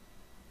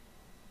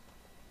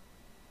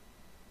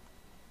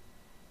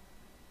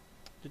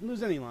 Didn't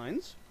lose any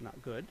lines,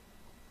 not good.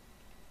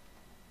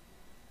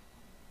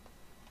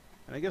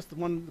 And I guess the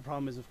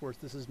problem is, of course,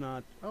 this is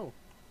not, oh,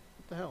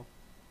 what the hell?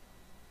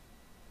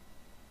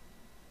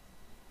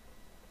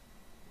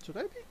 Should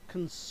I be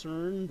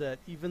concerned that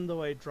even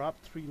though I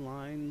dropped 3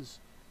 lines,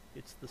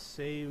 it's the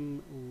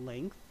same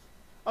length?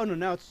 Oh no,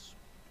 now it's...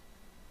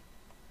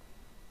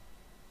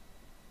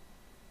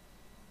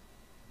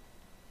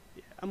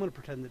 Yeah, I'm going to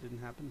pretend that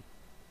didn't happen.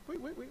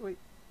 Wait.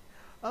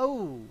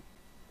 Oh!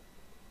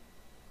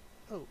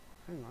 Oh,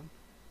 hang on.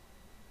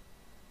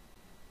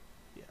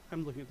 Yeah,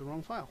 I'm looking at the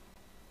wrong file.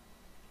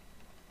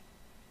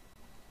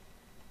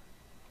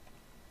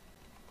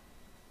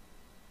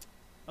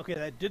 Okay,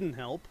 that didn't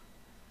help.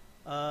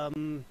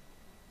 So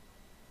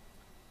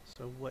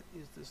what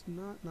is this?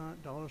 Not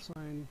 $?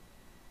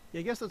 Yeah,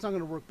 I guess that's not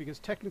going to work because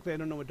technically I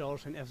don't know what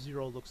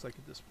 $F0 looks like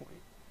at this point.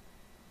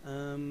 So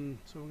I'm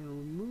going to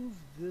remove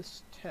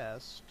this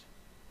test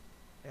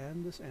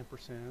and this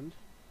ampersand.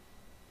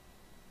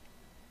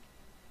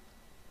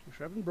 Make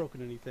sure I haven't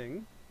broken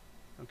anything.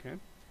 Okay.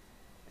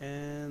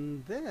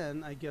 And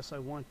then I guess I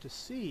want to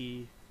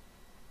see,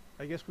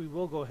 I guess we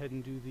will go ahead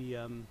and do the,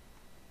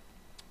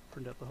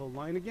 print out the whole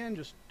line again,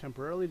 just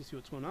temporarily to see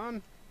what's going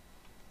on.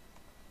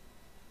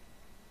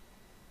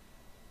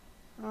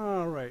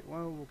 Alright,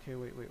 well, okay,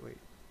 wait.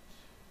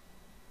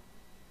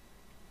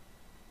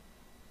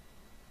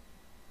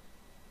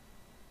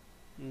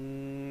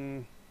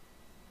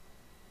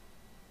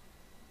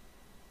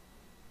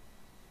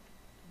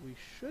 We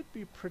should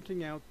be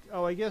printing out,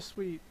 oh, I guess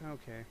we,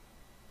 okay.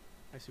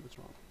 I see what's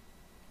wrong.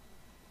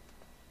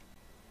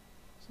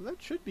 So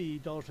that should be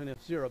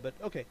 $F0, but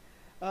okay.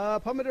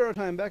 Pomodoro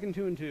time, back in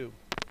 2 and 2.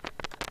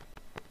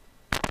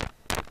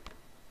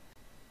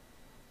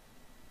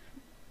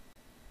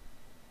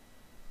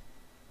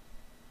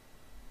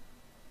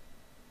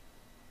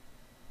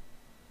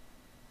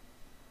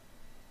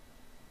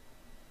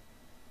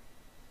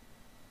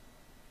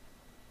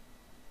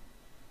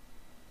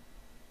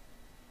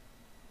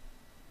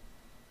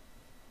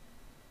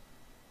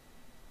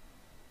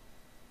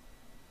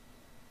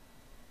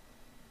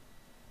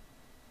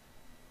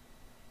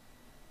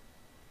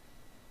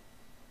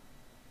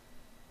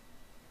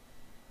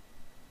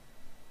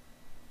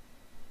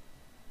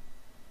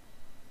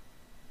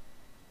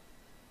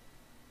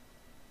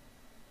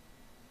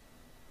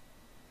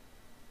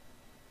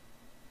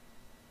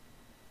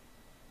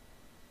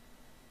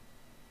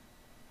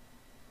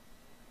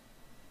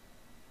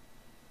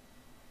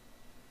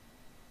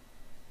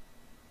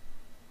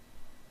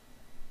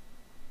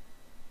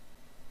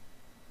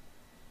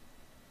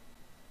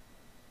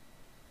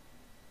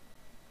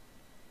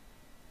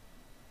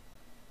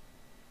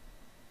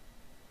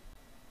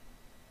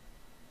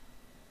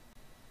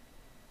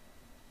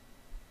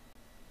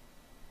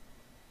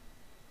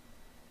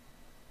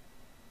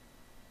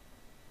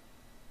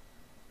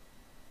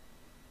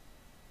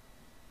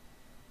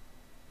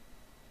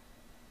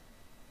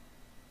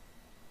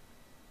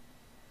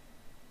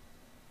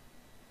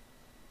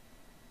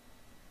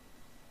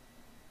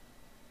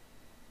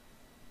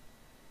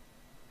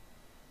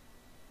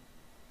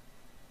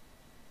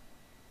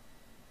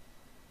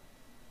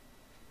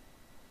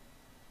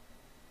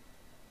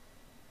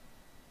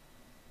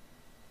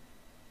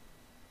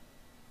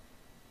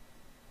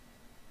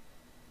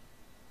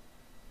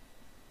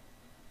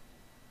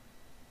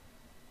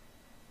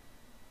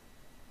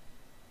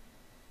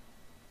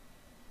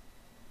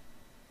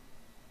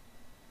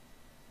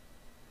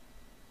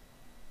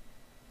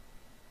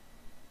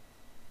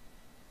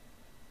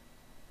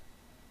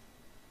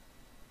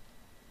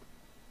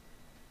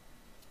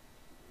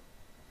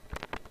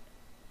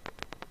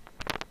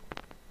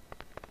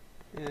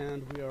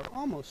 And we are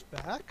almost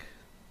back.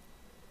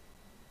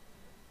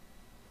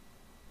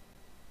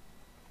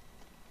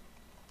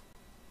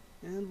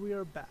 And we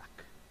are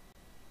back.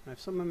 I've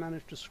somehow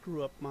managed to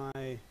screw up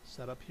my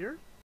setup here.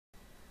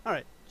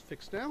 Alright, it's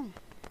fixed now.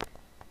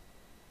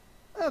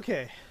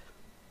 Okay.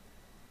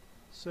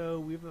 So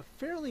we have a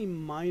fairly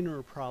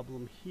minor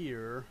problem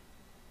here,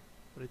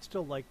 but I'd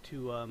still like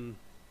to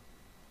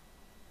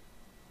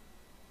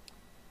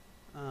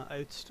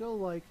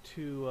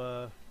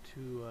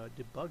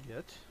debug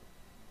it.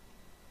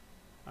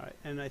 Alright,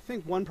 and I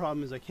think one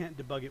problem is I can't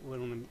debug it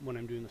when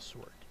I'm doing the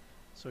sort.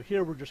 So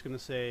here we're just going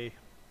to say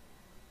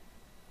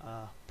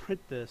print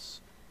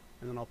this,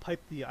 and then I'll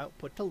pipe the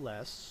output to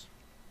less.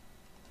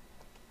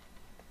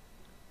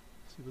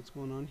 So see what's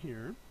going on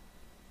here.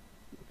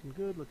 Looking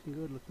good, looking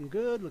good, looking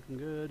good, looking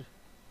good.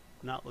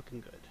 Not looking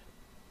good.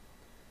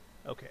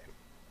 Okay.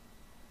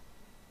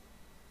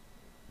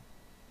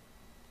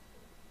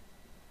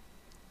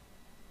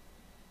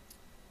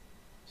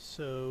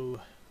 So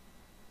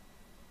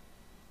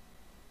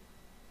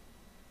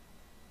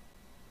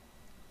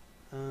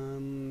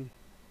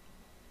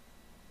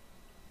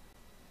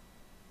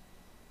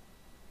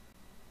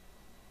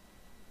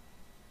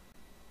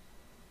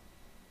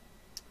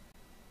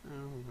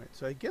alright,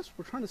 so I guess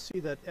we're trying to see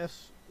that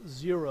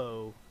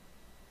F0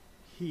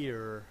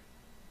 here.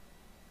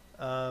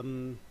 Well,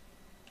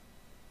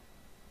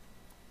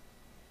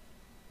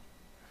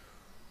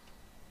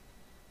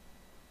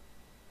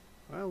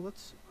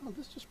 let's, oh,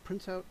 this just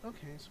prints out,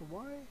 okay, so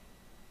why?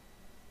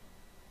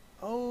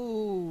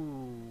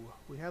 Oh,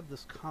 we have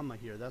this comma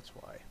here, that's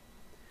why.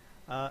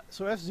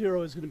 So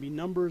F0 is going to be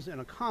numbers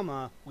and a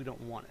comma, we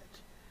don't want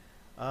it.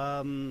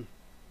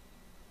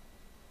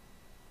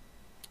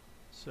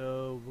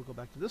 So we'll go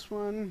back to this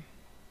one.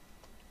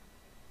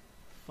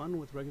 Fun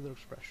with regular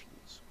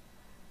expressions.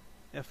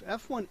 If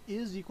F1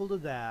 is equal to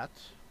that,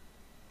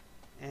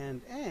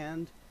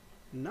 and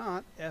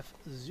not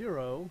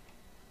F0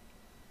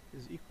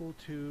 is equal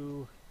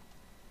to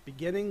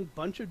beginning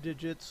bunch of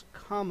digits,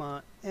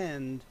 comma,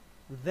 end,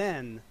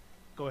 then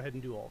go ahead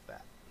and do all of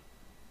that.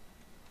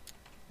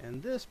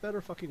 And this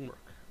better fucking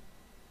work.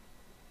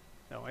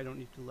 No, I don't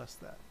need to less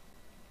that.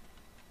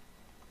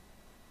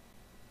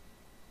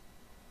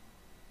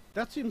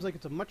 That seems like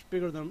it's a much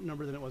bigger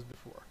number than it was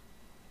before.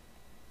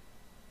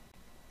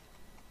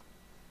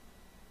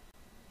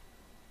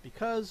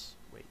 Because,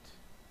 wait.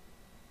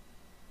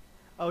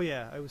 Oh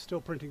yeah, I was still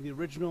printing the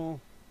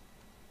original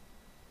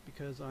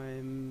because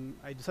I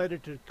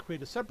decided to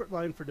create a separate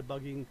line for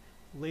debugging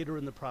later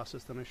in the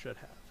process than I should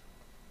have.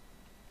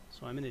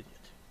 So I'm an idiot,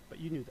 but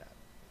you knew that.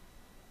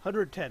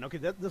 110, okay,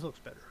 this looks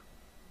better.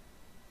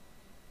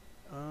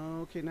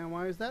 Okay, now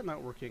why is that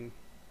not working?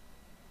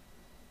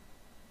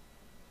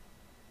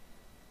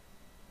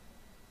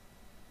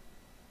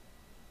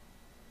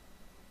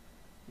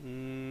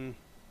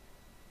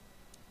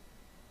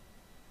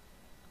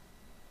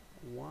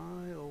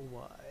 Why, oh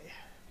why?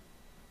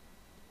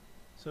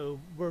 So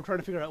we're trying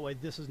to figure out why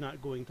this is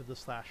not going to the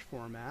slash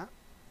format.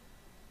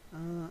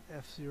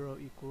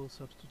 F0 equals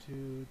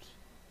substitute.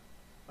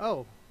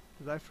 Oh,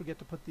 did I forget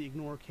to put the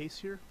ignore case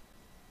here?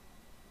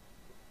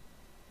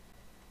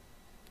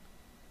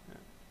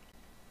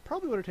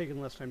 Probably would have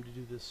taken less time to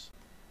do this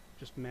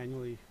just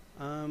manually.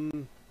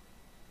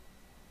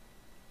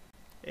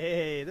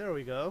 Hey, there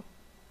we go.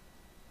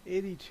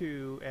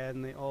 82,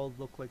 and they all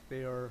look like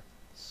they are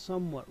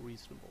somewhat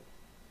reasonable.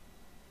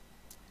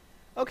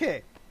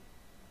 Okay,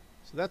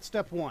 so that's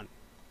step one.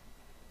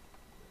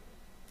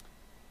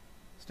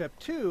 Step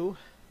two,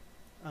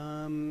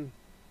 okay,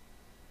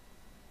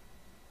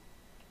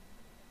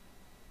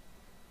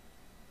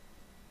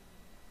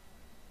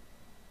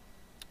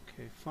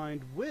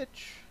 find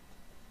which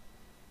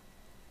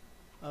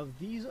of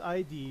these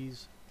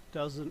IDs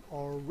doesn't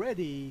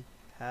already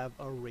have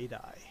a radii.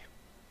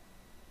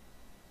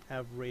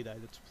 Have radii,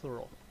 that's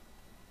plural.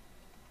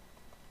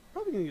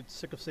 Probably going to get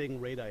sick of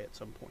saying radii at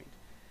some point.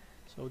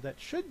 So that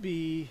should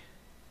be,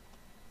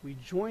 we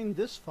join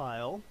this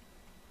file,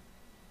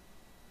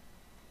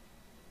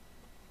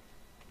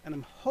 and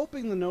I'm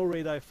hoping the no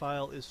radii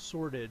file is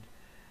sorted,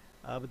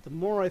 but the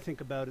more I think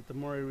about it, the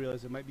more I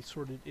realize it might be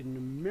sorted in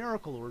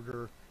numerical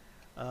order,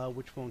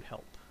 which won't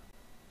help.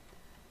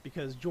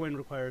 Because join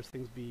requires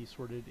things be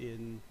sorted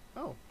in,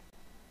 oh.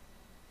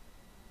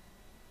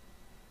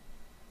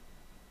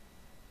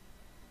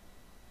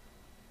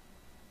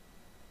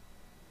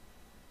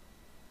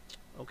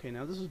 Okay,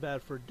 now this is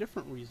bad for a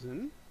different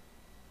reason.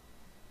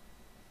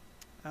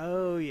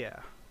 Oh yeah.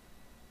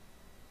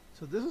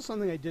 So this is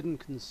something I didn't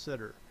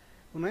consider.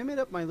 When I made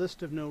up my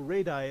list of no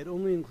radii, it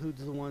only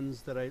includes the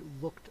ones that I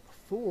looked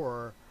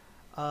for,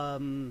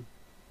 where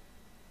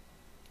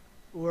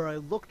I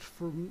looked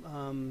for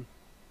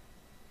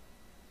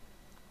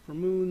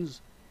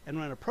moons and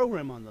ran a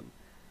program on them.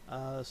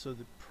 So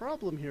the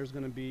problem here is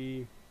going to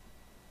be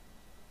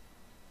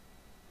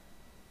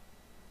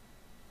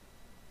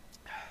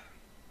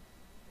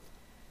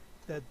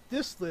that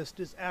this list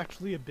is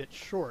actually a bit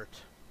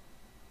short.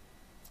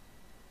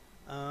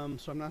 So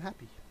I'm not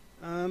happy.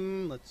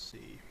 Let's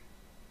see.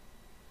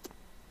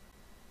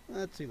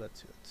 Let's see.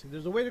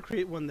 There's a way to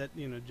create one that,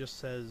 you know, just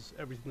says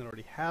everything that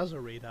already has a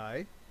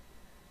radii.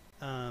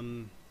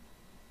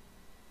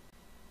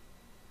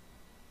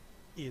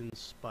 In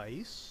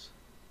Spice.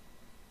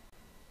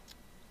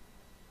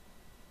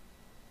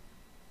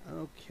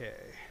 Okay.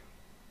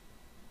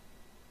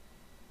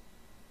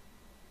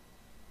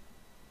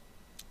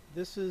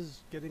 This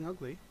is getting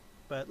ugly,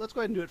 but let's go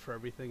ahead and do it for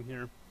everything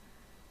here.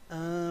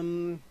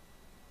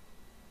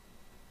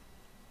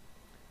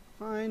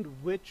 Find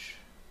which,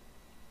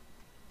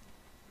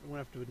 I'm gonna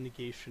have to do a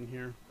negation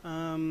here.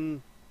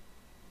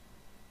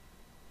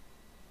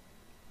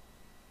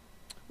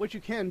 What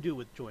you can do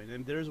with join,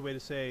 and there's a way to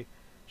say,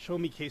 show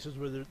me cases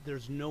where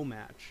there's no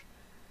match.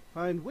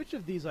 find which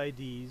of these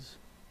IDs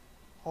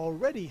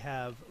already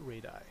have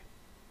radii.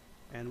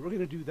 And we're going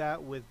to do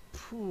that with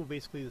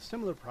basically the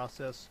similar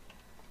process,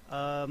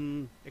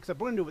 except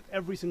we're going to do it with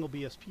every single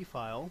BSP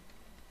file.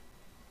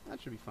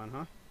 That should be fun,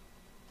 huh?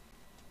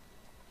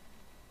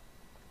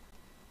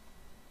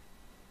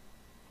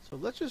 So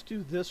let's just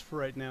do this for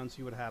right now and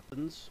see what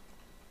happens.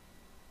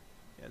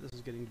 Yeah, this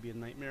is getting to be a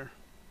nightmare.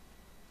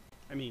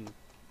 I mean,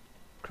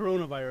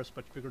 coronavirus,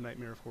 much bigger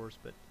nightmare, of course,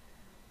 but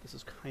this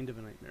is kind of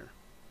a nightmare.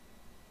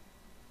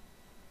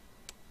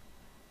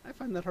 I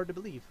find that hard to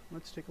believe.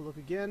 Let's take a look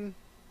again.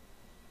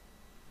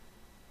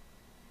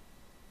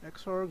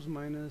 Xargs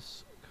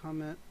minus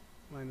comet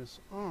minus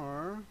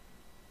r.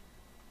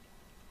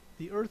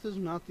 The Earth is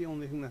not the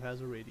only thing that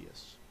has a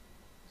radius.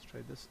 Let's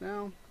try this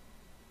now.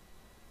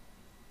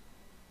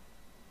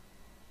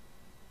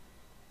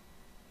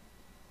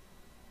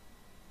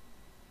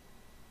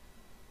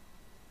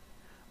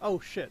 Oh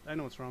shit, I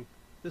know what's wrong.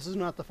 This is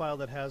not the file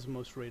that has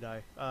most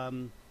radii.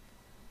 The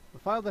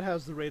file that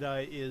has the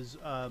radii is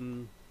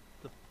the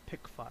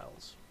pic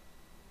files.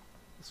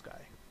 This guy.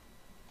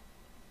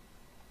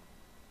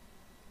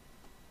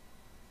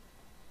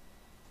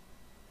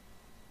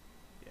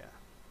 Yeah.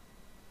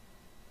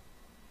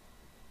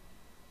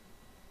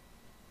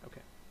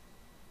 Okay.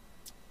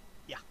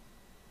 Yeah.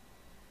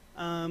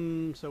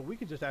 So we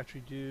could just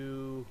actually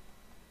do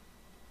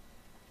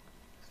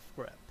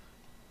grep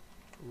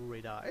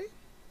radii.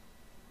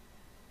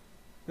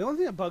 The only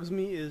thing that bugs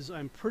me is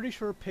I'm pretty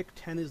sure pic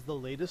 10 is the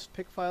latest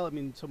pic file. I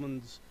mean,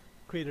 someone's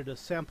created a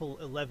sample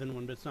 11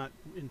 one, but it's not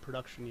in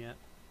production yet.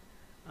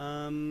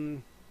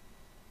 And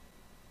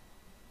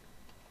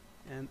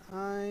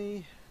let's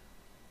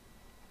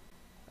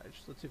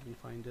see if we can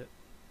find it.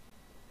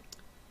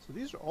 So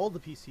these are all the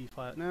PC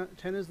files. Now,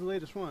 10 is the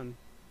latest one.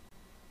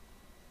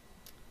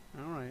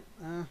 Alright,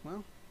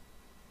 well.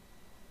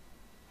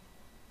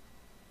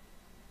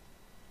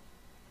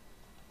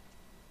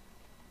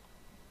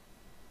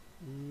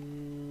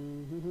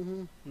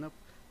 Nope.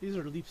 These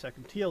are leap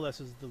second.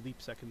 TLS is the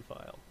leap second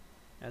file,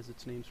 as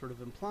its name sort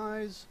of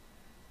implies.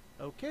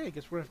 Okay, I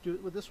guess we're going to have to do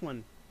it with this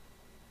one.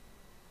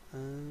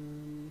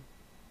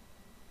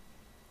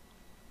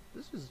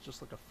 This is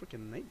just like a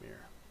freaking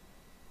nightmare.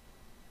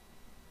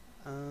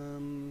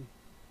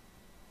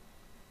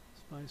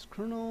 Spice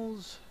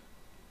kernels.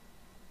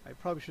 I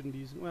probably shouldn't be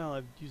using... Well,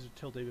 I've used it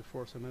tilde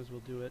before, so I might as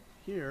well do it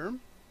here.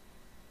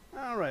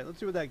 Alright, let's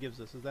see what that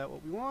gives us. Is that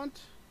what we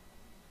want?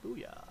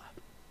 Booyah.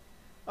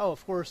 Oh,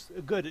 of course,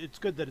 good. It's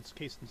good that it's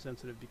case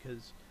insensitive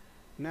because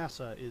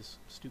NASA is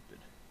stupid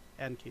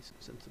and case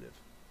insensitive.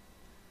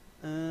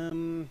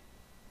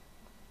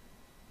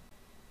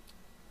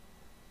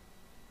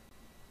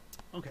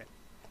 Okay.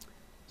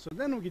 So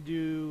then we could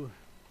do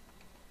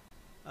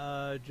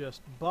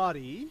just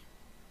body.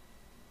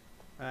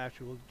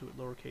 Actually, we'll do it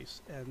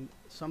lowercase and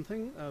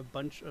something, a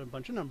bunch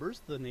of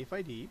numbers, the NAIF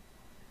ID,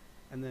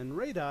 and then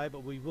radii.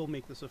 But we will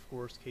make this, of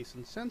course, case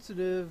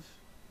insensitive.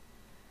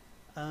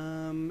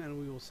 And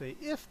we will say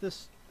if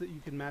this, that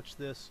you can match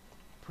this,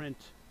 print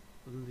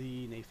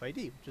the NAIF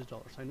ID, which is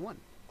 $1.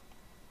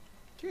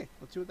 Okay,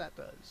 let's see what that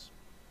does.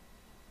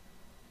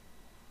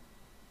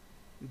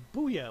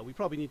 Booyah! We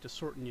probably need to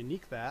sort and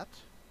unique that,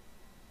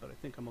 but I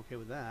think I'm okay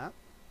with that.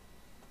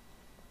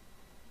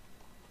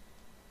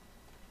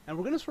 And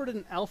we're going to sort it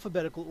in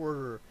alphabetical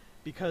order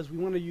because we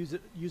want to use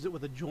it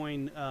with a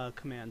join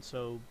command.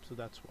 So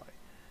that's why.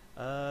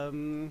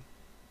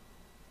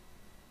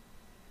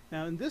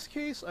 Now, in this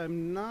case,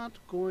 I'm not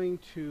going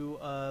to,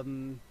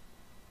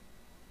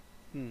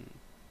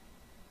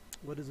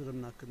 what is it I'm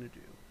not going to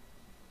do?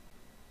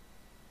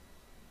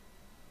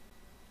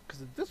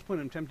 Because at this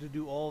point, I'm tempted to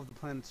do all of the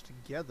planets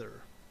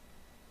together.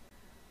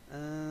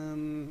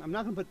 I'm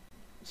not going to put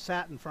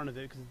sat in front of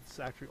it, because it's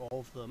actually all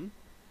of them.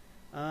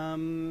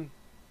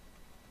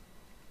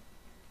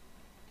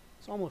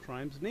 It almost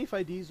rhymes. NAIF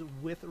IDs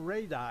with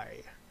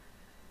radii.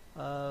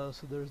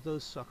 So there's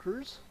those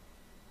suckers.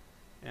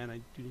 And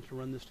I do need to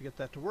run this to get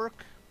that to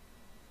work.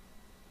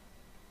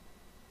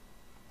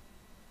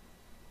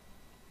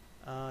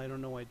 I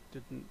don't know why I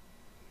didn't...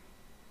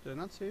 Did I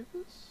not save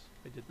this?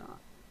 I did not.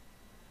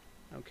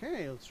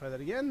 Okay, let's try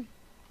that again.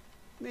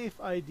 NAIF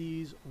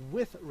IDs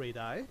with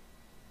radii.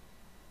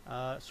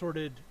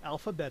 Sorted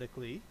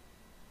alphabetically.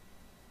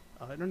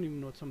 I don't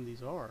even know what some of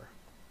these are.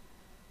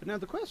 But now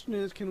the question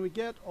is, can we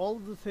get all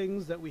of the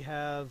things that we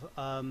have...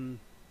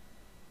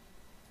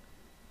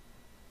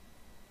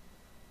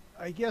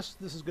 I guess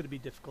this is going to be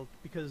difficult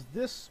because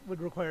this would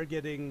require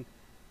getting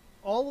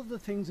all of the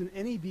things in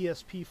any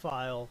BSP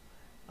file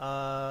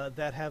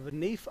that have a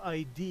NAIF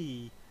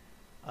ID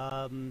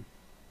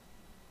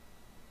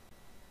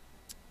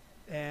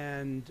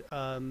and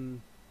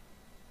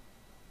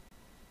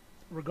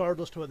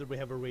regardless to whether we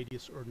have a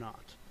radius or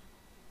not.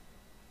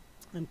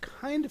 I'm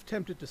kind of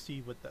tempted to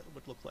see what that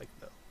would look like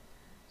though.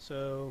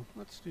 So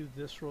let's do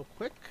this real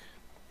quick.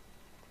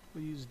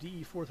 We'll use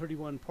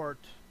DE431 part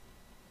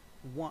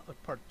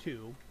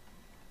 2.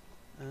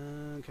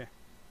 Okay.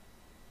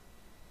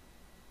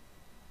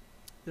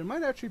 There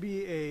might actually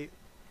be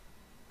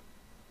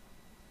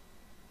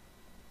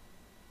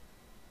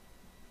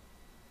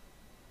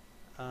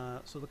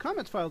So the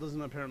comments file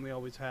doesn't apparently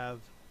always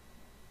have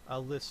a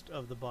list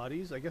of the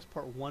bodies. I guess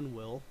part 1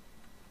 will.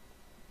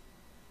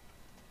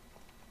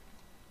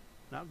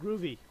 Not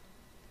groovy.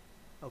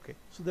 Okay,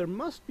 so there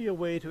must be a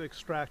way to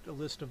extract a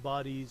list of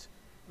bodies,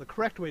 the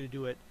correct way to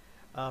do it,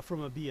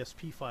 from a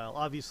BSP file.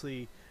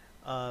 Obviously,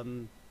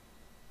 you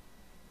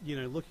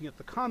know, looking at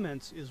the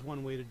comments is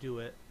one way to do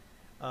it,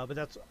 but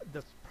that's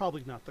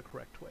probably not the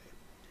correct way.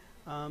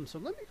 So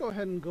let me go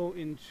ahead and go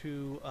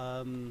into,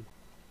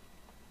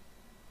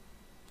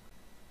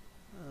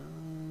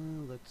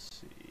 let's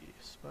see,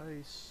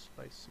 Spice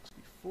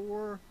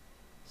 64,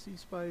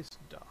 cspice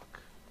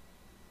doc.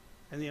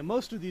 And yeah,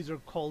 most of these are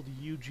called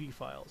UG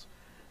files.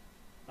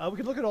 We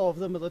can look at all of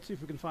them, but let's see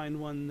if we can find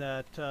one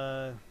that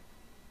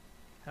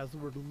has the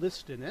word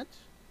list in it.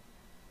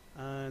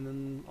 And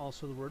then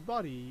also the word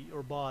body,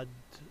 or bod.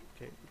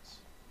 Okay, let's...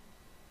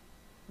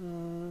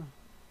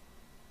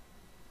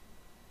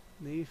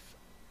 NAIF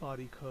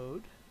body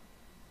code.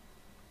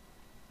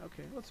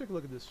 Okay, let's take a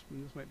look at this.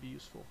 This might be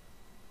useful.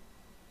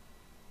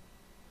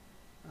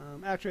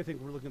 Actually, I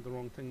think we're looking at the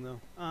wrong thing,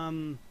 though.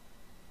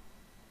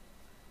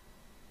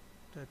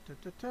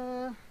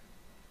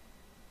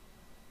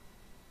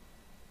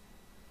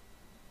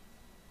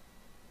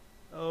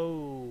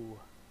 Oh,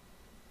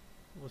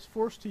 was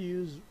forced to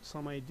use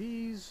some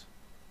IDs.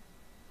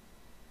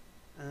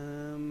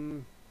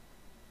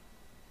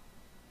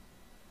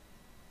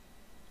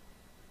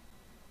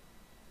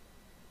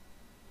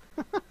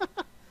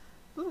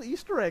 Little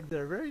Easter egg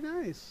there, very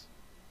nice.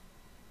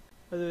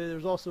 By the way,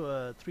 there's also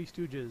a Three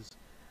Stooges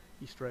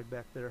Easter egg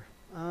back there.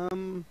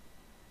 So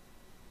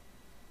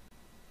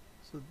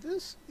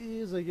this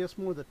is, I guess,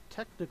 more the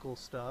technical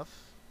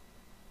stuff.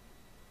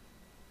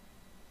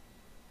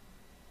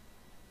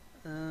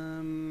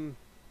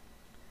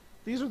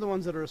 These are the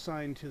ones that are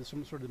assigned to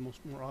some sort of the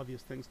more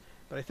obvious things,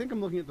 but I think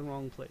I'm looking at the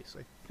wrong place.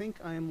 I think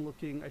I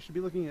should be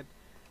looking at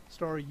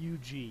star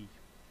UG.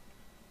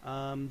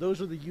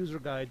 Those are the user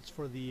guides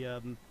for the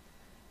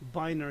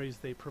binaries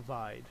they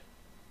provide.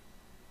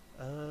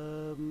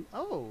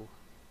 Oh,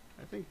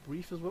 I think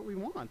brief is what we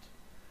want.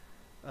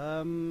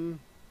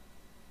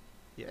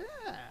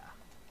 Yeah,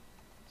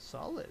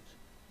 solid.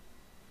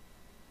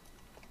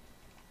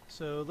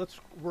 So let's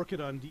work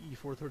it on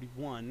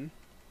DE431,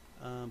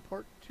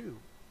 part 2.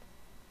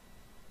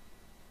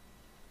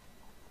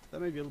 That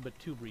may be a little bit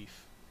too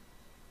brief.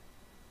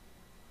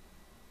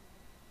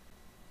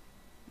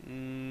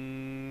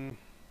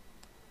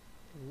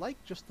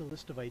 Like just the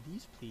list of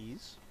IDs,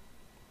 please.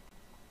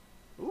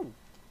 Ooh,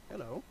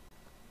 hello.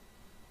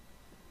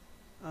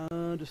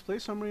 Display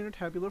summary in a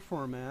tabular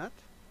format.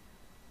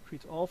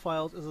 Treats all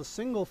files as a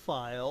single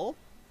file.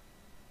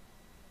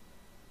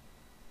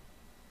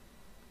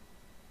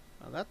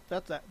 That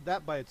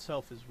by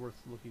itself is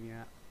worth looking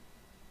at.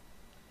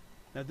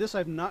 Now this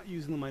I'm not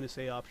using the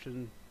 -A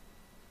option.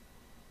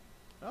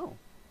 Oh.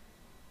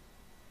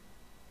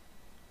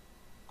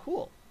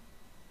 Cool.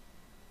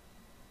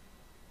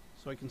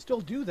 So I can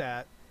still do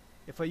that.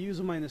 If I use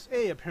a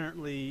 -A,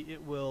 apparently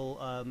it will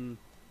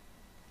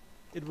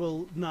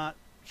not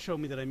show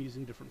me that I'm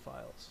using different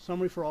files.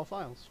 Summary for all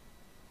files.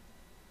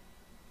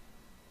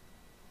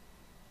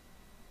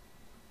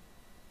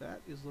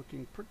 That is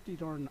looking pretty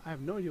darn... I have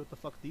no idea what the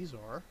fuck these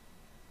are.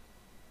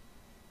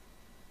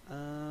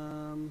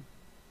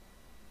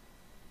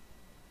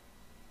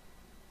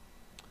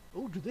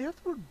 Oh, do they have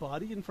the word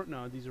body in front?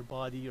 No, these are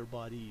body or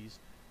bodies.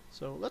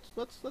 So let's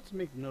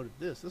make note of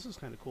this. This is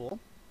kind of cool.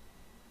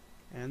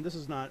 And this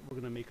is not... We're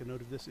going to make a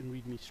note of this in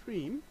README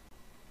stream,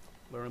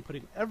 where I'm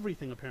putting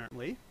everything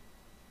apparently.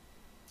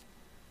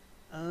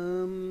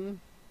 I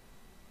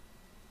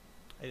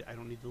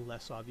don't need the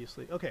less,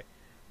 obviously. Okay,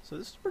 so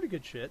this is pretty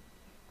good shit.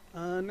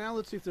 Now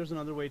let's see if there's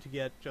another way to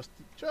get just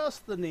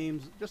the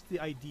names, just the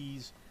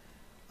IDs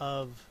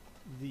of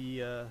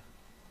the...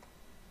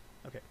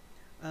 okay.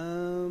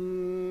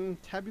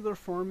 Tabular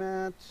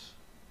format.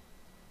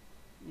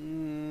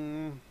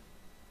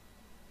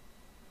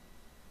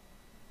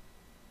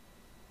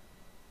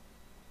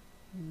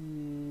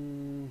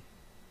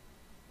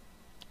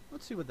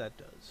 Let's see what that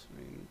does. I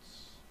mean,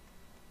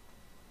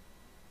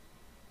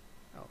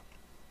 oh.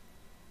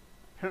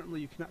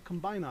 Apparently you cannot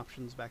combine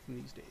options back in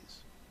these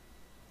days.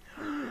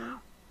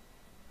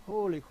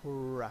 Holy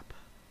crap.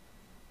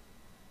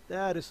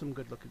 That is some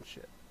good looking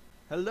shit.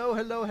 Hello,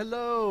 hello,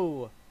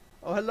 hello!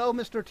 Oh, hello,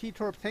 Mr.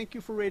 T-Torp. Thank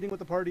you for raiding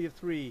with a party of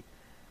 3.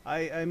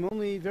 I'm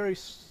only very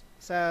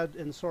sad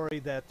and sorry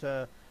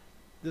that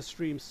this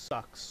stream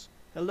sucks.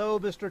 Hello,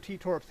 Mr.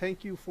 T-Torp.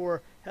 Thank you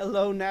for...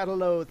 Hello,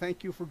 Natalo.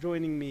 Thank you for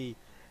joining me.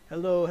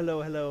 Hello,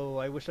 hello, hello.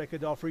 I wish I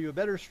could offer you a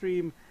better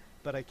stream,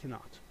 but I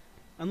cannot.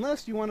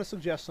 Unless you want to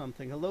suggest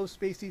something. Hello,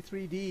 Spacey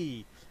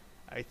 3D.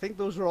 I think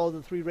those are all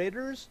the 3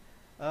 raiders.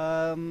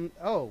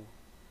 Oh,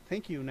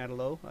 thank you,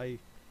 Natalo. I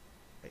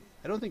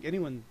don't think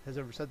anyone has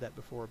ever said that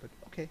before, but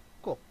okay,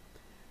 cool.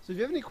 So if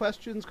you have any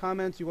questions,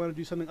 comments, you want to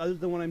do something other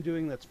than what I'm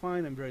doing, that's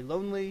fine. I'm very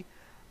lonely.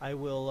 I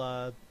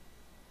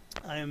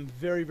am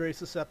very, very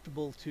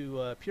susceptible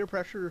to peer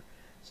pressure.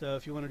 So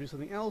if you want to do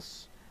something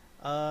else,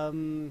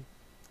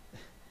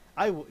 I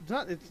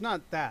It's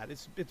not that.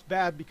 It's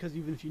bad because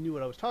even if you knew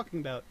what I was talking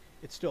about,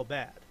 it's still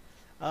bad.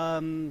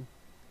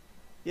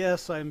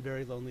 Yes, I'm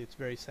very lonely. It's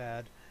very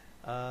sad.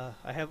 I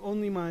have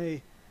only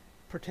my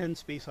pretend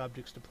space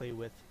objects to play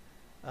with.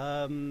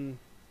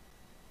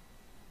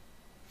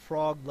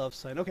 Frog love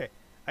sign. Okay,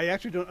 I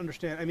actually don't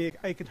understand. I mean,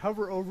 I could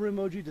hover over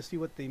emoji to see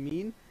what they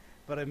mean,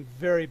 but I'm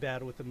very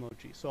bad with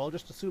emoji. So I'll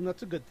just assume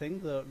that's a good thing.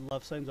 The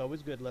love sign's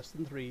always good, less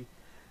than 3.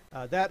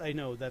 That I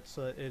know. That's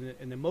an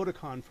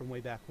emoticon from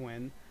way back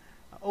when.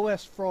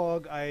 OS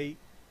Frog, I've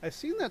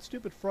seen that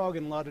stupid frog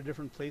in a lot of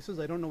different places.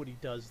 I don't know what he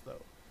does,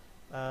 though.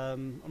 Or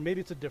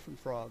maybe it's a different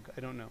frog.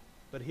 I don't know.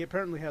 But he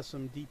apparently has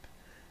some deep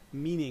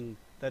meaning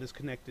that is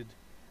connected.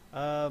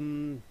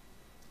 That's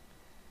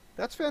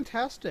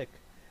fantastic.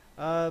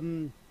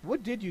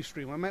 What did you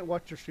stream? I might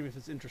watch your stream if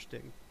it's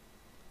interesting.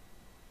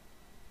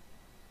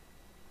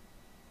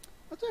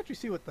 Let's actually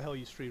see what the hell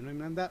you streamed. I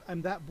mean,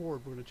 I'm that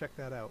bored. We're gonna check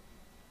that out.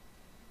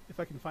 If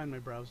I can find my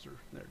browser.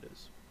 There it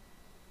is.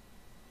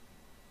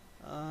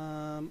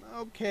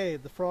 Okay,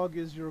 the frog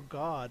is your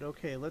god.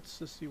 Okay, let's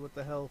just see what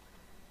the hell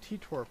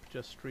hKe8trp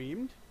just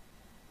streamed.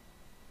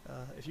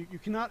 If you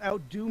cannot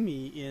outdo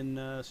me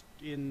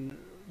in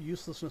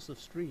uselessness of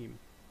stream.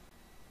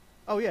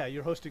 Oh yeah,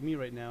 you're hosting me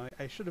right now.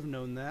 I should have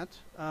known that.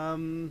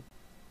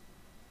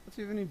 Let's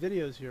see if any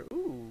videos here.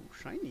 Ooh,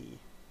 shiny.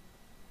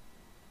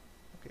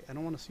 Okay, I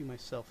don't want to see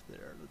myself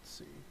there. Let's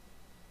see.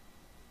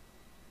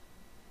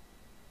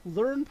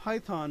 Learn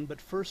Python,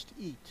 but first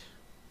eat.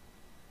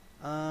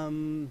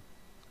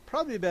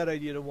 Probably a bad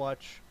idea to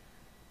watch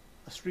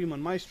a stream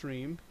on my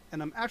stream,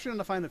 and I'm actually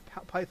not a fan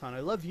of Python. I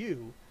love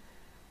you,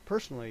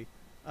 personally.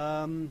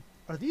 Are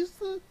these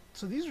the...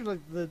 So these are like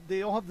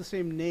they all have the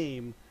same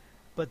name,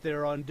 but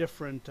they're on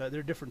different,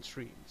 they're different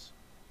streams.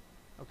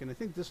 Okay, and I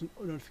think this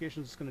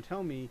notification is going to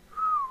tell me...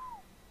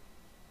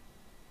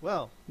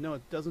 Well, no,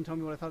 it doesn't tell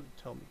me what I thought it would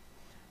tell me.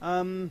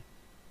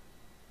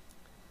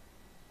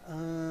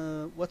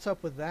 What's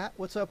up with that?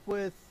 What's up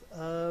with...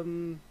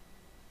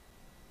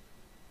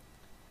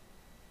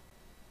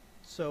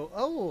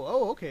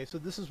 okay, so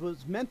this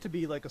was meant to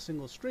be like a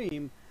single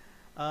stream.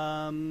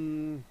 By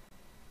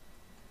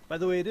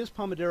the way, it is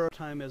Pomodoro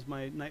time, as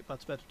my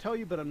Nightbot's about to tell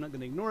you, but I'm not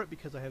going to ignore it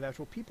because I have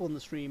actual people in the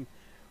stream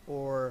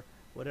or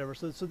whatever.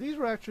 So these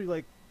were actually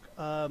like...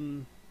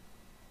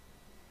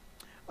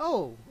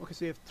 Oh, okay,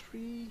 so you have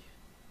 3...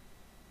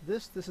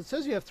 This, it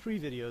says you have 3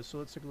 videos, so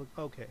let's take a look.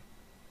 Okay.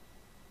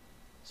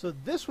 So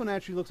this one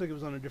actually looks like it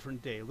was on a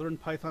different day. Learn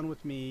Python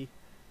with me,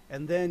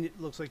 and then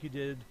it looks like you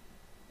did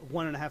a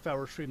 1.5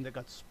 hour stream that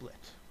got split.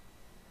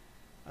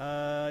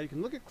 You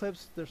can look at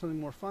clips. There's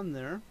something more fun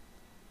there.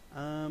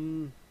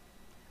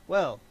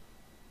 Well,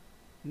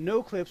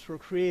 no clips were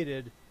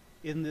created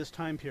in this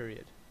time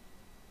period.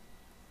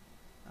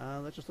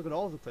 Let's just look at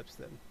all of the clips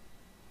then.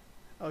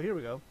 Oh, here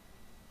we go.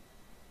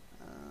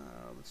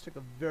 Let's take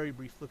a very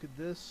brief look at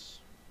this.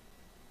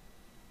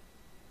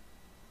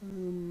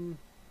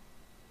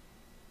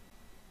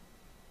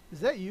 Is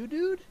that you,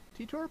 dude?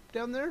 hKe8trp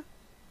down there?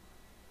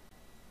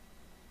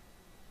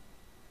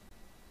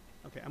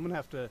 Okay, I'm gonna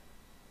have to...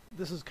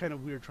 This is kind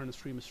of weird trying to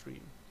stream a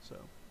stream, so...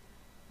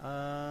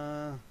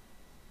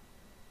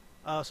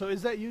 so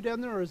is that you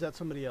down there, or is that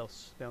somebody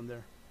else down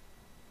there?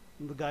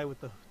 The guy with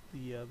the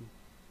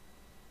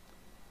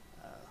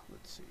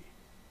let's see.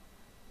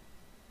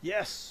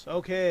 Yes,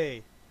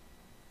 okay.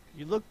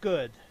 You look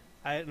good.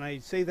 And I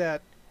say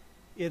that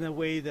in a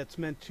way that's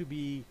meant to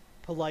be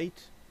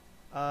polite,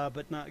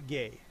 but not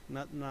gay.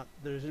 Not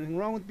there's anything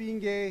wrong with being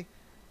gay,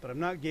 but I'm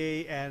not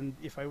gay, and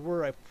if I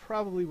were, I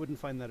probably wouldn't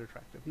find that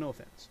attractive. No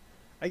offense.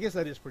 I guess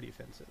that is pretty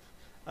offensive.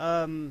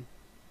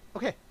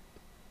 Okay.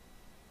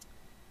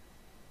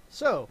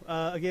 So,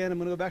 again, I'm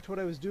going to go back to what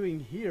I was doing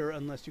here,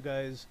 unless you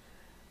guys...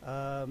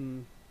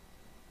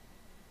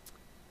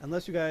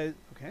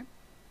 Okay.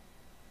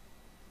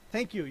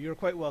 Thank you. You're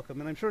quite welcome.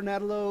 And I'm sure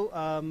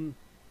Natalo...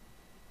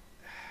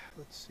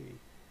 let's see.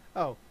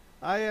 Oh,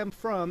 I am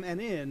from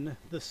and in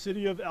the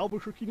city of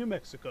Albuquerque, New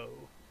Mexico.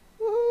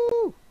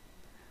 Woohoo!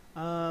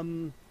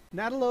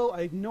 Natalo,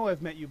 I know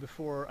I've met you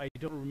before. I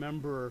don't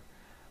remember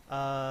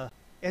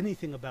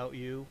anything about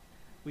you.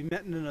 We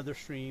met in another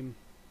stream.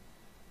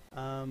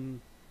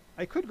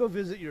 I could go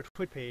visit your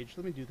Twitch page.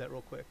 Let me do that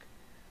real quick.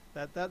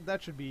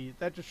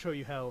 That just show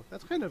you how.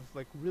 That's kind of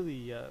like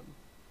really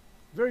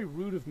very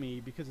rude of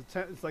me, because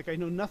it's like I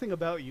know nothing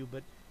about you,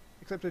 but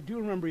except I do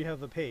remember you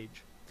have a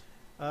page.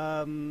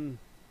 Oh,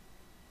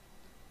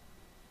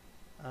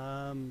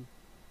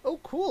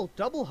 cool!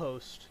 Double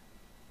host.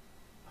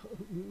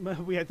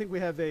 I think we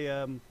have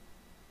a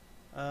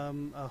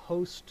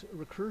host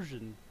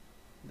recursion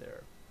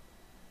there.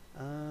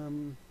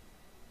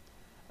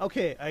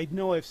 Okay, I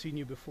know I've seen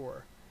you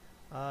before.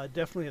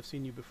 Definitely have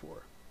seen you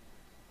before.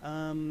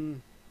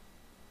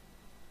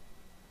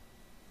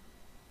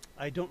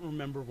 I don't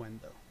remember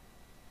when, though.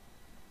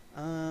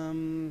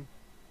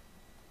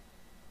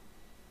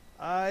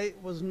 I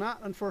was not,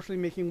 unfortunately,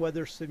 making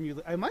weather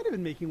simulations. I might have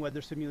been making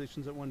weather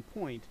simulations at one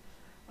point,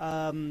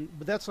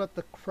 but that's not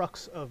the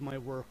crux of my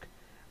work.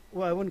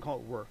 Well, I wouldn't call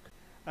it work.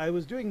 I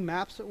was doing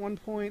maps at one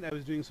point. I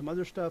was doing some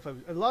other stuff. A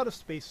lot of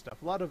space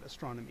stuff, a lot of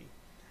astronomy.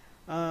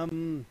 Yeah,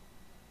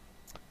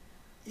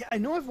 I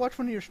know I've watched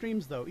one of your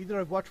streams though. Either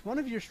I've watched one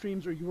of your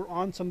streams or you were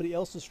on somebody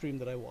else's stream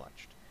that I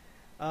watched.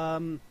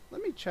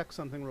 Let me check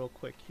something real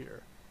quick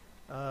here.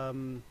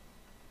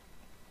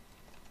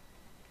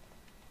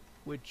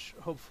 Which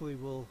hopefully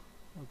will,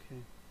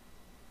 okay.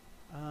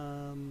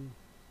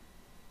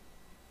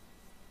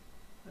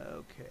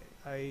 Okay,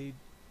 I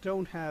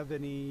don't have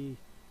any,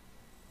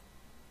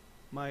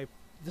 I'm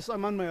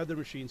on my other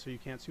machine so you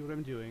can't see what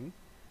I'm doing.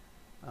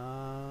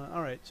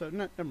 Alright, so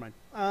never mind.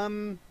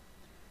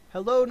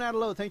 Hello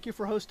Natalo, thank you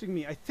for hosting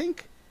me. I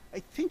think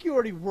you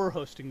already were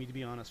hosting me, to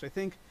be honest. I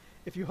think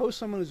if you host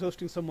someone who's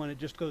hosting someone, it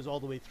just goes all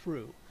the way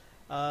through.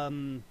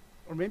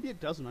 Or maybe it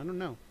doesn't, I don't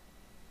know.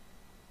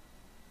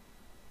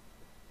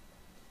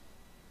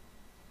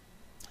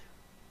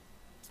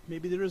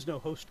 Maybe there is no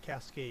host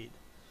cascade.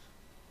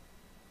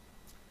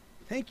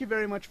 Thank you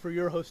very much for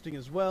your hosting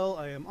as well.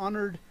 I am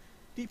honored,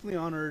 deeply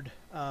honored.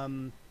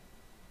 I'm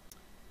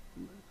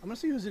going to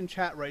see who's in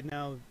chat right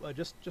now,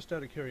 just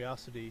out of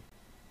curiosity.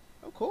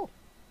 Oh, cool.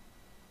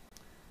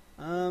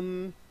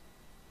 And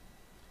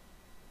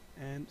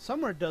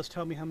somewhere it does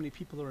tell me how many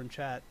people are in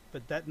chat,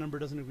 but that number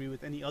doesn't agree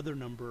with any other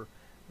number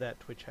that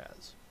Twitch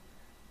has.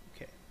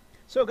 Okay.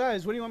 So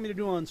guys, what do you want me to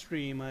do on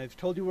stream? I've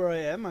told you where I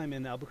am. I'm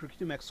in Albuquerque,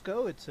 New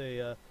Mexico. It's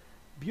a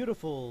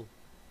beautiful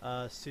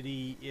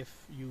city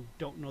if you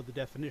don't know the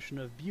definition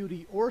of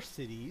beauty or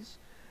cities.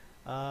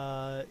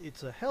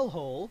 It's a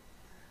hellhole.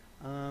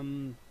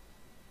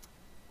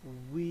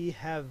 We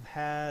have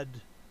had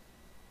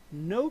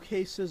no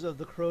cases of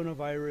the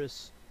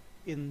coronavirus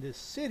in this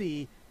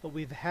city, but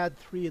we've had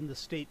 3 in the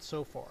state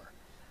so far,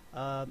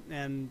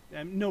 and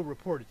no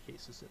reported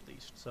cases at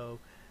least. So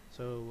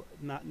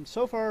not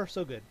so far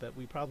so good, but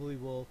we probably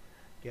will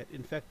get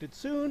infected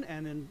soon.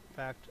 And in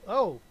fact,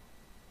 oh,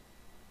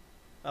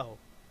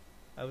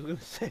 I was going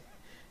to say,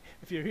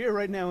 if you're here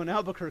right now in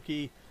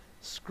Albuquerque,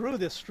 screw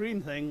this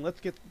stream thing. Let's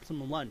get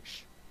some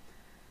lunch.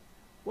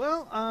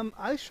 Well,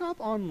 I shop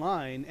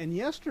online, and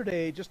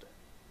yesterday, just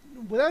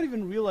without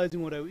even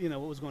realizing what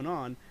was going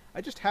on,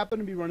 I just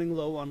happened to be running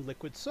low on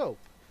liquid soap.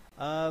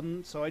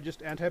 So I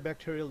just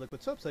antibacterial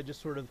liquid soaps. I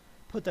just sort of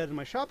put that in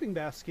my shopping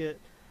basket,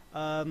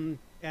 and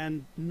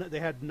they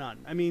had none.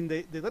 I mean,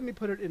 they let me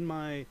put it in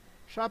my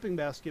shopping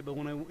basket, but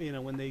when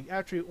when you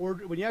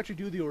actually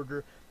do the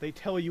order, they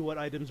tell you what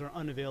items are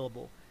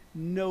unavailable.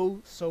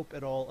 No soap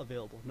at all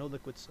available. No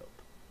liquid soap.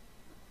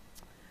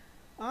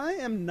 I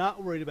am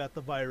not worried about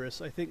the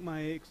virus. I think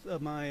I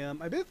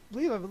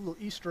believe I have a little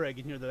Easter egg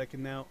in here that I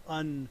can now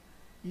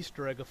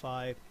un-Easter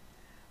eggify.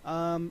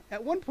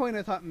 At one point,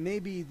 I thought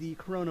maybe the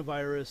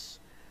coronavirus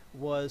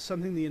was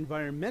something the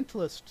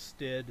environmentalists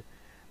did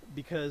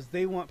because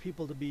they want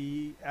people to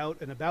be out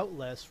and about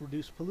less,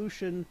 reduce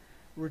pollution,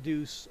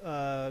 reduce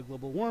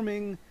global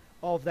warming,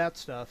 all of that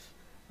stuff,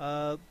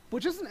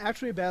 which isn't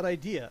actually a bad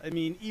idea. I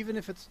mean, even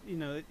if it's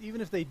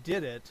even if they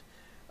did it,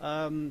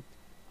 I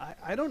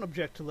don't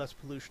object to less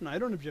pollution. I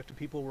don't object to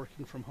people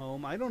working from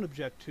home. I don't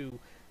object to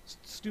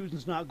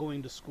students not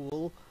going to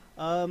school.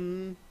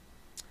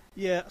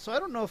 Yeah, so I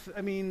don't know if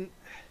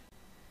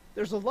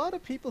there's a lot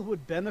of people who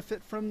would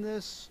benefit from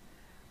this,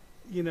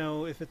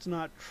 if it's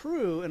not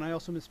true. And I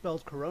also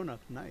misspelled corona.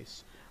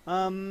 Nice.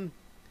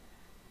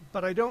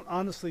 But I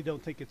honestly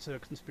don't think it's a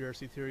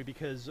conspiracy theory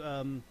because,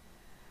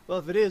 well,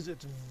 if it is,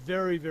 it's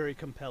very, very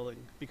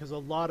compelling because a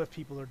lot of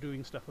people are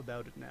doing stuff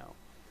about it now.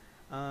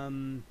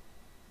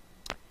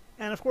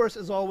 And of course,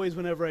 as always,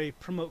 whenever I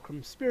promote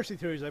conspiracy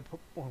theories, I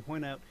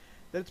point out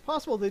that it's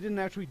possible they didn't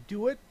actually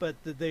do it, but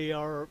that they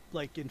are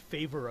like in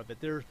favor of it.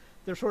 They're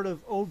sort of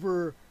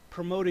over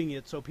promoting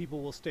it so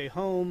people will stay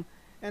home.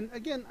 And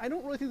again, I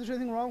don't really think there's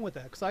anything wrong with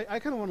that because I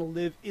kind of want to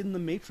live in the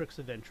Matrix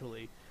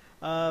eventually.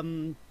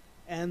 And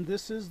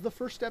this is the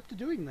first step to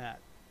doing that,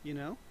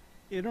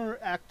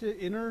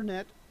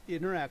 internet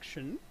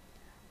interaction.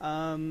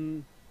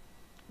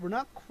 We're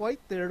not quite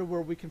there to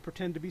where we can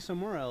pretend to be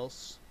somewhere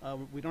else.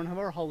 We don't have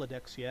our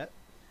holodecks yet,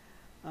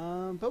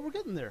 but we're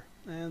getting there.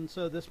 And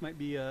so this might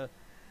be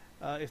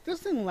if this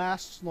thing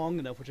lasts long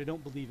enough, which I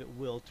don't believe it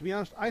will. To be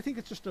honest, I think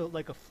it's just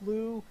like a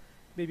flu,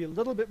 maybe a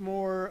little bit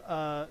more,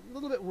 a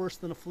little bit worse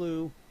than a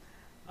flu.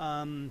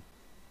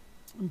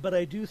 But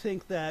I do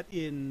think that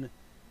in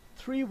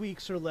 3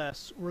 weeks or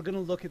less, we're going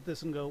to look at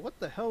this and go, what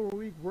the hell were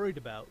we worried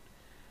about?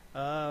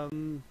 I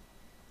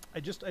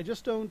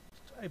just don't.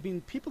 I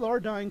mean, people are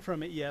dying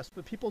from it, yes,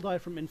 but people die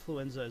from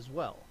influenza as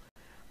well.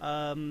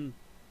 And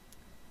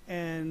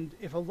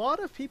if a lot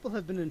of people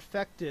have been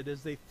infected,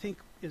 as they think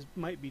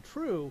might be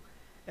true,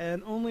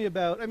 and only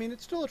about,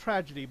 it's still a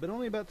tragedy, but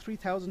only about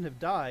 3,000 have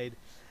died,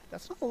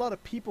 that's not a lot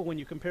of people when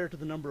you compare it to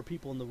the number of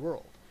people in the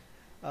world.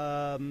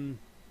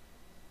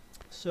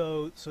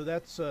 So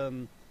that's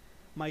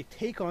my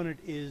take on it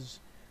is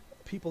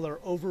people are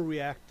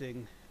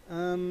overreacting,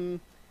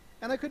 and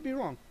I could be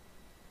wrong.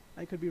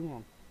 I could be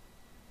wrong.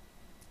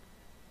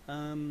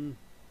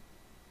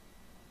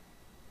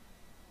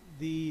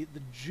 The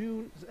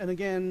June, and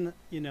again,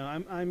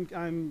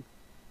 I'm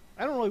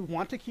I don't really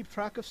want to keep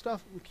track of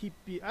stuff.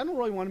 I don't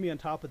really want to be on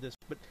top of this,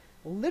 but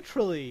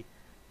literally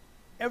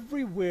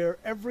everywhere,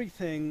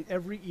 everything,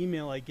 every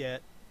email I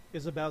get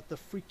is about the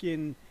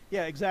freaking,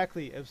 yeah,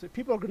 exactly.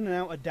 People are going to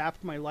now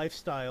adapt my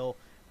lifestyle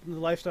from the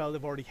lifestyle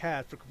they've already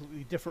had for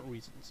completely different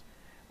reasons.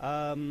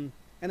 And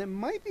it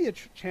might be a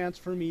chance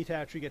for me to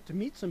actually get to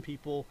meet some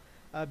people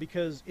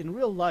because in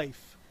real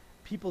life,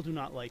 people do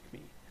not like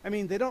me. I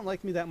mean, they don't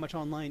like me that much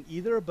online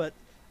either, but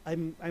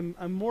I'm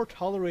more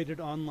tolerated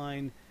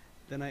online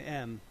than I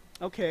am.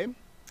 Okay,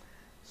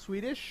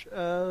 Swedish.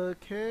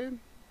 Okay.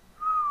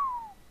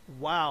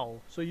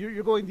 Wow. So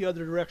you're going the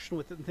other direction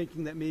with it and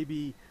thinking that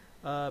maybe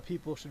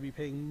people should be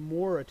paying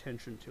more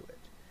attention to it.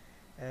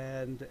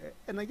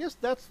 And I guess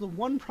that's the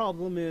one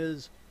problem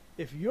is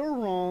if you're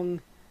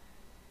wrong,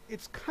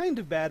 it's kind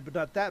of bad, but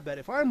not that bad.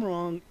 If I'm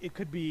wrong, it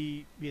could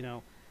be,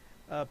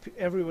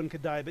 everyone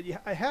could die. But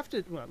I have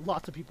to, well,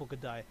 lots of people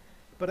could die.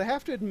 But I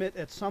have to admit,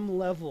 at some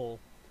level,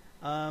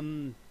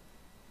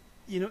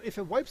 if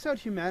it wipes out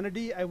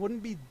humanity, I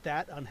wouldn't be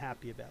that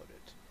unhappy about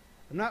it.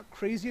 I'm not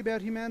crazy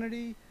about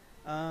humanity.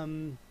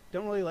 Don't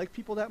really like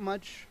people that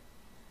much.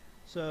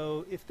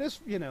 So if this,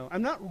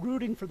 I'm not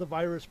rooting for the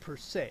virus per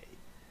se.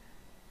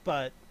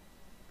 But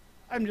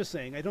I'm just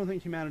saying, I don't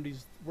think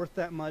humanity's worth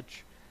that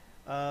much.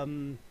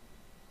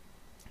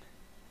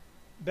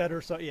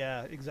 Better, so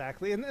yeah,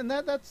 exactly, and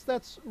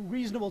that's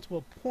reasonable to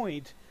a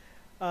point.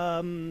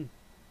 The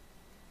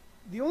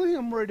only thing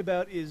I'm worried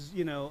about is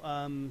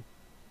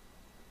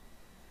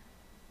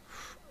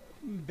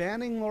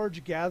banning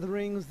large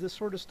gatherings, this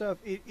sort of stuff.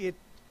 It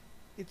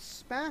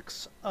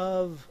smacks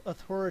of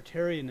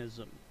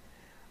authoritarianism,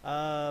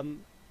 and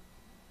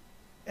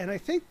I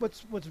think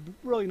what's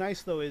really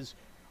nice though is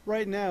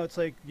right now it's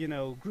like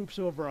groups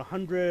of over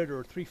 100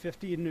 or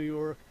 350 in New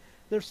York.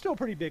 They're still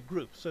pretty big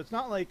groups, so it's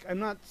not like I'm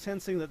not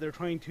sensing that they're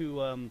trying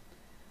to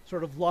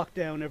sort of lock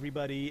down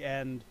everybody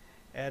and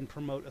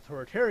promote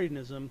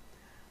authoritarianism.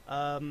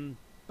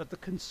 But the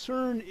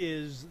concern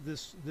is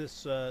this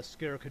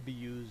scare could be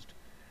used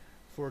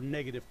for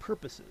negative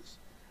purposes.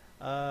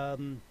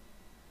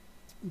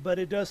 But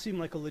it does seem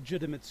like a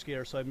legitimate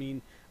scare. So I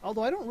mean,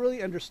 although I don't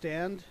really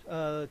understand.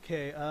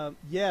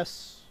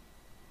 Yes,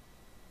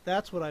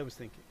 that's what I was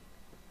thinking.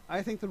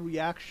 I think the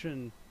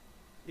reaction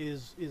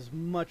is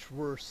much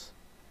worse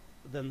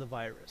than the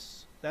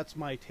virus. That's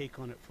my take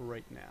on it for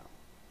right now.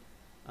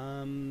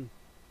 And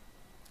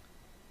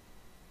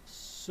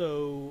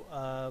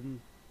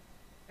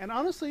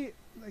honestly,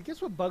 I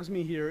guess what bugs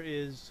me here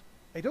is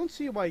I don't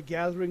see why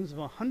gatherings of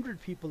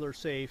 100 people are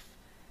safe,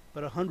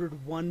 but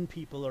 101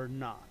 people are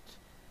not.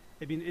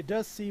 I mean, it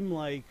does seem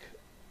like,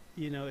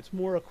 it's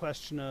more a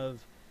question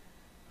of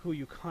who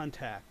you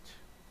contact.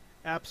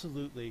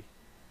 Absolutely.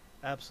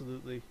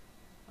 Absolutely.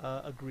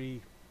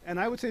 Agree. And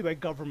I would say by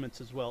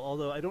governments as well,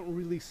 although I don't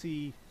really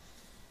see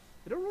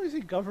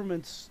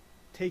governments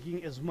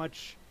taking as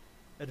much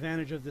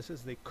advantage of this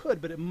as they could,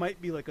 but it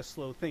might be like a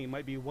slow thing. It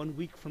might be 1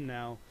 week from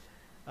now,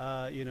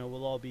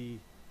 we'll all be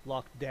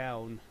locked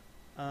down.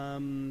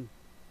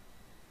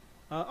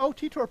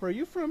 T-Torp, are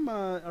you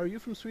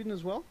from Sweden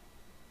as well?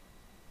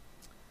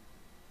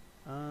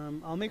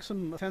 I'll make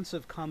some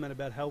offensive comment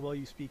about how well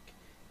you speak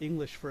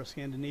English for a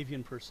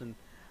Scandinavian person.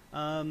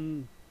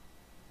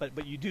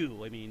 But you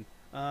do, I mean.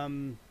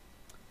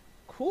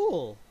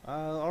 Cool.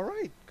 All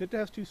right. Good to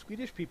have two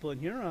Swedish people in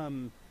here. I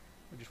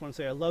just want to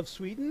say I love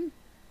Sweden.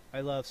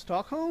 I love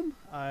Stockholm.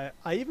 I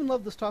even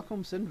love the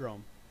Stockholm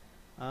Syndrome.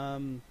 I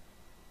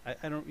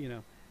don't,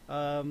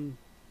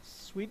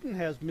 Sweden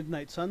has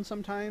midnight sun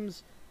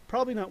sometimes.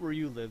 Probably not where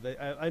you live.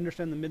 I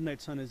understand the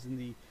midnight sun is in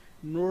the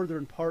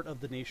northern part of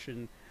the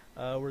nation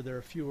where there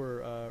are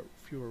fewer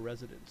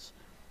residents.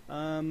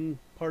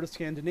 Part of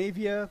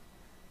Scandinavia,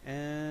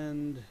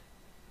 and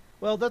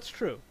well, that's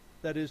true.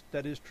 That is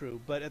true.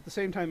 But at the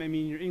same time, I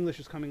mean, your English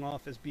is coming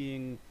off as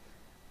being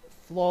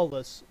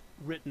flawless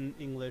written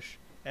English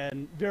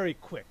and very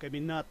quick. I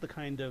mean, not the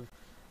kind of,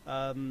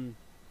 I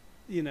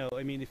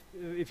mean,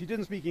 if you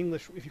didn't speak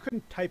English, if you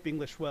couldn't type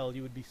English well,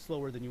 you would be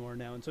slower than you are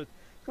now. And so it's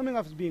coming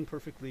off as being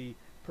perfectly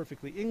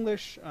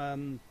English.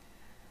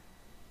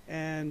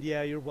 And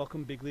yeah, you're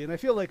welcome, Bigly. And I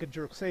feel like a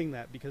jerk saying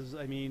that because,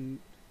 I mean,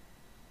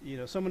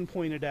 someone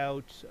pointed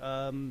out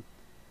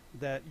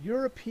that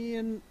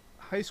European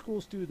high school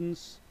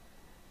students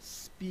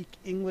speak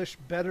English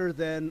better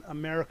than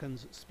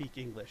Americans speak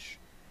English,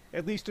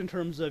 at least in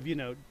terms of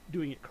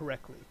doing it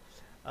correctly.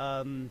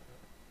 So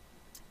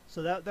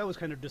that was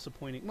kind of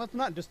disappointing. Well,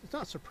 it's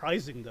not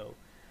surprising though.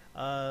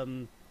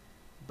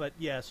 But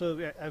yeah,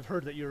 so I've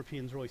heard that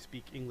Europeans really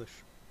speak English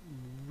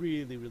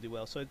really, really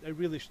well. So I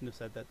really shouldn't have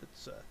said that.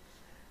 It's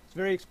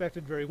very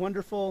expected, very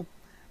wonderful.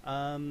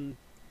 Now,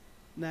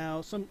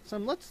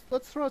 let's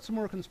throw out some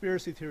more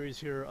conspiracy theories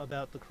here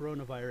about the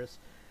coronavirus.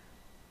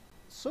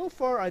 So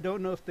far, I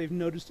don't know if they've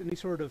noticed any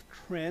sort of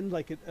trend,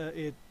 like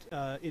it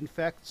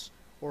infects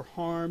or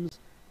harms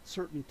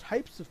certain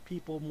types of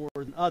people more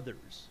than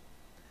others.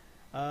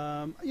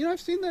 I've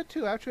seen that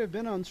too. Actually, I've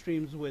been on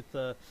streams with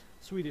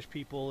Swedish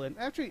people and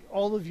actually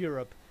all of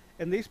Europe,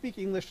 and they speak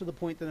English to the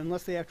point that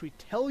unless they actually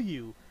tell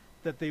you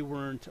that they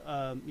weren't,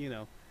 you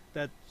know,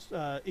 that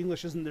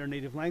English isn't their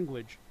native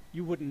language,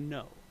 you wouldn't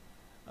know.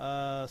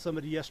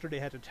 Somebody yesterday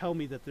had to tell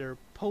me that their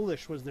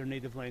Polish was their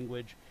native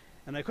language,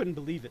 and I couldn't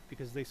believe it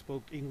because they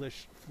spoke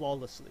English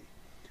flawlessly.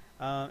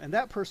 And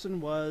that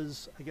person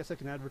was, I guess I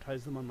can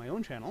advertise them on my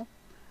own channel,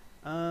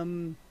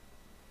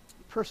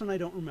 person I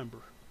don't remember.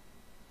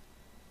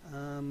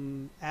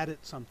 Added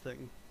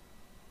something.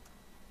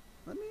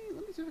 Let me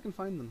see if I can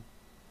find them.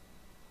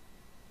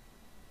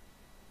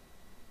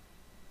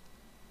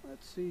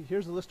 Let's see.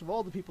 Here's a list of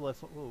all the people I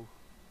thought. Whoa.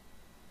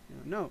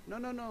 No.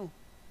 Don't do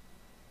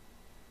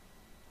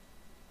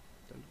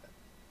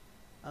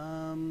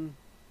that.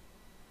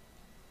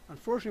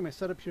 Unfortunately, my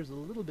setup here is a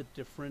little bit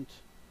different.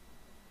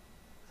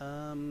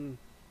 Anyway,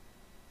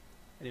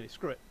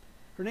 screw it.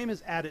 Her name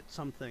is Addit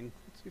something.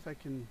 Let's see if I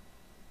can.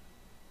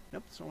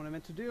 Nope, that's not what I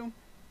meant to do.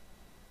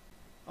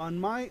 On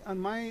my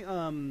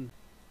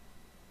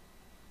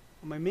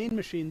main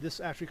machine, this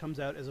actually comes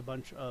out as a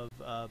bunch of.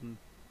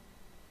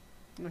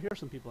 Oh, here are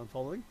some people I'm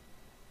following.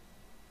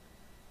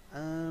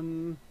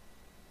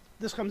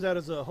 This comes out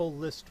as a whole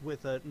list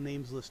with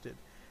names listed,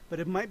 but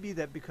it might be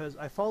that because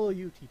I follow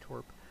you,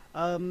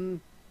 hKe8trpbxkY,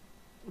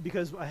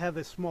 because I have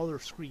a smaller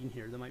screen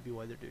here. That might be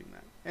why they're doing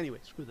that. Anyway,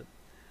 screw them.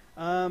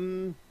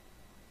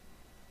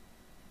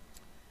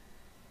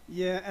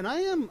 Yeah, and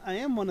I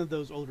am one of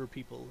those older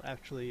people.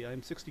 Actually,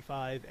 I'm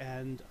 65,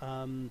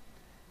 and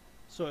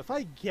so if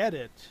I get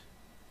it,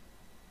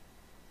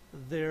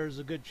 there's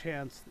a good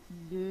chance.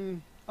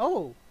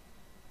 Oh,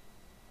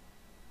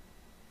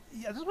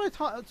 yeah, that's what I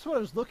thought. That's what I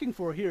was looking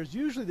for here. Is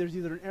usually there's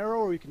either an arrow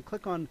or you can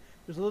click on.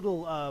 There's a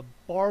little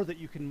bar that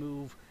you can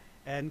move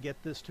and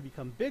get this to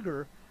become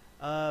bigger.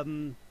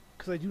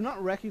 Because I do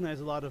not recognize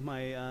a lot of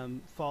my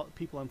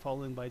people I'm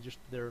following by just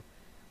their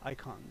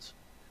icons.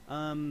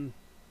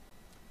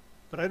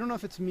 But I don't know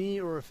if it's me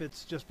or if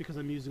it's just because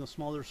I'm using a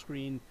smaller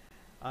screen.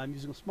 I'm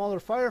using a smaller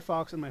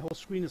Firefox, and my whole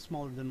screen is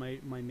smaller than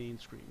my main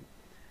screen.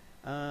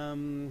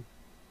 Don't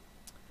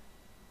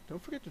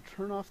forget to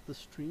turn off the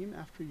stream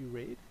after you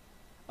raid.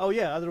 Oh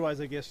yeah,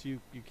 otherwise I guess you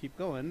keep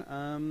going.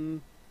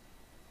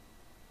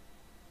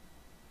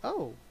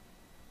 Oh,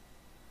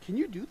 can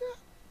you do that?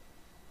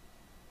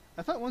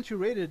 I thought once you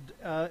raided,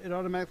 it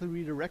automatically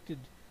redirected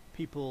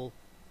people.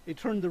 It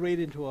turned the raid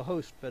into a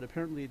host, but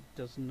apparently it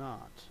does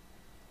not.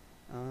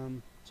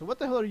 So what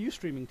the hell are you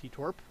streaming,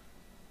 hKe8trpbxkY?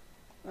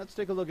 Let's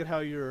take a look at how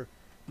you're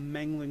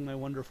mangling my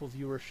wonderful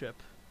viewership.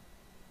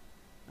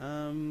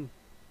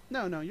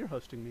 No, you're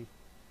hosting me.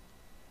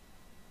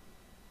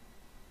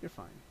 You're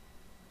fine.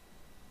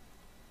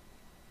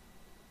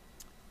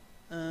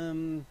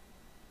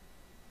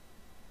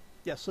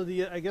 Yeah, so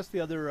I guess the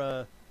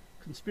other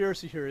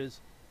conspiracy here is,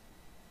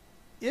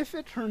 if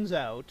it turns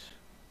out,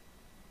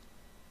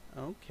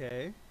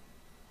 okay,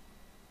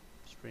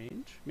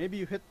 strange. Maybe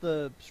you hit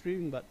the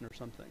streaming button or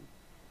something.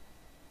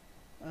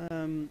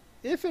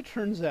 If it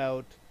turns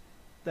out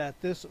that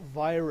this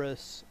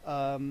virus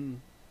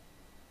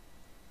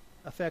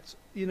affects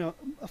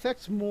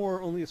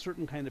more only a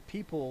certain kind of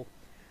people.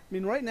 I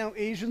mean, right now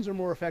Asians are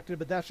more affected,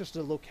 but that's just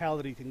a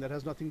locality thing that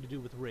has nothing to do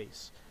with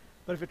race.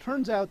 But if it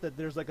turns out that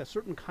there's like a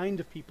certain kind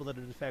of people that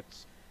it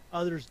affects,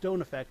 others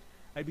don't affect,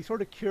 I'd be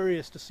sort of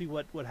curious to see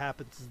what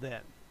happens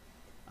then.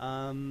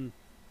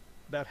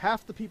 About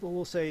half the people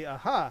will say,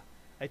 aha,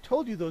 I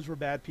told you those were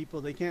bad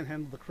people, they can't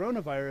handle the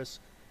coronavirus,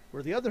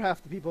 where the other half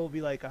of the people will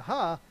be like,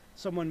 aha,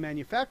 someone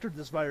manufactured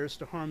this virus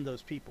to harm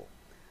those people.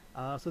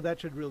 So that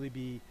should really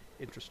be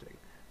interesting.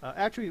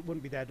 Actually, it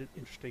wouldn't be that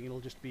interesting, it'll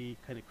just be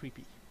kind of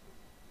creepy.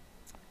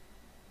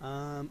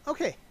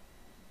 Okay,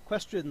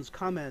 questions,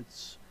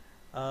 comments.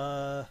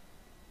 I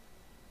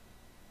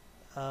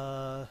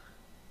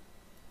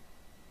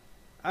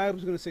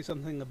was going to say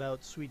something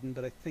about Sweden,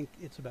 but I think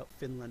it's about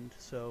Finland,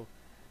 so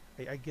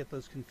I get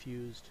those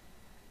confused.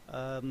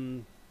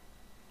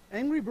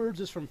 Angry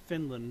Birds is from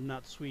Finland,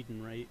 not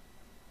Sweden, right?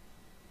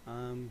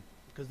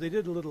 Because they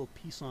did a little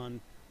piece on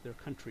their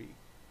country,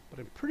 but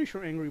I'm pretty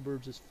sure Angry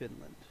Birds is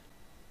Finland.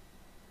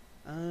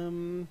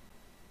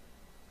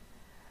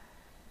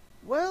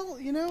 Well,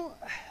 you know,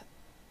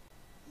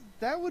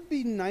 that would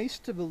be nice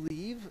to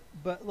believe,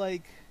 but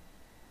like,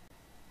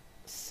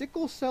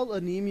 sickle cell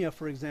anemia,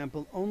 for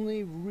example,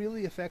 only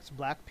really affects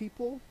black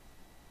people.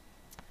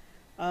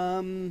 I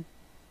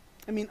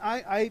mean,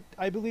 I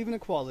believe in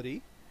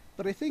equality,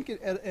 but I think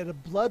at a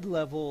blood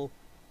level,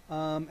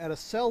 at a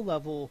cell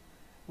level,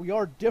 we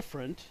are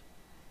different.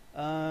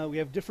 We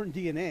have different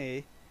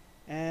DNA,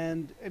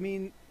 and I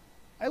mean,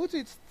 I would say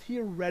it's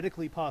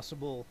theoretically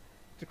possible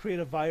to create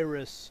a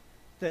virus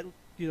that,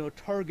 you know,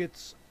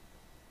 targets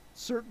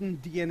certain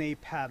DNA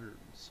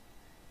patterns.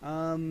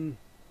 And,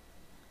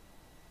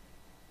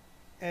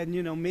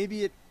 you know,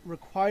 maybe it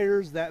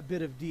requires that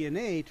bit of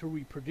DNA to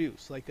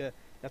reproduce, like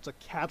that's a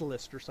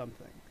catalyst or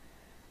something.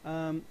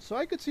 So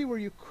I could see where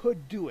you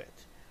could do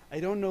it. I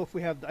don't know if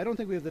we have, I don't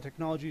think we have the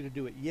technology to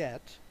do it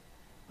yet.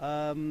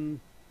 No,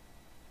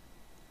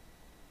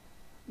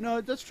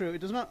 that's true.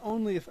 It does not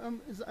only,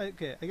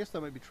 okay, I guess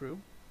that might be true.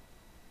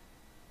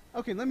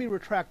 Okay, let me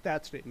retract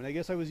that statement. I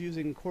guess I was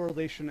using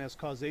correlation as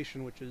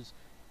causation, which is,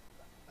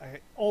 I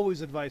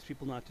always advise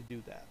people not to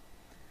do that.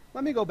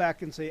 Let me go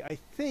back and say, I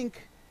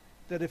think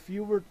that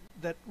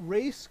that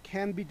race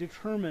can be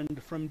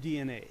determined from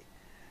DNA.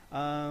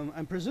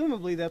 And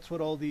presumably that's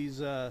what all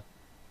these,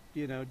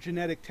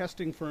 genetic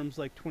testing firms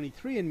like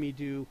 23andMe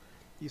do.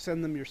 You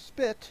send them your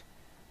spit.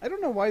 I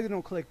don't know why they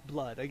don't collect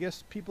blood. I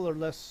guess people are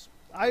less,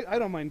 I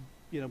don't mind,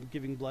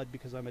 giving blood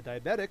because I'm a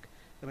diabetic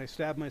and I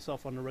stab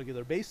myself on a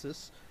regular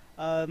basis.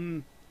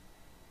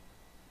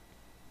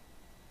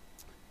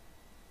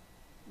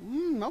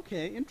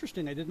 Okay,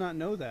 interesting. I did not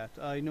know that.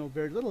 I know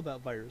very little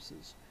about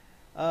viruses.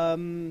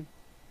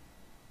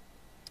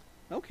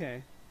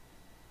 Okay.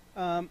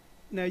 Now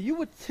you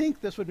would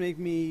think this would make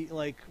me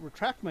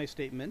retract my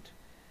statement,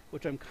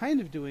 which I'm kind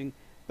of doing,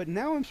 but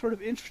now I'm sort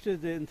of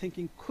interested in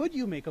thinking, could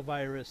you make a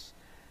virus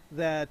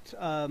that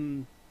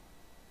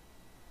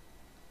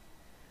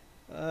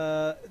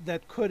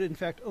that could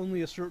infect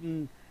only a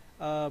certain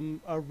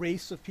a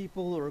race of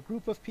people or a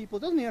group of people?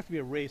 It doesn't even have to be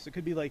a race. It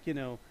could be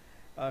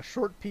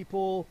short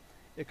people.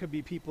 It could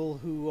be people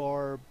who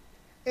are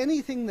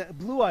anything that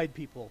blue-eyed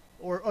people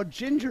or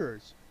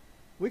gingers.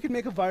 We could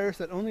make a virus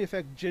that only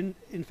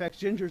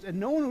infects gingers, and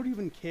no one would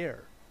even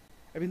care.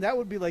 I mean, that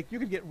would be you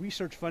could get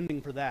research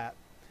funding for that.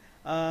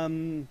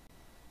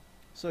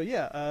 So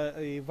yeah,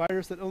 a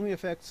virus that only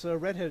affects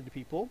redheaded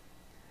people,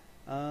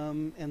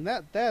 and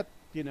that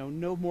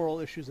no moral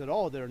issues at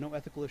all there, no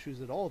ethical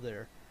issues at all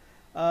there.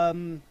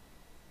 From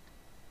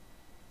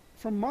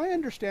my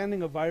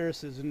understanding of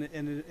viruses,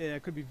 and I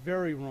could be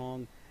very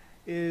wrong,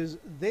 is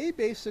they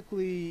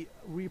basically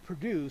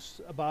reproduce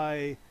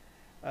by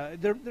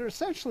they're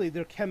essentially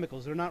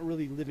chemicals. They're not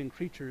really living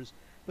creatures,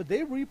 but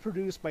they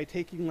reproduce by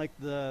taking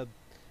the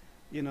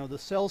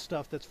cell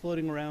stuff that's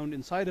floating around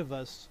inside of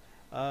us,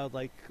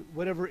 like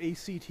whatever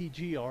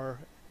ACTG are.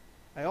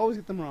 I always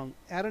get them wrong.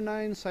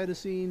 Adenine,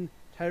 cytosine,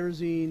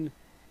 tyrosine,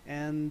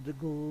 and the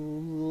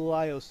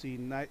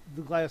gliosine.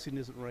 The gliosine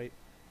isn't right.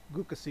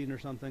 Glucosine or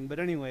something. But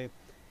anyway,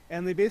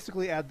 and they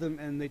basically add them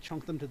and they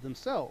chunk them to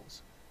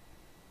themselves.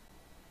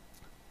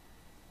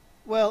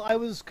 Well, I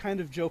was kind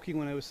of joking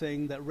when I was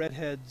saying that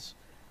redheads,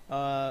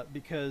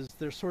 because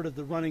there's sort of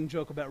the running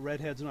joke about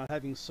redheads not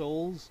having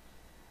souls.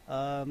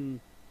 So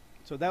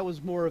that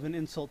was more of an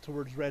insult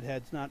towards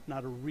redheads, not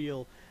a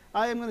real.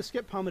 I am going to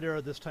skip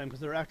Pomodoro this time because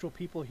there are actual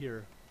people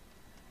here.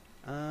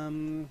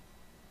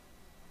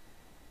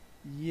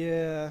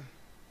 Yeah,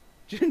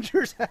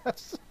 gingers have.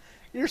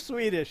 You're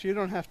Swedish. You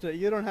don't have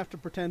to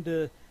pretend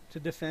to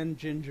defend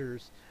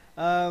gingers.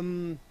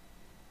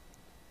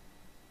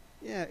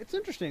 Yeah, it's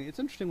interesting. It's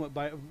interesting what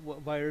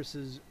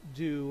viruses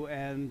do,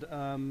 and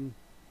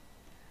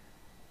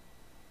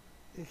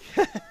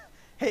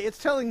hey, it's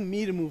telling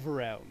me to move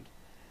around.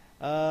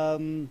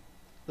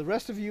 The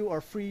rest of you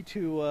are free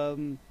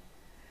to.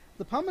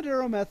 The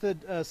Pomodoro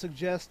method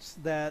suggests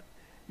that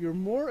you're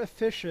more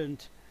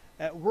efficient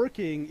at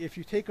working if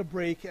you take a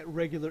break at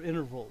regular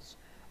intervals.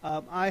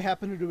 I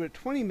happen to do it at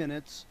 20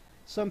 minutes.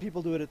 Some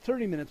people do it at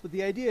 30 minutes, but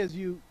the idea is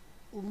you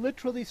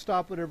literally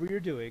stop whatever you're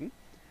doing.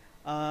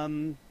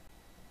 And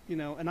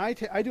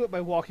I do it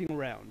by walking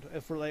around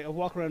for a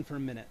walk around for a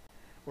minute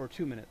or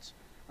 2 minutes.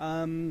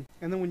 And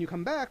then when you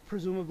come back,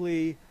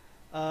 presumably,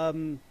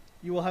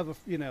 you will have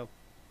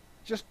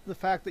just the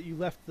fact that you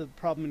left the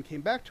problem and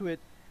came back to it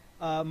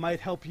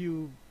might help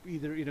you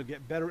either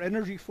get better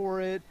energy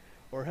for it,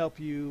 or help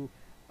you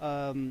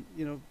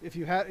if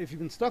you've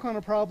been stuck on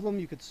a problem,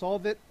 you could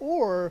solve it,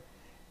 or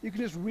you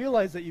can just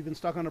realize that you've been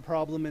stuck on a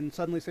problem and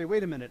suddenly say,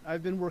 wait a minute,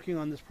 I've been working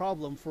on this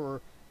problem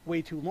for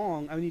way too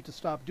long. I need to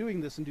stop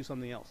doing this and do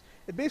something else.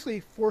 It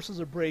basically forces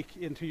a break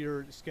into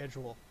your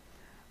schedule.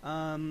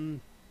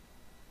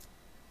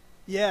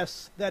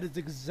 Yes, that is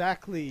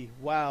exactly,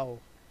 wow.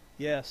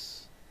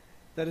 Yes,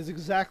 that is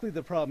exactly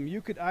the problem.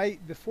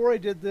 Before I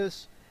did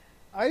this,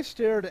 I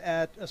stared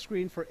at a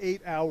screen for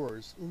 8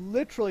 hours,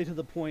 literally to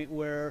the point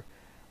where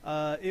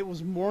it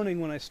was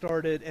morning when I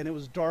started and it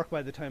was dark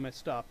by the time I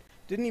stopped.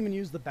 Didn't even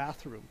use the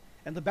bathroom.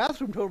 And the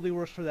bathroom totally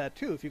works for that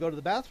too. If you go to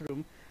the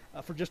bathroom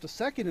for just a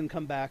second and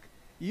come back,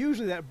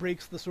 usually that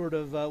breaks the sort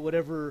of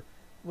whatever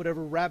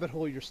rabbit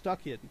hole you're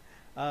stuck in.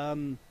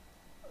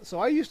 So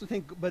I used to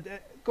think, but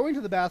going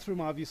to the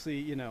bathroom, obviously,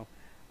 you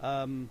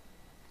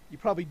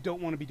probably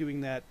don't want to be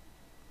doing that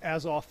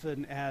as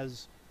often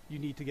as you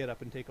need to get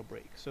up and take a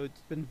break. So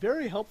it's been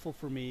very helpful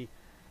for me.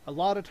 A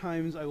lot of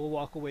times I will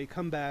walk away,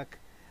 come back,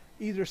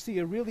 either see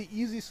a really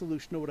easy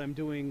solution to what I'm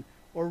doing,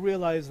 or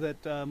realize that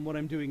what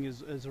I'm doing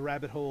is a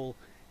rabbit hole,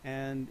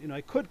 and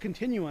I could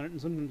continue on it,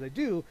 and sometimes I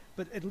do,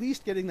 but at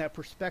least getting that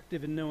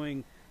perspective and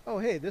knowing, oh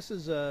hey, this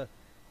is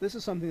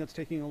something that's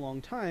taking a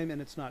long time,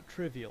 and it's not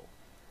trivial.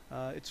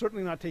 It's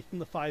certainly not taking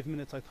the 5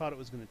 minutes I thought it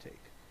was going to take.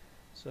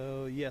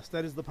 So yes,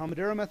 that is the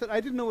Pomodoro method.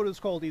 I didn't know what it was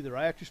called either.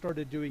 I actually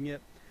started doing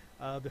it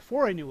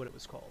before I knew what it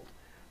was called.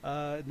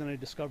 And then I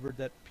discovered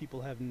that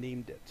people have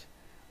named it.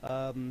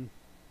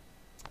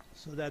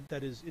 So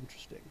that is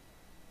interesting.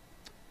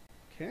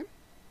 Okay.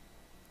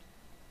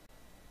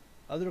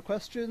 Other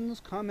questions,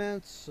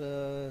 comments?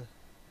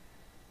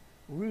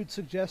 rude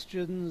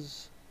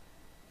suggestions.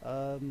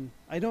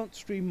 I don't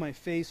stream my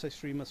face, I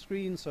stream a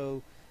screen,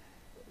 so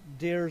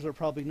dares are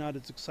probably not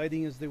as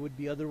exciting as they would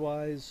be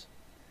otherwise.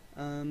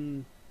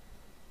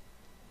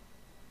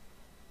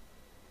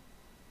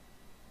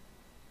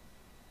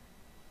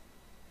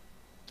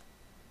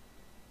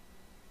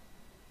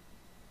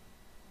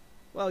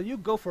 Well, you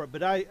go for it,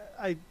 but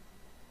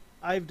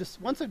I've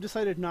just once I've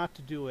decided not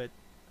to do it,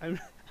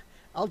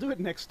 I'll do it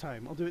next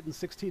time. I'll do it in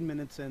 16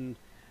 minutes and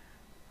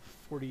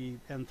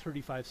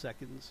 35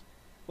 seconds.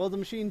 Well, the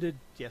machine did.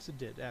 Yes, it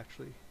did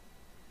actually.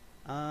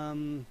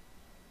 Nightbot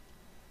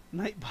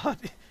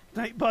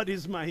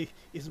is my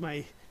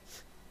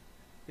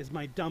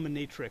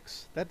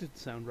dominatrix. That didn't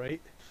sound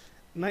right.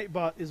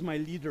 Nightbot is my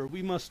leader.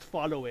 We must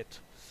follow it.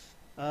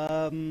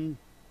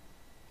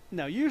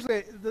 Now,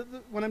 usually,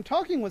 when I'm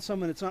talking with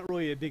someone, it's not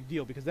really a big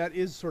deal because that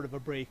is sort of a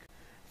break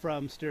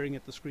from staring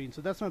at the screen,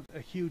 so that's not a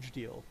huge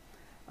deal.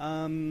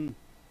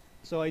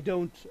 So I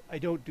don't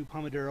do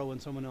Pomodoro when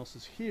someone else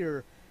is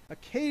here.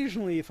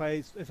 Occasionally, if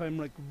I'm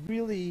like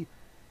really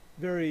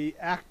very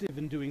active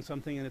in doing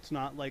something and it's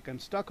not like I'm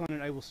stuck on it,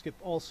 I will skip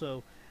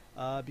also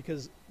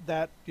because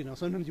that,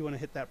 sometimes you want to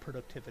hit that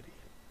productivity.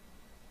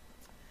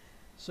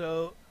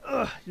 So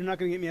you're not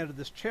going to get me out of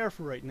this chair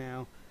for right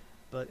now,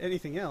 but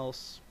anything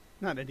else,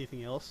 not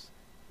anything else,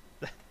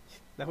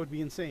 that would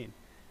be insane.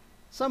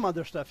 Some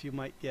other stuff you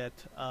might get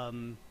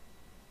me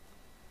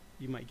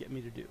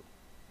to do.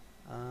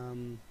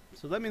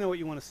 So let me know what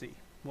you want to see,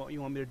 what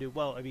you want me to do.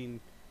 Well, I mean,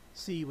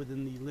 see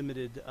within the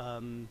limited.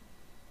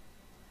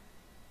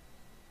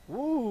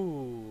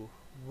 Ooh,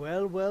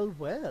 well.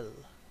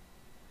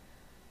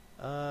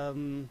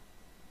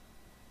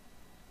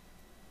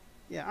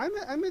 Yeah,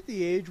 I'm at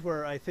the age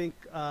where I think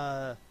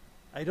I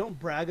don't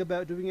brag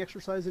about doing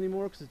exercise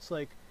anymore because it's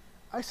like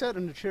I sat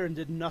in a chair and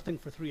did nothing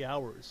for 3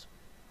 hours.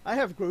 I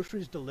have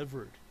groceries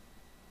delivered.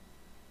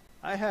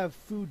 I have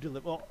food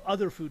delivered, well,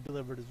 other food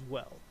delivered as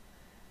well.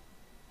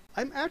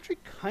 I'm actually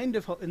kind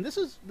of, and this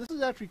is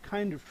actually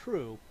kind of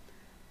true.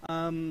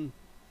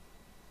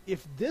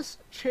 If this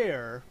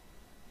chair,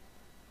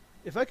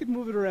 if I could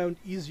move it around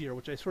easier,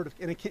 which I sort of,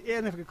 and if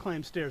I could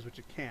climb stairs, which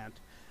it can't,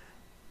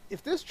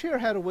 if this chair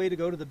had a way to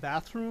go to the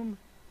bathroom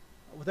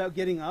without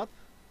getting up,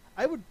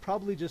 I would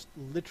probably just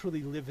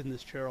literally live in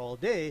this chair all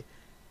day.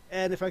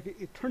 And if I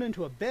could turn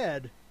into a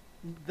bed,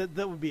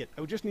 that would be it.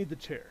 I would just need the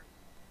chair,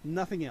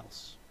 nothing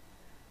else.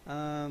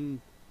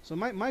 So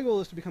my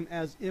goal is to become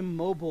as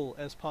immobile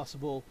as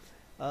possible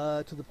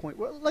to the point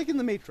where, like in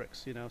the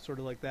Matrix, sort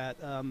of like that,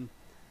 to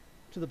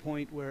the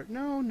point where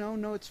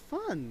no, it's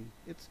fun.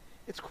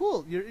 It's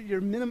cool.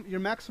 You're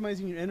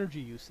maximizing your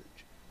energy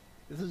usage.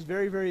 This is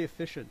very, very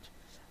efficient.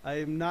 I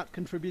am not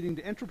contributing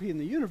to entropy in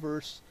the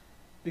universe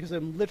because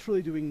I'm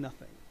literally doing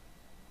nothing.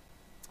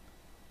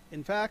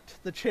 In fact,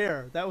 the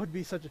chair, that would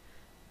be such a...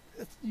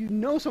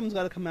 someone's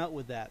got to come out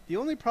with that. The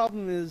only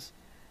problem is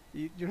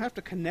you have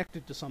to connect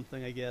it to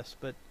something, I guess,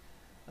 but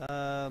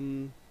I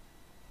know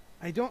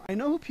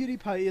who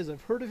PewDiePie is.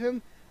 I've heard of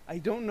him. I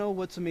don't know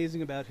what's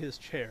amazing about his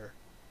chair.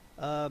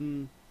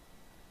 But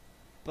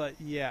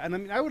yeah, and I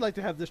mean, I would like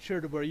to have this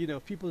chair to where,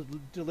 if people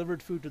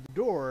delivered food to the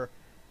door,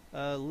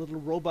 a little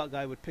robot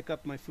guy would pick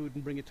up my food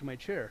and bring it to my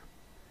chair.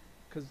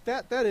 Because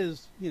that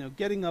is,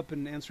 getting up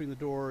and answering the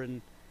door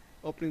and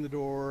opening the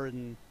door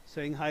and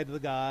saying hi to the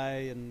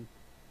guy and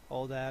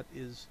all that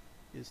is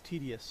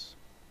tedious.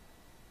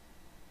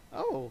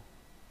 Oh.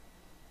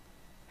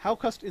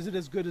 Is it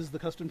as good as the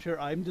custom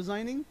chair I'm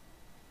designing?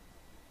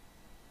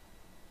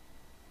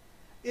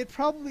 It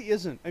probably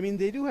isn't. I mean,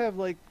 they do have,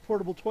 like,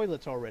 portable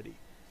toilets already.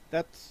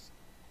 That's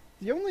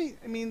the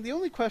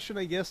only question,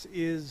 I guess,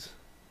 is,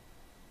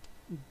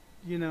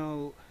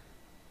 do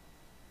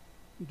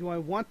I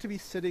want to be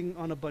sitting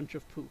on a bunch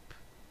of poop?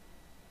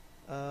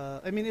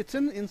 I mean, it's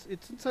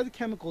inside the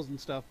chemicals and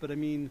stuff, but I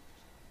mean,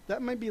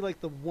 that might be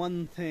like the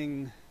one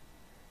thing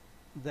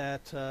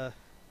that it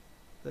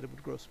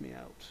would gross me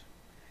out.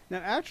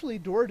 Now, actually,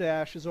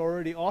 DoorDash is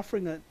already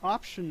offering an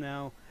option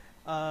now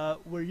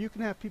where you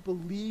can have people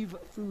leave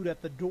food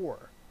at the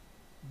door.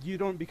 You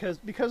don't because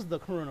of the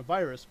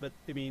coronavirus, but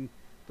I mean,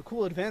 the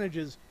cool advantage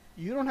is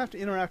you don't have to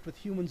interact with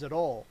humans at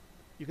all.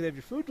 You can have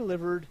your food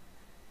delivered,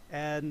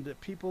 and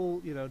people,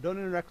 don't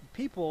interact with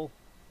people.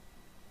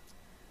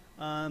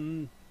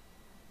 And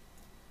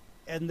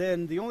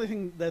then the only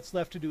thing that's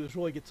left to do is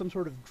really get some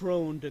sort of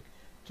drone to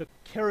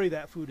carry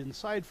that food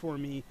inside for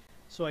me,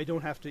 so I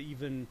don't have to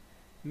even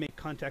make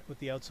contact with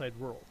the outside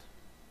world.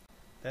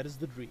 That is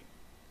the dream.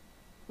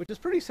 Which is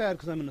pretty sad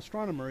because I'm an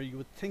astronomer. You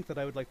would think that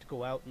I would like to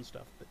go out and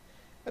stuff, but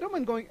I don't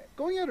mind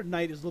going out at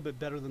night is a little bit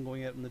better than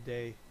going out in the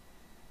day.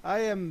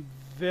 I am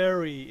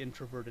very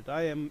introverted.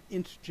 I am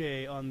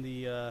INTJ on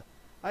the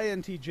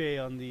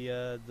INTJ on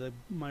the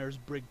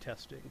Myers-Briggs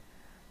testing.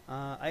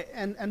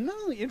 And not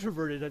only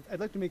introverted, I'd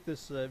like to make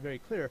this very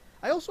clear.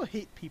 I also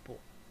hate people.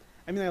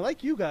 I mean, I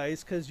like you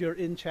guys because you're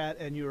in chat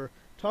and you're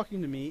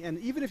talking to me, and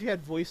even if you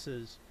had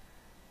voices...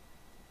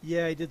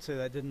 Yeah, I did say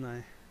that, didn't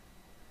I?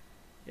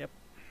 Yep.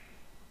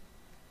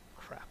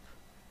 Crap.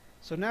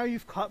 So now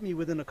you've caught me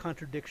within a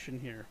contradiction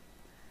here.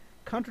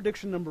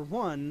 contradiction number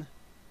one,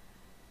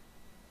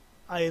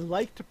 I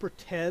like to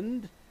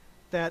pretend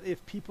that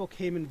if people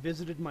came and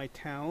visited my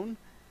town,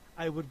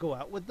 I would go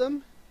out with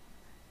them,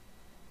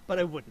 but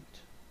I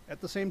wouldn't.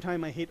 At the same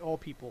time, I hate all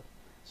people,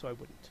 so I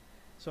wouldn't.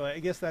 So I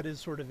guess that is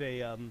sort of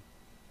a,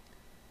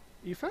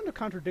 you found a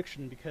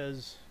contradiction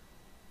because,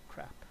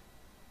 crap.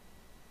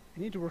 I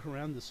need to work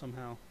around this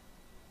somehow.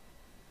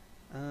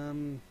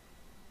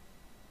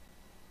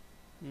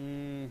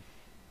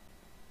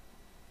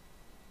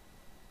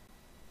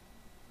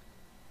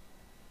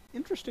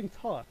 Interesting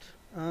thought.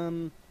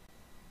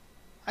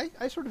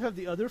 I sort of have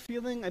the other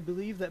feeling. I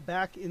believe that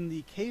back in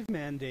the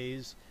caveman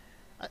days,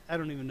 I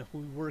don't even know if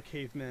we were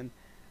cavemen.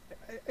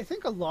 I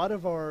think a lot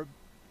of our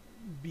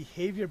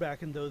behavior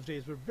back in those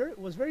days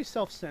was very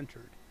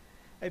self-centered.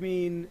 I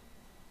mean,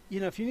 you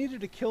know, if you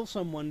needed to kill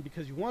someone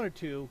because you wanted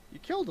to, you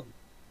killed them.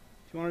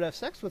 If you wanted to have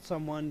sex with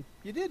someone,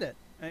 you did it.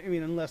 I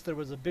mean, unless there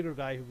was a bigger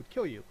guy who would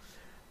kill you.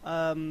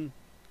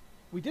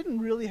 We didn't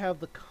really have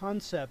the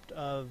concept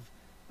of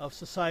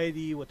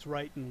society, what's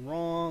right and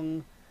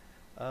wrong,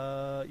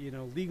 you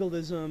know,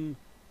 legalism,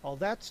 all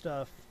that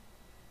stuff.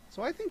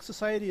 So I think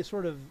society is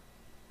sort of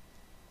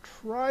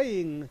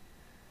trying,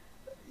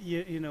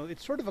 you know,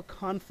 it's sort of a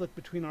conflict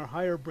between our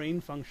higher brain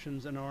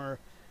functions and our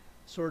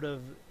sort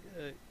of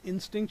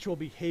instinctual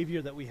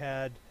behavior that we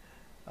had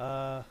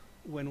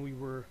when we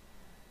were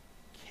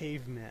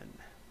cavemen.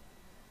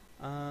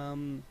 I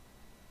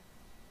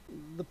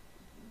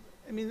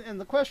mean, and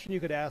the question you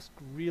could ask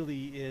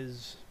really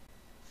is,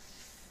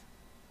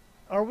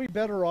 are we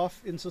better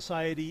off in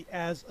society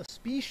as a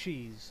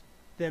species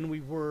than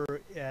we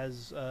were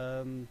as,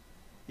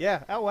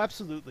 yeah, oh,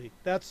 absolutely.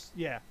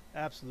 Yeah,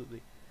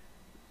 absolutely.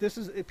 This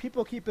is,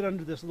 people keep it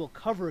under this little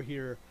cover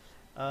here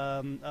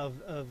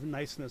of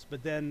niceness,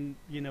 but then,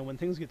 you know, when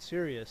things get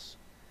serious,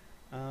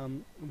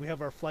 we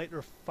have our flight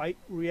or fight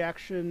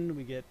reaction,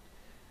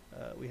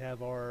 we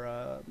have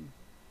our,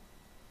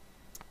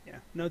 yeah,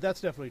 no,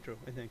 that's definitely true,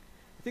 I think.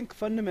 I think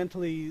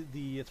fundamentally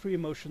the three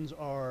emotions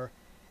are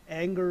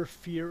anger,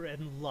 fear,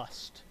 and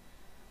lust,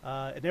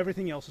 and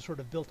everything else is sort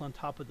of built on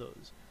top of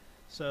those.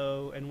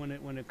 So, and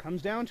when it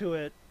comes down to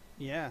it,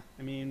 yeah,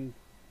 I mean,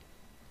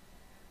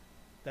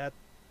 that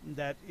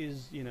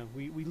is, you know,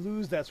 we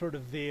lose that sort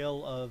of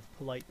veil of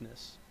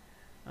politeness,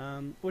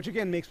 which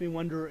again makes me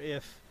wonder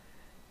if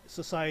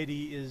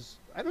society is,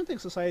 I don't think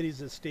society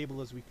is as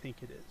stable as we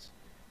think it is.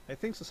 I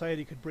think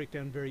society could break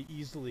down very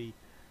easily,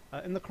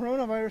 and the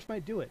coronavirus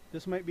might do it.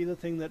 This might be the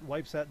thing that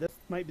wipes out, that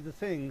might be the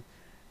thing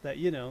that,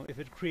 you know, if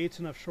it creates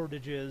enough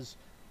shortages,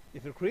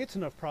 if it creates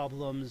enough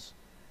problems,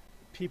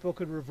 people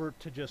could revert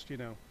to just, you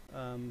know,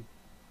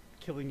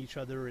 killing each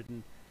other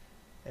and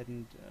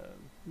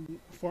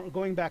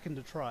going back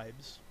into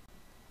tribes,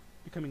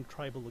 becoming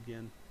tribal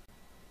again.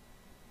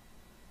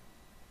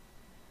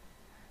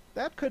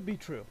 That could be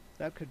true.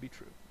 That could be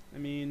true. I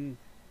mean,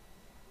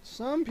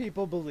 some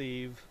people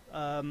believe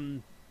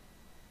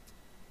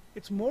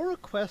it's more a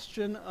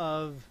question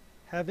of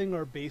having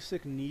our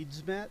basic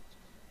needs met.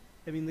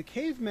 I mean, the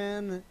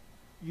caveman,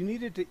 you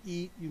needed to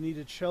eat, you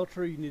needed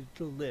shelter, you needed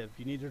to live,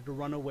 you needed to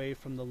run away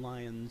from the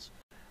lions.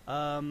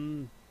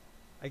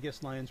 I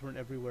guess lions weren't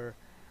everywhere,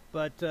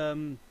 but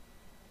well,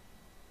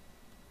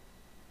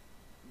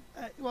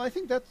 I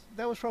think that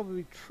was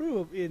probably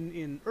true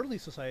in early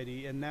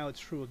society, and now it's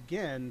true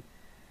again.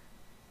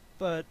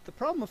 But the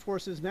problem, of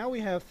course, is now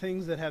we have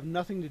things that have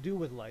nothing to do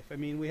with life. I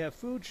mean, we have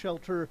food,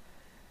 shelter,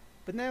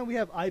 but now we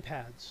have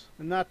iPads,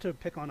 and not to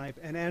pick on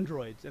and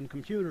Androids and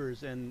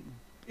computers and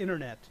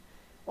internet,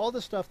 all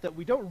the stuff that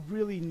we don't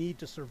really need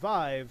to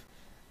survive,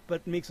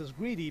 but makes us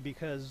greedy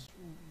because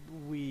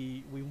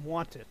we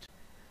want it.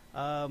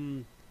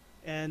 And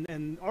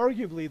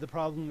arguably the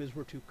problem is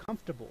we're too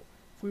comfortable.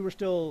 If we were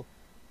still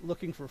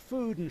looking for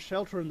food and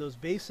shelter and those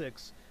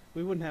basics,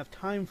 we wouldn't have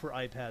time for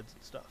iPads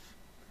and stuff.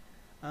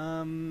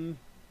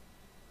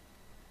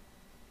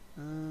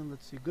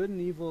 Let's see, good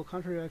and evil,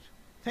 contrary.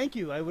 Thank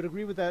you, I would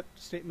agree with that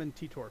statement,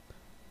 T-Torp.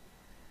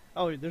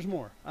 Oh, there's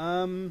more.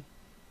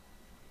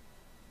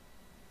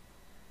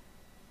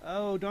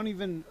 Oh, don't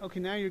even... Okay,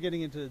 now you're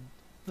getting into...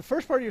 The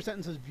first part of your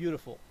sentence is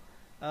beautiful.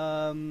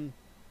 The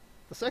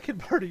second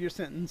part of your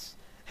sentence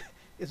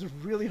is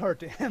really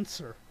hard to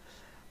answer.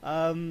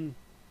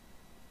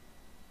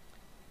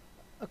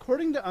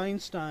 According to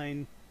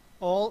Einstein,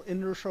 all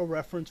inertial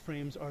reference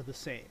frames are the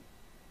same.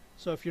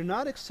 So if you're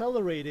not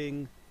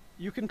accelerating,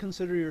 you can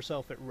consider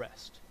yourself at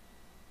rest.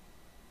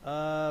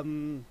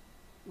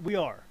 We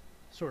are,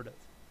 sort of.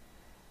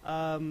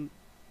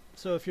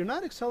 So if you're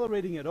not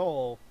accelerating at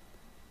all,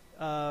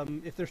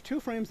 if there's two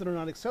frames that are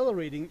not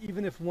accelerating,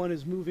 even if one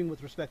is moving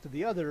with respect to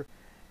the other,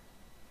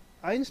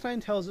 Einstein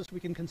tells us we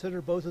can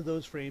consider both of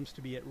those frames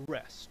to be at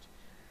rest.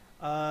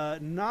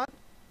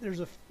 There's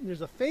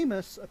a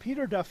famous,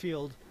 Peter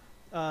Duffield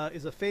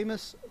is a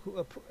famous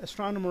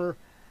astronomer,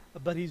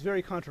 but he's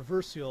very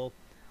controversial,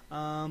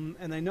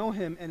 and I know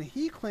him, and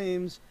he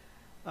claims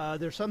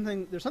there's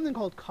something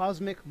called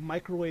cosmic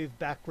microwave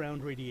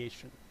background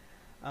radiation,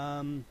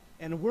 and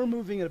we're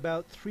moving at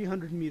about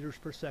 300 meters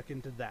per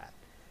second to that.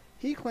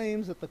 he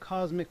claims that the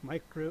cosmic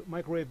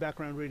microwave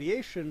background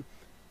radiation,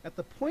 at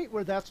the point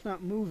where that's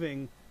not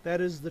moving,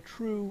 that is the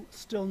true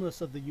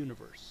stillness of the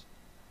universe.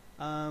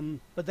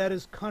 But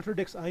that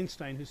contradicts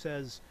Einstein, who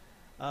says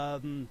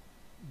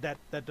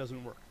that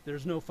doesn't work.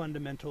 There's no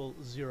fundamental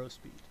zero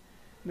speed.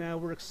 Now,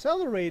 we're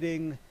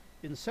accelerating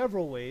in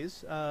several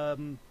ways.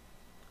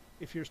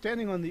 If you're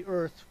standing on the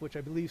Earth, which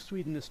I believe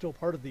Sweden is still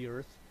part of the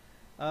Earth,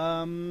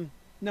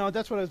 no,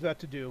 that's what I was about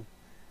to do.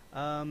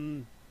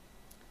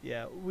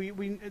 Yeah,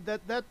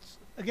 that's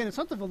again, it's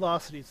not the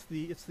velocity;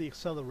 it's the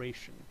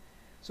acceleration.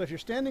 So if you're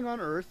standing on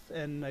Earth,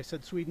 and I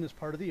said Sweden is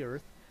part of the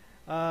Earth,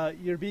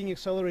 you're being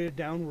accelerated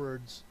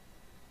downwards.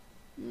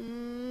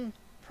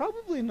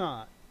 Probably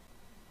not.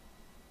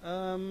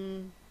 I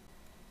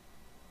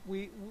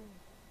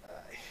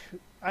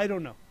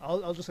don't know.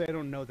 I'll just say I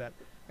don't know that.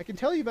 I can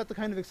tell you about the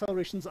kind of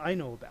accelerations I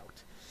know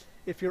about.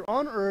 If you're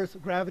on Earth,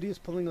 gravity is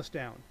pulling us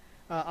down.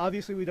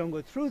 Obviously, we don't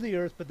go through the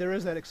Earth, but there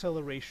is that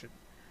acceleration.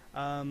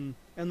 And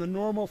the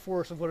normal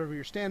force of whatever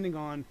you're standing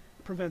on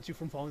prevents you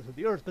from falling through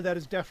the Earth, but that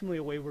is definitely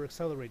a way we're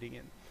accelerating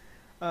in.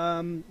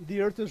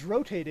 The Earth is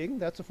rotating.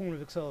 That's a form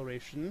of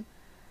acceleration.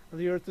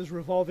 The Earth is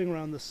revolving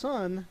around the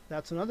Sun.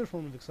 That's another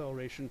form of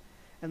acceleration.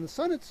 And the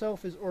Sun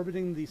itself is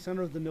orbiting the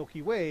center of the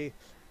Milky Way,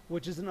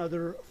 which is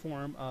another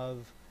form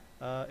of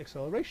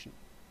acceleration.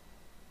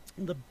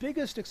 The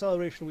biggest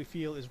acceleration we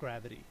feel is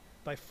gravity,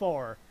 by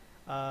far.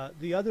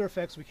 The other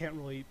effects we can't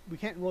really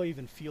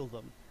even feel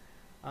them.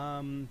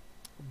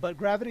 But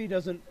gravity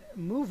doesn't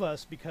move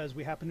us because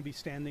we happen to be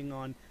standing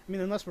on. I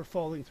mean, unless we're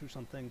falling through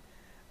something,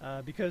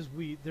 because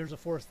there's a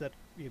force that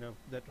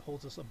that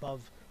holds us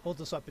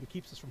up and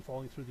keeps us from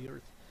falling through the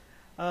Earth.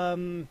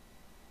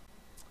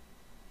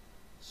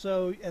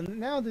 So, and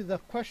now the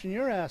question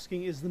you're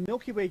asking is the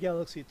Milky Way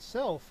galaxy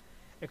itself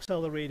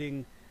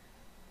accelerating?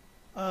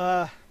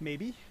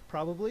 Maybe,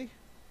 probably.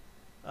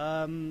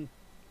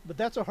 But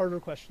that's a harder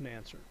question to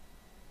answer.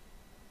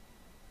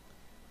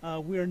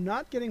 We are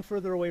not getting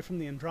further away from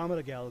the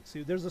Andromeda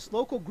galaxy. There's this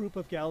local group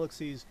of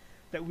galaxies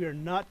that we are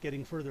not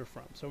getting further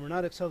from. So we're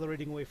not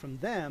accelerating away from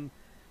them,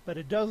 but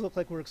it does look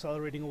like we're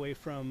accelerating away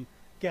from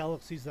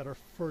galaxies that are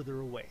further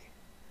away.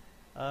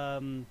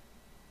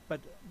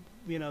 But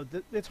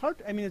it's hard.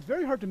 I mean, it's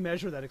very hard to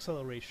measure that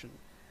acceleration.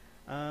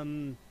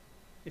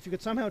 If you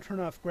could somehow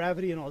turn off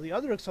gravity and all the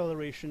other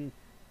acceleration,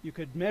 you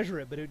could measure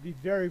it, but it would be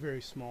very,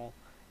 very small.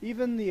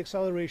 Even the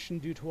acceleration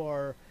due to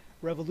our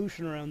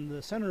revolution around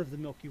the center of the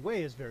Milky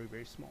Way is very,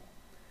 very small.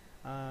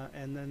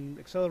 And then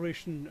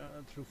acceleration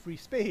through free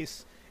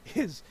space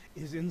is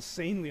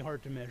insanely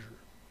hard to measure.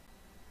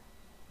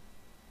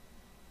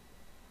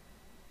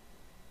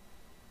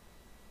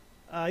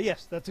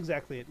 Yes, that's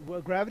exactly it.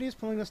 Well, gravity is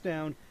pulling us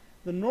down.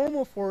 The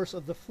normal force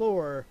of the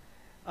floor,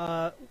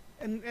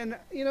 and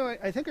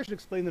I think I should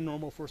explain the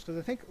normal force, because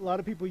I think a lot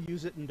of people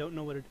use it and don't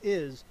know what it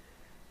is.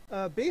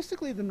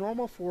 Basically, the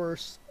normal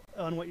force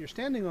on what you're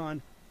standing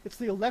on, it's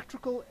the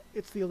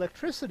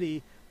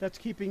electricity that's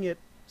keeping it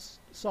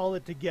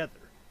solid together.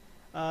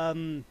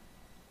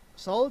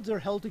 Solids are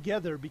held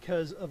together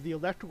because of the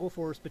electrical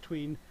force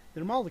between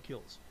their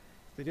molecules.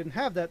 If they didn't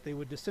have that, they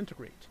would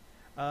disintegrate.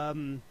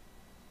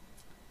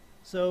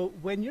 So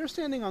when you're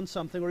standing on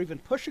something or even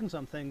pushing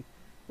something,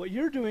 what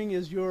you're doing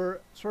is you're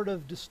sort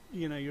of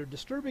you're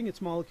disturbing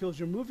its molecules,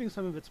 you're moving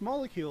some of its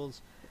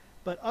molecules,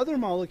 but other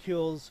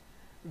molecules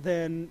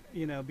then,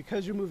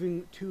 because you're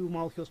moving two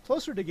molecules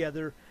closer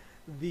together,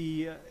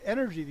 the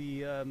energy,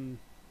 the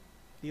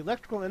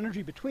electrical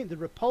energy between the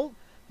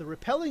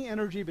repelling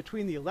energy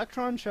between the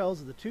electron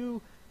shells of the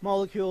two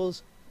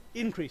molecules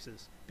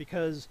increases,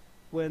 because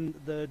when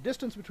the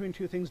distance between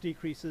two things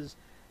decreases,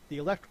 the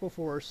electrical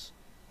force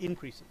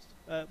increases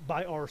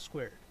by r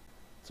squared.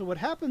 So what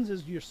happens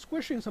is you're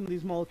squishing some of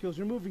these molecules,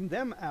 you're moving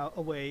them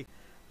away,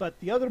 but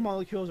the other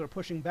molecules are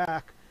pushing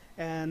back,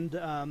 and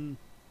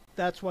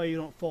that's why you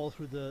don't fall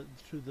through the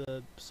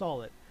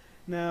solid.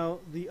 Now,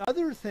 the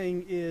other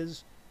thing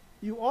is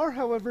you are,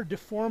 however,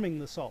 deforming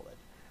the solid.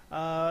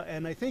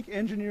 And I think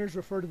engineers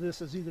refer to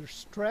this as either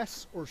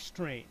stress or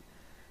strain.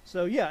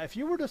 So yeah, if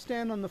you were to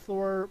stand on the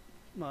floor,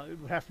 well, it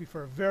would have to be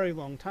for a very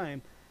long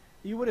time,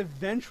 you would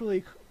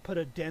eventually put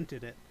a dent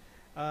in it.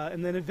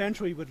 And then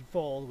eventually you would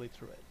fall all the way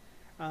through it.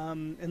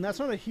 And that's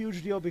not a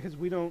huge deal because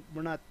we're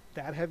not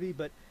that heavy,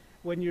 but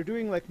when you're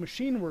doing like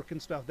machine work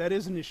and stuff, that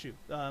is an issue.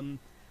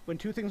 When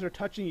two things are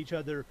touching each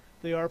other,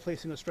 they are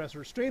placing a stress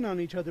or a strain on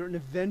each other, and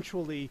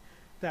eventually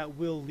that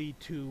will lead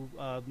to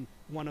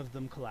one of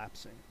them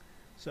collapsing.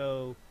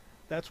 So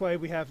that's why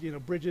we have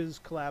bridges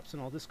collapse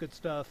and all this good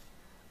stuff,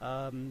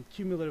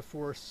 cumulative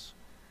force,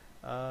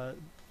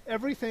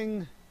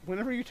 everything.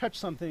 Whenever you touch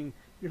something,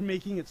 you're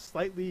making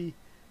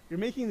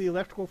the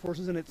electrical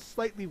forces in it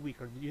slightly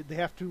weaker. They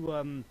have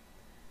to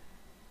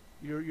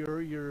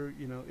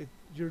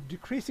you're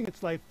decreasing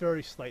its life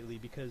very slightly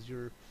because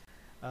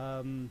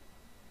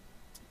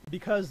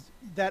because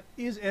that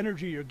is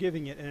energy you're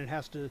giving it, and it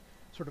has to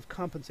sort of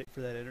compensate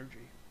for that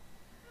energy.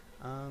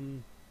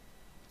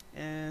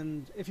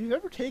 And if you've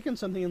ever taken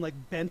something and like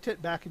bent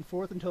it back and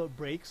forth until it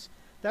breaks,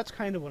 that's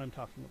kind of what I'm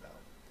talking about.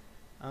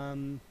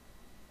 Okay,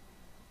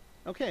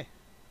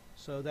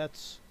 so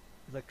that's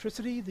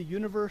electricity, the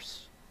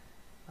universe.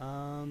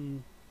 I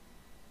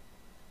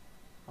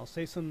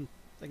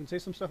can say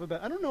some stuff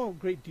about. I don't know a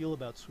great deal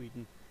about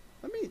Sweden.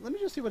 Let me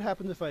just see what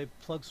happens if I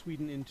plug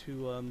Sweden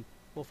into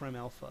Wolfram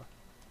Alpha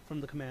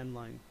from the command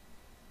line.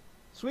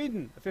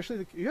 Sweden,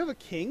 officially, you have a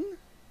king?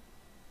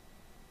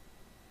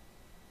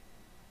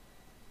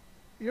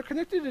 You're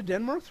connected to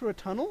Denmark through a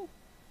tunnel?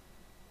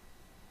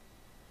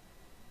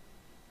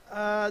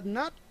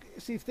 Not,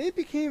 see,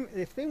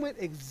 if they went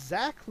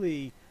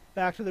exactly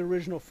back to the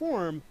original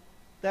form,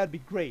 that'd be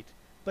great.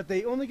 But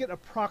they only get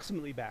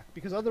approximately back,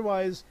 because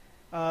otherwise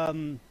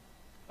you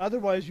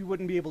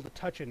wouldn't be able to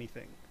touch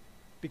anything.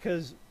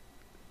 Because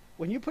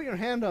when you put your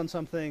hand on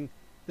something,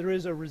 there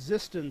is a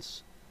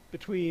resistance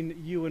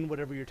between you and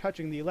whatever you're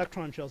touching. The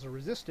electron shells are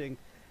resisting,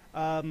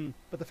 but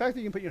the fact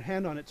that you can put your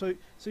hand on it, so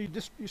you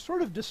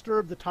sort of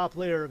disturb the top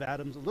layer of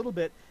atoms a little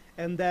bit,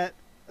 and that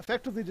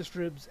effectively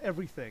disturbs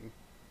everything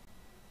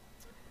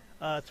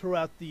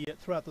throughout the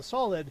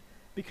solid,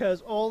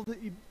 because all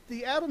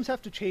the atoms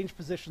have to change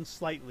position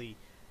slightly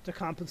to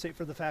compensate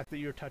for the fact that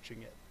you're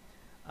touching it.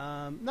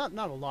 Not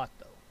a lot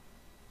though.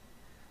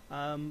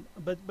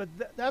 But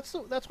that's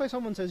why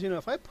someone says,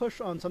 if I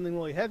push on something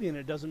really heavy and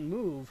it doesn't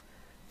move,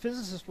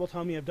 physicists will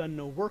tell me I've done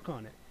no work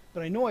on it.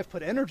 But I know I've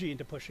put energy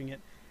into pushing it,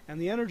 and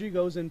the energy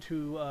goes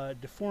into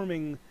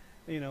deforming,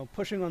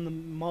 pushing on the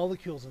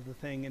molecules of the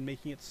thing and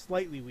making it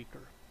slightly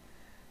weaker.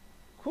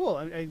 Cool.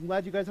 I'm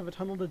glad you guys have a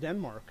tunnel to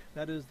Denmark.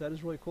 That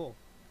is really cool.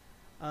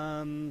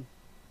 So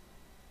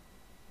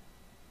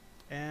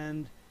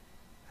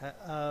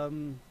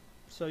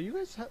you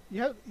guys,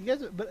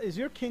 but is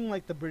your king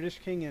like the British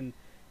king, and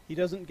he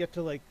doesn't get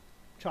to like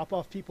chop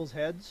off people's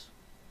heads?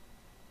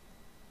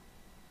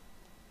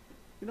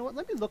 You know what?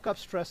 Let me look up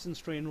stress and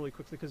strain really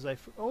quickly, because I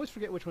always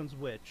forget which one's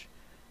which.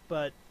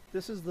 But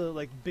this is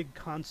the big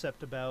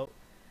concept about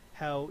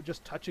how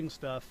just touching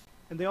stuff,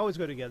 and they always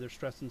go together,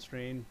 stress and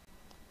strain.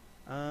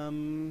 Yeah.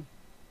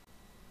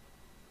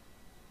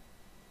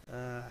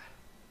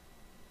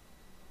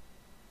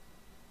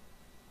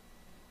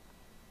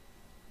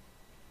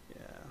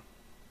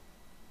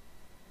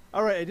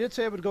 All right, I did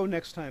say I would go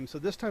next time, so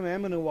this time I am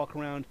going to walk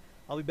around.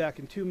 I'll be back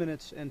in 2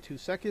 minutes and 2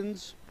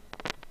 seconds.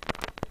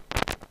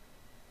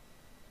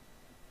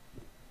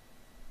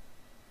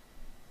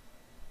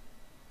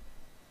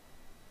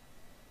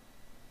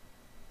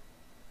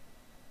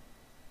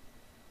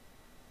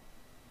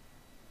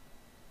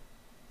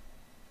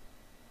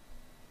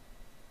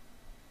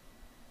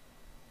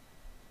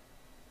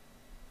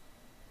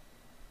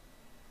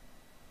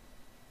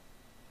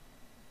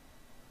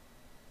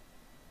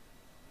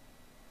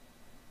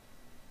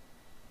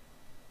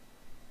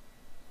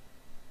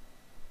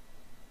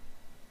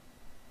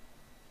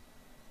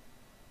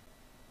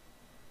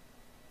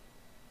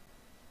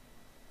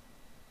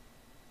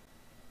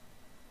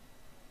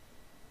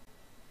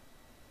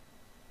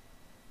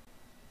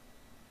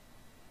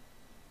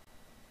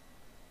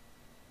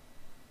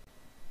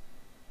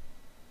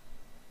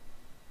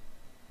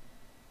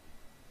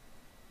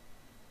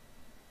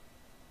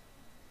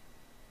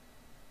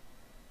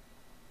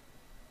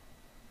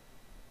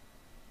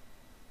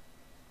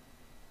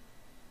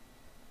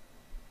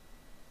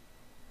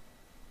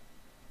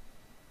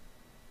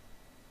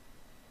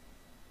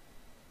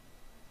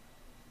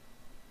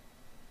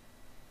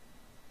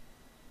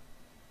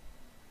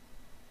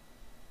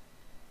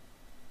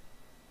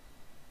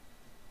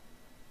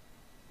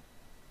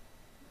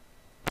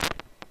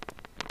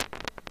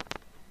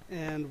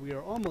 And we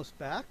are almost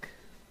back.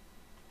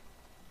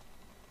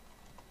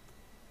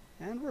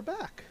 And we're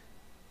back.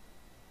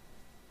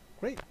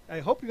 Great. I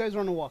hope you guys are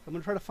on a walk. I'm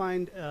going to try to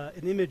find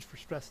an image for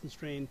stress and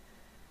strain,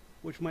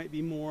 which might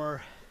be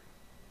more...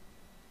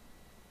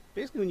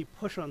 Basically, when you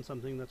push on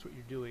something, that's what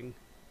you're doing.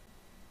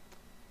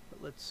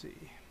 But let's see.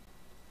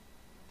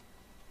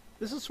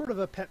 This is sort of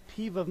a pet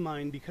peeve of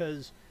mine,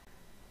 because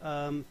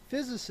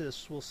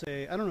physicists will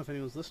say... I don't know if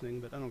anyone's listening,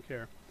 but I don't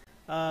care.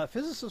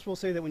 Physicists will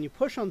say that when you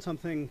push on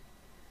something,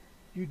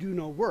 you do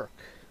no work,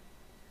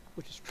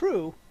 which is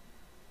true,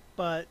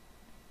 but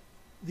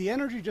the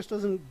energy just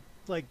doesn't,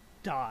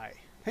 die.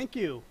 Thank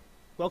you.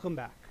 Welcome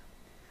back.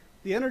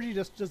 The energy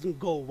just doesn't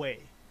go away,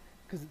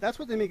 because that's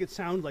what they make it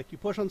sound like. You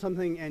push on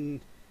something,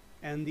 and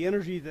the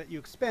energy that you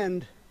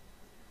expend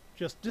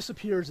just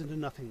disappears into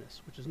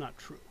nothingness, which is not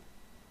true.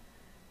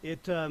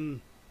 It,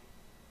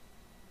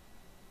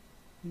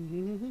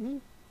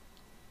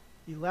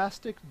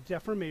 elastic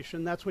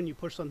deformation, that's when you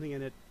push something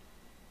in it,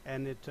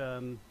 and it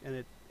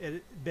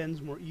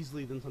bends more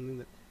easily than something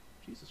that...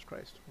 Jesus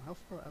Christ. Well, how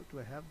far out do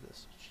I have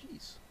this?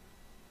 Jeez.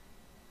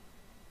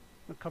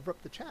 I'm going to cover up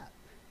the chat.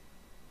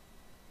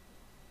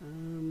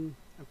 I'm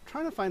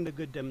trying to find a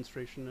good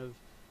demonstration of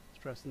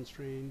stress and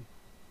strain.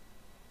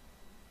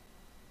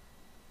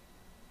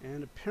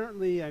 And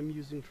apparently I'm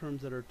using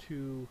terms that are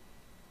too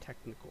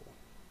technical.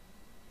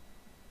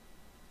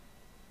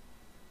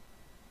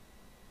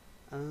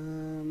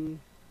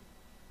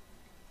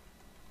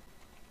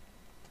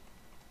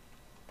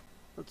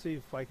 Let's see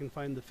if I can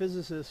find the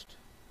physicist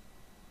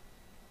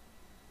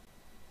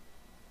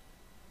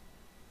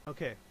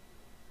Okay.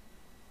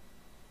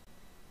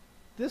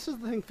 This is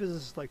the thing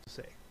physicists like to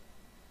say.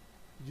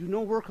 Do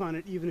no work on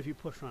it even if you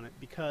push on it,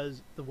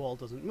 because the wall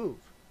doesn't move,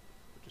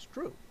 which is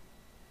true.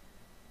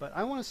 But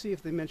I want to see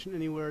if they mention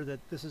anywhere that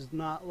this is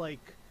not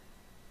like,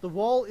 the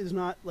wall is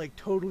not like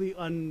totally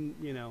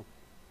the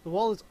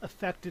wall is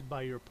affected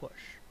by your push.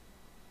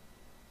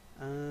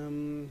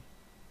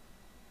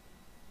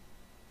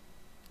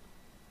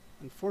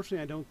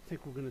 Unfortunately, I don't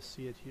think we're going to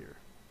see it here.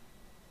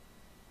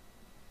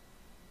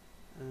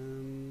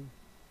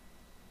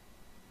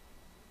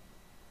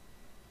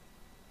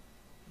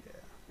 Yeah,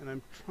 and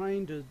I'm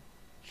trying to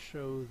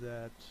show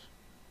that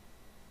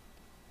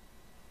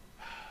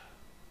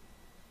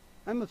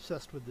I'm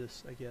obsessed with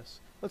this, I guess.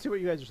 Let's see what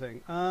you guys are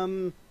saying.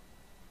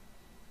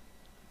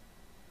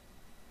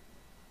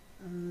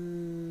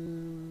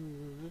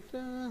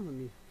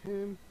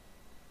 Okay.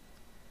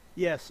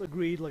 Yes,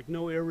 agreed. Like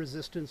no air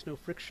resistance, no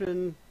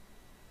friction.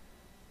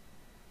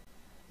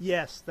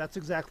 Yes, that's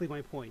exactly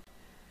my point.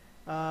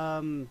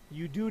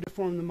 You do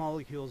deform the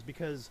molecules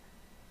because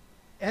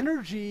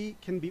energy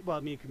can be, well, I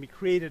mean, it can be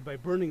created by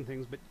burning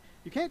things, but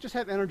you can't just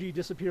have energy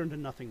disappear into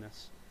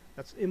nothingness.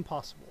 That's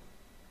impossible.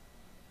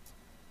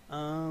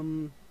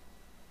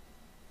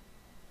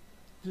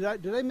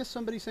 Did I miss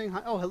somebody saying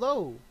hi? Oh,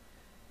 hello,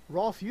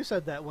 Rolf. You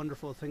said that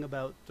wonderful thing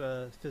about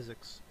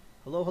physics.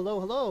 Hello, hello,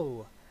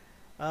 hello.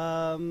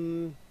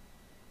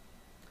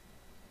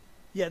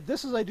 Yeah,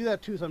 I do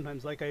that too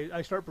sometimes. Like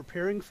I start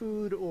preparing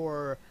food,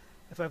 or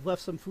if I've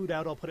left some food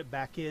out, I'll put it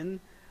back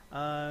in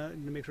to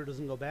make sure it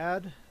doesn't go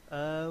bad.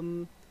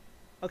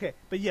 Okay,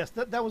 but yes,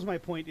 that was my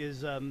point.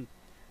 Is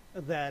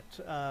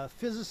that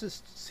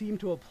physicists seem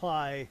to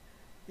imply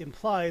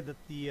that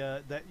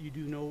that you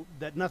do know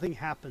that nothing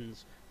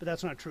happens, but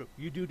that's not true.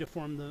 You do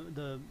deform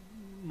the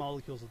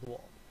molecules of the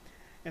wall.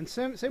 And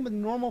same with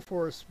normal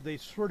force. They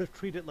sort of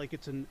treat it like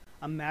it's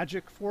a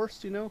magic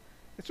force.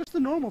 It's just the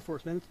normal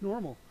force, man. It's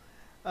normal.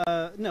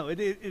 No, it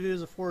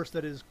is a force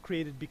that is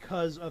created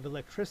because of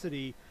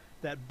electricity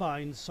that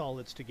binds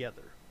solids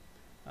together.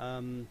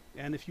 And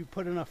if you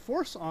put enough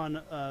force on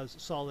a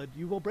solid,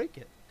 you will break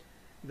it.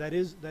 That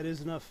is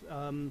enough.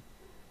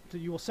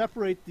 You will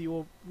separate.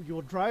 You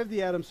will drive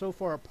the atom so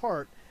far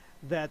apart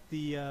that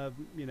that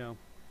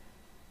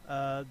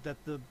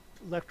the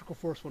electrical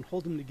force won't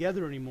hold them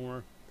together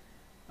anymore.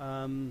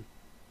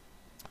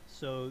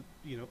 So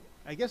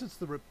I guess it's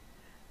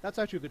that's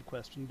actually a good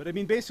question. But I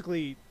mean,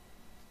 basically,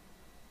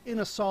 in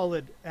a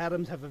solid,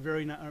 atoms have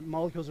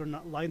molecules are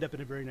not lined up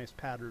in a very nice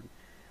pattern.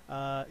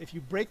 If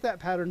you break that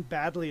pattern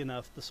badly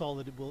enough, the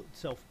solid will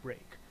itself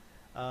break.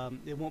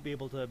 It won't be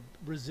able to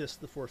resist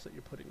the force that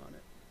you're putting on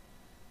it.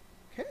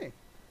 Okay.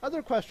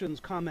 Other questions,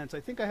 comments?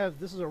 I think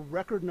this is a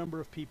record number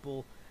of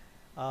people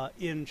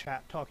in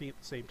chat talking at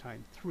the same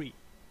time. 3.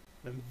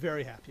 I'm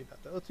very happy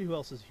about that. Let's see who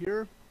else is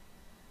here.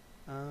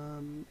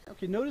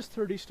 Okay, Notice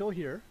 30 still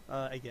here,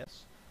 I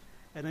guess.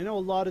 And I know a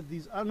lot of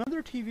these,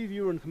 another TV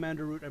viewer and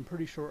Commander Root, I'm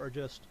pretty sure, are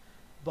just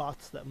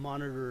bots that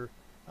monitor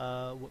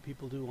what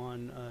people do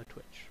on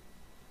Twitch.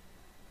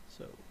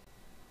 So,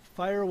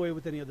 fire away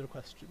with any other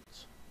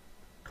questions,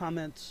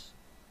 comments,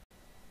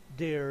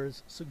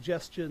 dares,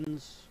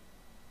 suggestions.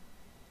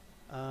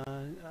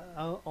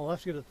 I'll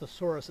have to get a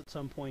thesaurus at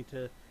some point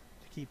to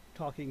keep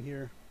talking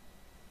here.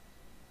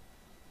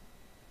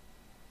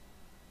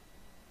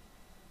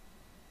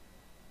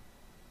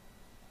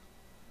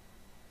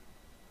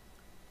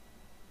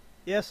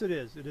 Yes, it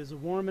is. It is a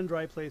warm and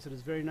dry place. It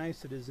is very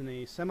nice. It is in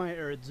a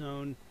semi-arid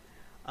zone.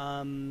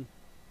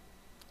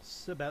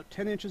 It's about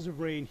 10 inches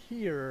of rain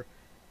here.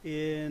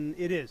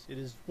 It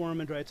is warm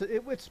and dry.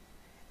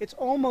 It's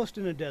almost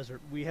in a desert.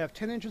 We have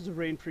 10 inches of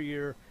rain per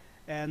year,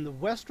 and the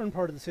western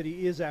part of the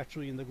city is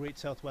actually in the Great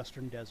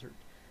Southwestern Desert.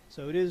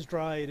 So it is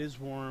dry. It is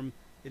warm.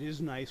 It is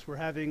nice. We're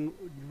having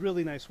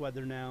really nice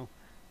weather now.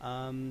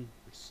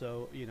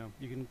 So you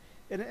can,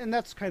 and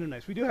that's kind of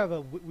nice. We do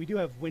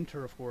have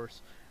winter, of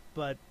course,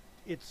 but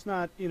it's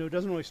not, it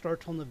doesn't really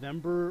start till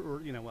November,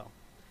 or,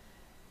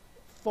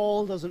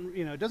 fall doesn't,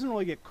 it doesn't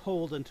really get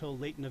cold until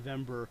late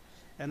November,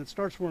 and it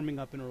starts warming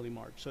up in early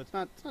March, so it's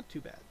not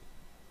too bad.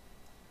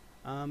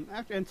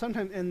 And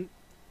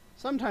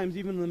sometimes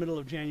even in the middle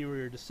of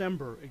January or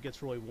December, it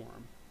gets really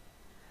warm.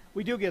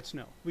 We do get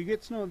snow. We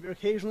get snow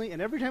occasionally,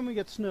 and every time we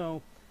get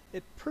snow,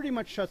 it pretty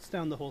much shuts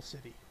down the whole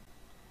city.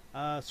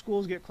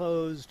 Schools get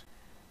closed,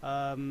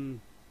 and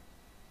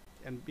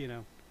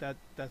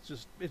that's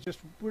just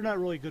we're not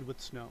really good with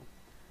snow.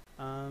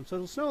 So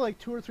it'll snow like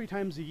 2 or 3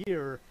 times a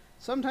year.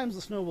 Sometimes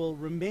the snow will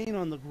remain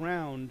on the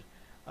ground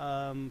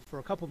for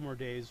a couple more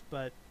days,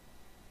 but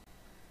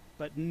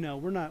no,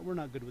 we're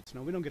not good with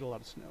snow. We don't get a lot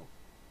of snow.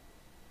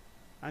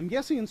 I'm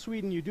guessing in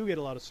Sweden you do get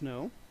a lot of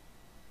snow.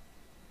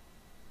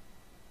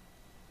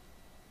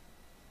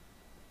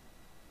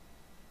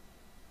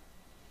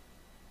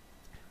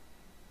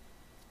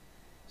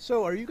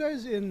 So, are you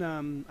guys in?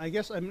 I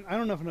guess I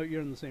don't know if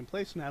you're in the same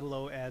place,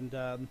 Natalo and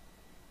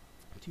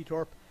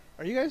hKe8trp.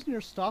 Are you guys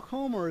near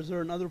Stockholm, or is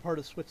there another part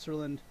of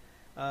Switzerland?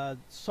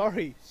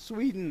 Sorry,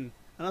 Sweden.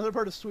 Another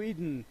part of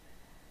Sweden.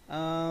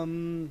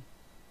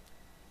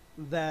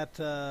 that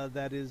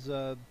that is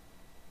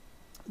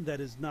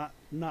not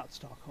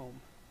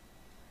Stockholm.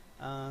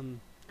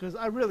 Because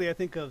I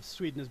think of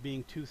Sweden as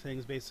being two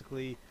things,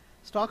 basically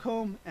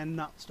Stockholm and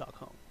not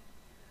Stockholm.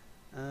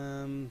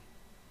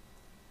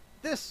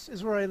 This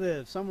is where I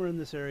live. Somewhere in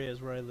this area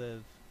is where I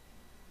live.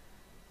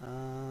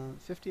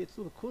 58's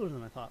a little cooler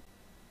than I thought.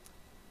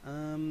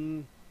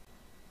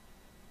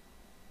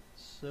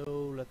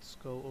 So let's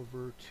go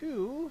over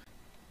to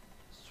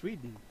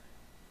Sweden,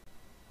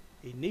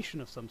 a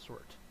nation of some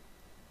sort.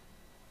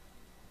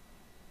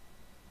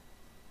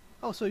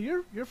 Oh, so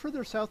you're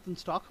further south than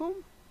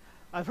Stockholm?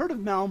 I've heard of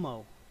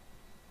Malmo.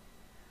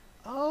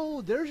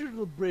 Oh, there's your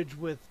little bridge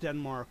with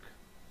Denmark.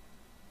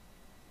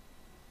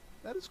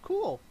 That is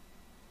cool.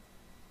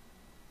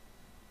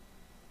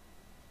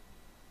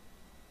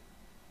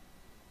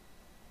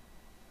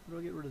 How do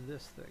I get rid of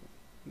this thing?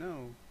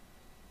 No.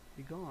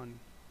 Be gone.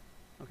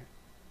 Okay.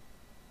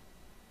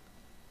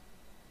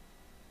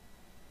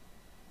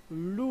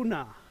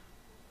 Luna.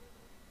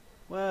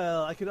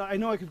 Well, I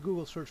know I could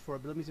Google search for it,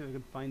 but let me see if I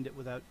can find it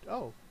without...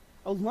 Oh,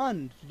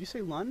 Lund. Did you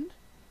say Lund?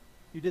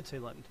 You did say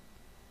Lund.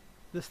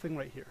 This thing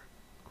right here.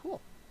 Cool.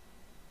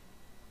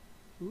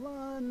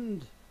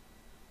 Lund.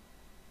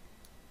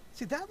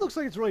 See, that looks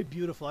like it's really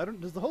beautiful.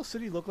 Does the whole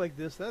city look like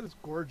this? That is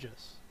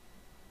gorgeous.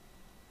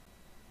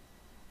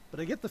 But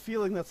I get the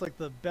feeling that's like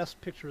the best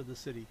picture of the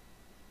city.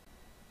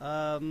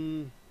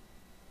 Let's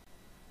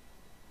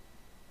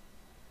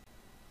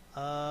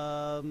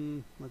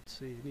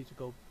see. I need to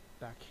go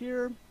back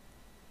here.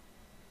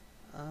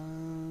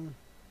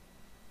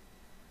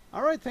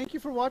 All right, thank you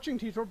for watching,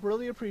 hKe8trp.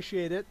 Really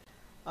appreciate it.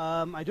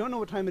 I don't know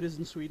what time it is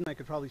in Sweden. I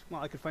could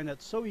find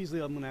out so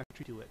easily. I'm going to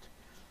actually do it.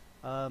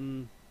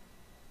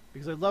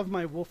 Because I love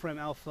my Wolfram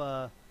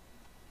Alpha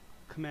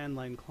command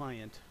line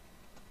client.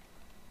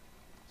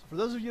 So for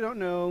those of you who don't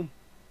know,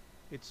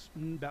 it's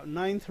about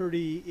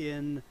 9:30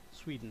 in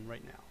Sweden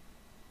right now.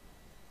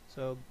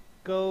 So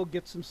go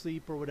get some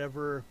sleep or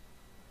whatever.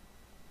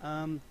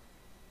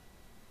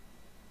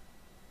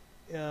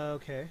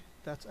 Okay,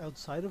 that's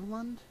outside of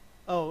Lund?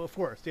 Oh, of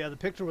course. Yeah, the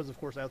picture was, of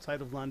course,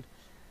 outside of Lund.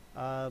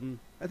 I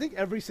think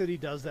every city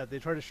does that. They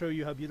try to show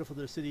you how beautiful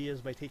their city is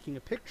by taking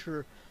a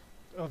picture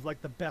of,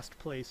 like, the best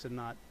place and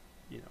not,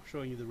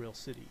 showing you the real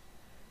city.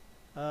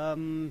 I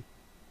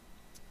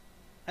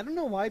don't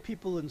know why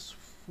people in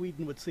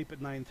Sweden would sleep at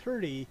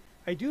 9:30.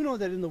 I do know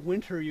that in the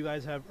winter you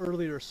guys have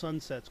earlier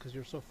sunsets because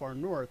you're so far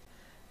north,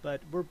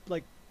 but we're,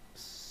 like,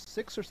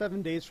 6 or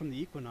 7 days from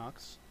the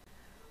equinox.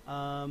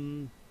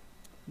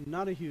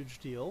 Not a huge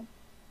deal.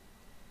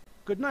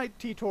 Good night,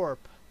 hKe8trp.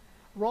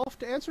 Rolf,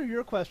 to answer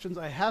your questions,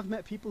 I have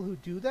met people who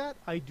do that.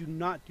 I do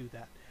not do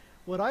that.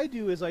 What I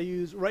do is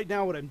right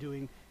now what I'm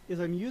doing is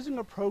I'm using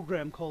a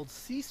program called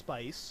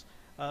CSpice,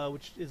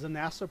 which is a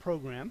NASA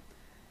program,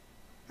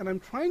 and I'm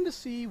trying to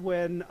see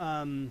when,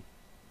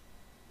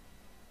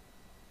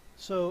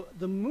 so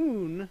the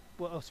moon,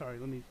 well, oh, sorry,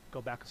 let me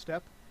go back a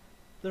step.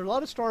 There are a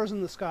lot of stars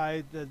in the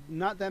sky,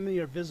 not that many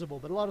are visible,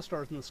 but a lot of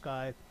stars in the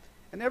sky,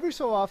 and every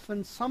so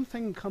often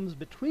something comes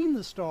between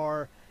the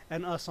star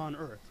and us on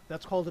Earth.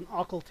 That's called an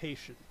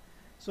occultation.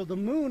 So the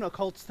moon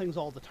occults things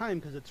all the time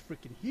because it's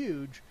freaking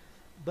huge,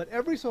 but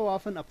every so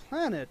often a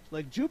planet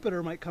like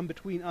Jupiter might come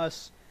between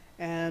us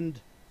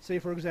and, say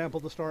for example,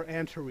 the star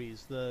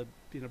Antares, the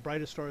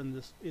brightest star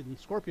in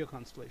Scorpio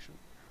constellation.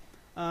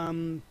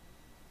 And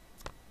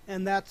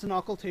that's an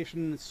occultation,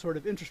 and it's sort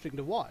of interesting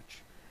to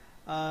watch.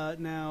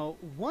 Now,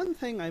 one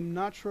thing I'm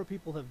not sure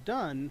people have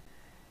done,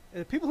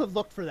 people have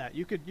looked for that.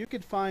 You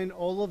could find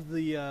all of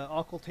the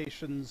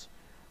occultations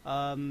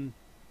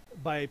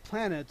by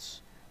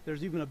planets.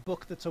 There's even a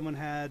book that someone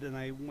had, and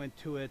I went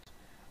to it.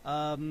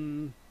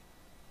 And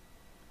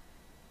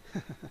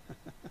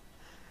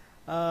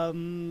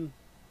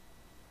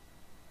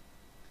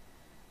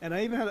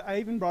I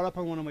even brought up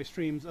on one of my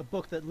streams a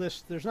book that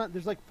lists there's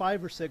like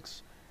 5 or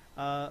 6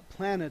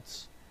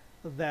 planets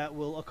that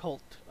will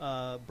occult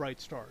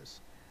bright stars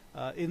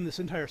in this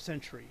entire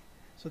century.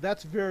 So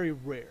that's very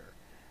rare.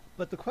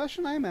 But the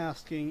question I'm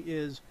asking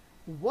is,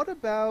 what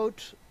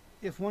about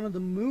if one of the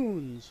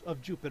moons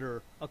of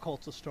Jupiter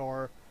occults a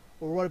star,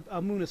 or what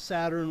a moon of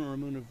Saturn, or a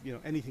moon of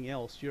anything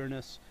else,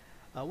 Uranus?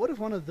 What if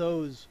one of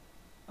those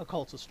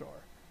occults a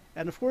star?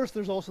 And of course,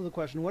 there's also the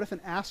question: what if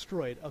an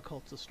asteroid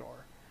occults a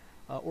star,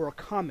 or a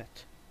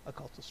comet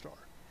occults a star?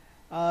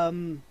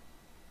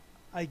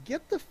 I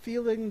get the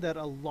feeling that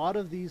a lot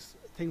of these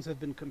things have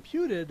been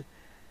computed,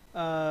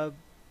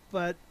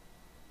 but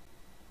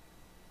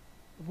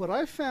what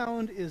I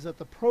found is that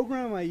the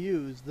program I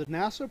use, the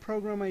NASA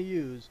program I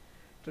use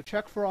to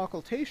check for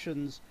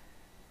occultations,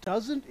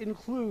 doesn't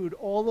include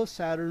all of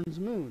Saturn's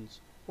moons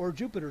or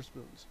Jupiter's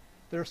moons.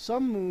 There are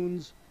some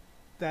moons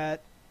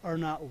that are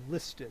not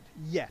listed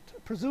yet.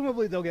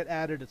 Presumably they'll get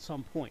added at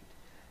some point.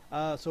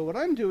 So what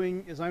I'm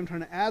doing is I'm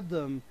trying to add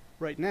them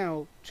right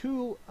now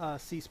to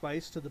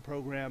CSpice, to the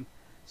program,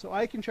 so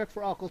I can check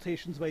for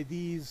occultations by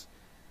these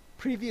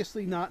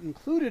previously not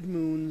included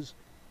moons,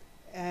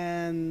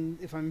 and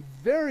if I'm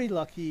very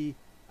lucky,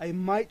 I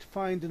might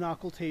find an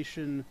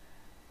occultation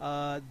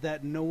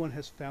that no one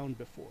has found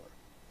before.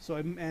 So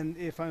and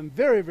if I'm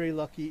very, very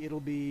lucky, it'll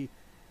be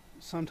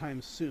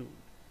sometime soon.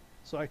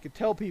 So I could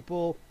tell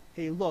people,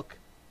 hey, look,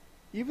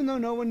 even though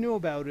no one knew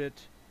about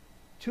it,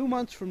 2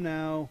 months from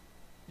now,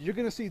 you're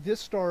going to see this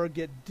star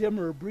get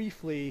dimmer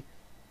briefly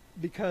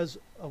because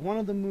one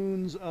of the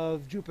moons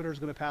of Jupiter is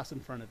going to pass in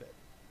front of it.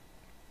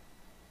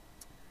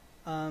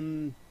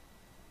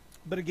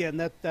 But again,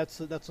 that's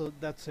a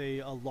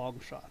long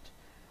shot.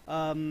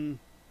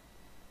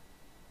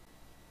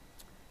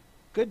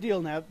 Good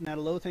deal,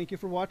 Natalo. Thank you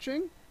for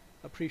watching.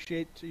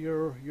 Appreciate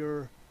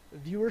your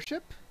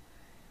viewership,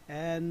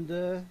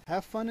 and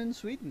have fun in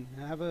Sweden.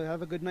 Have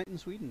a good night in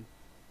Sweden.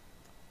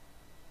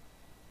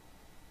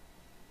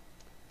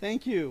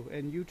 Thank you,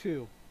 and you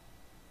too.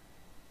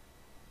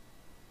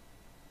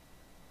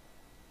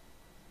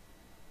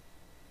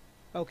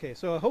 Okay,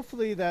 so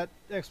hopefully that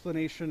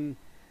explanation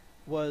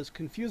was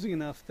confusing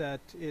enough that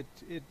it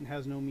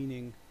has no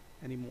meaning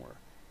anymore.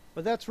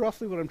 But that's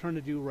roughly what I'm trying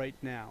to do right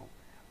now.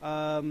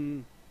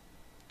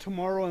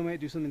 Tomorrow I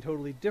might do something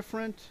totally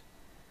different.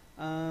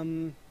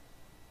 Well,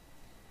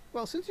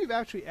 since you've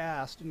actually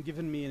asked and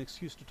given me an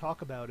excuse to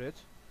talk about it,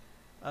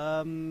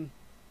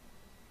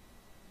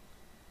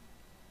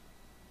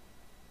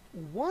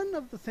 one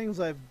of the things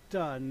I've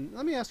done,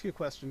 let me ask you a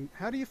question.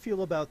 How do you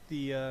feel about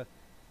the,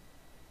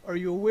 are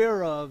you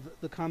aware of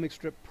the comic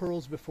strip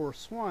Pearls Before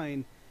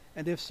Swine?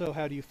 And if so,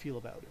 how do you feel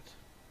about it?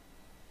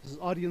 This is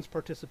audience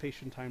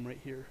participation time right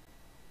here.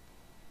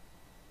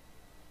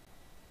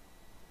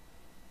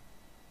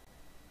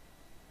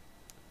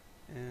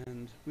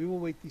 And we will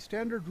wait the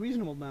standard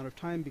reasonable amount of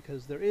time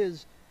because there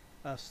is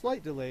a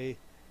slight delay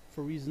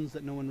for reasons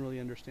that no one really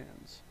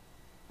understands.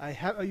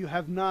 You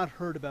have not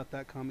heard about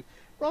that comic.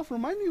 Ralph,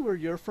 remind me where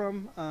you're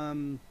from.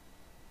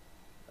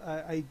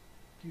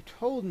 You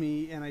told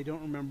me, and I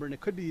don't remember, and it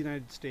could be the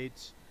United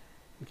States,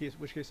 in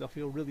which case I'll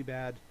feel really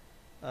bad,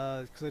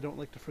 because I don't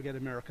like to forget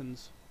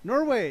Americans.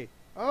 Norway!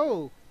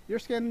 Oh, you're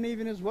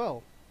Scandinavian as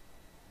well.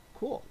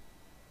 Cool.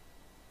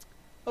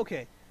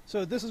 Okay,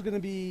 so this is going to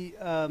be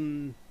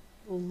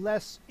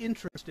less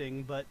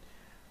interesting, but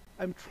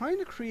I'm trying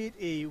to create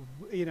a,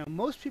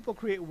 most people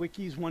create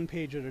wikis one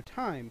page at a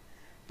time,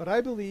 but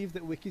I believe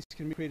that wikis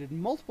can be created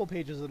multiple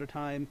pages at a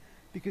time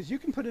because you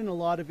can put in a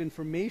lot of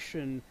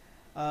information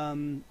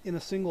in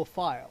a single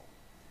file.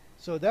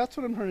 So that's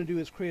what I'm trying to do,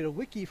 is create a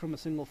wiki from a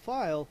single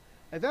file.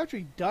 I've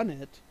actually done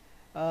it,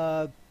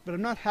 but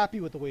I'm not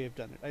happy with the way I've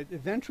done it. I'd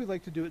eventually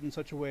like to do it in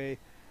such a way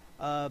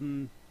that,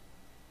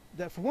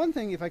 for one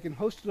thing, if I can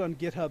host it on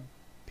GitHub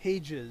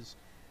Pages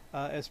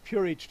as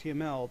pure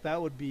HTML,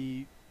 that would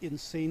be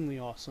insanely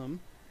awesome.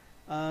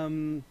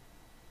 And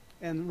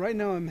right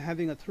now I'm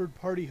having a third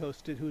party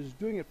hosted who's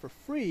doing it for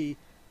free,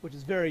 which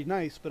is very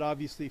nice, but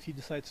obviously if he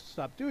decides to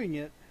stop doing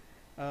it,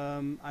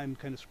 I'm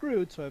kind of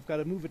screwed, so I've got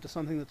to move it to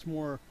something that's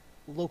more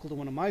local to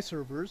one of my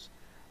servers,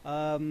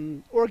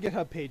 or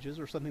GitHub Pages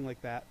or something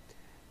like that.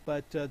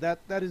 But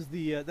that is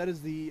the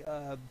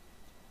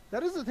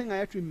thing I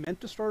actually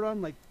meant to start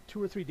on like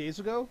 2 or 3 days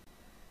ago.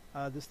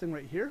 This thing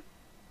right here.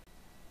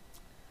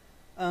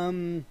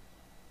 And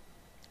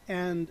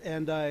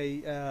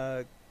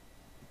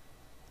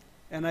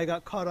I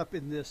got caught up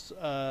in this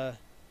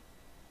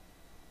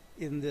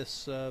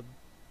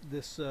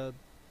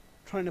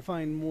trying to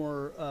find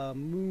more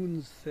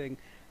moons thing.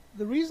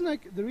 The reason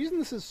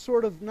this is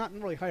sort of not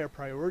really higher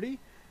priority,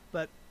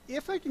 but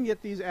if I can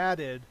get these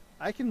added,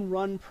 I can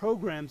run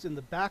programs in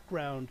the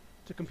background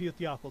to compute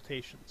the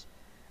occultations.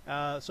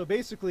 So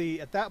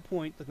basically, at that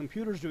point, the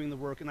computer's doing the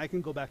work, and I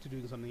can go back to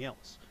doing something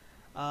else.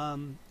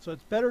 So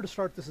it's better to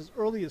start this as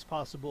early as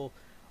possible,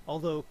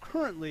 although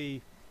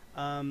currently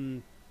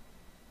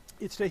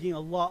it's taking a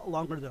lot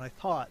longer than I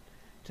thought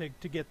to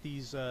get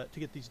these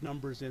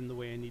numbers in the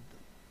way I need them.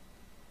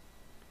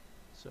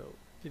 So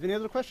if you have any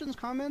other questions,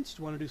 comments,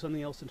 do you want to do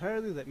something else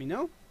entirely, let me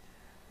know.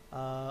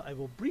 I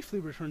will briefly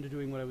return to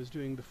doing what I was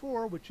doing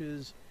before, which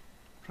is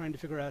trying to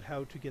figure out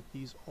how to get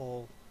these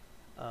all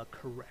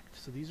correct.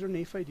 So these are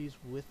NAIF IDs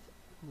with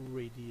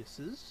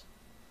radiuses.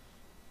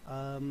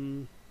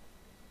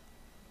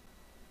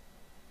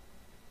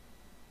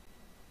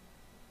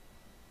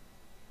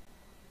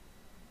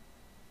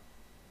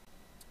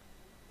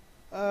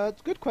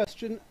 It's a good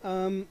question.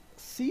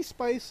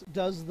 CSpice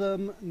does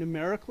them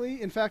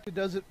numerically. In fact, it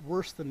does it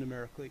worse than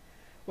numerically.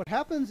 What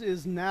happens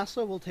is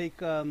NASA will take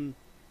the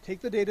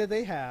data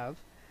they have,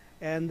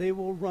 and they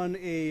will run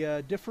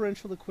a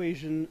differential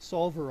equation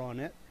solver on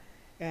it,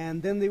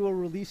 and then they will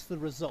release the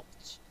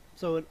results.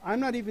 So I'm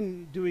not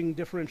even doing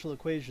differential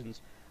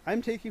equations.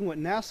 I'm taking what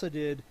NASA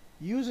did,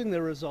 using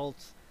their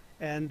results,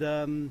 and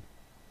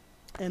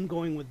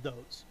going with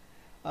those.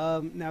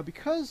 Now,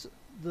 because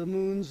the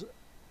moons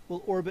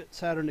will orbit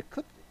Saturn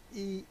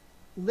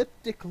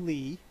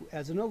elliptically,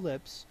 as an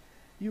ellipse,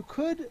 you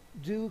could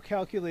do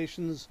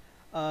calculations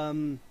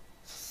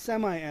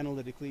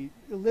semi-analytically.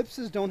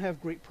 Ellipses don't have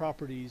great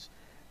properties,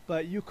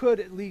 but you could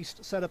at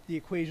least set up the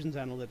equations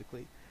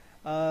analytically.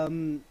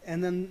 And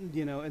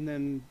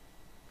then,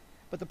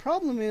 but the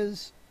problem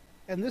is,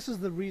 and this is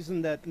the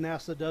reason that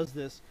NASA does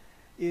this,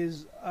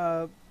 is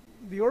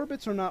the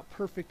orbits are not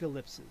perfect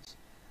ellipses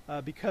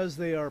because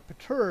they are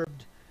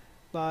perturbed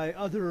by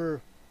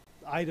other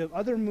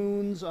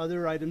moons,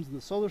 other items in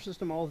the solar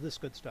system, all of this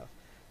good stuff.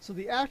 So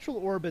the actual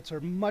orbits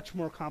are much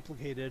more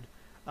complicated.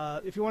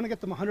 If you want to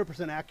get them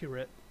 100%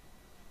 accurate,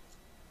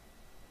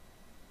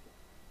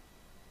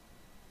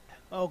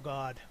 oh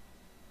God.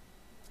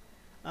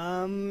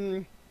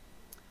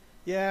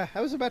 Yeah,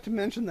 I was about to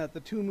mention that, the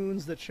two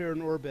moons that share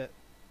an orbit.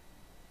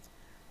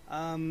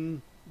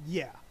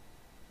 Yeah.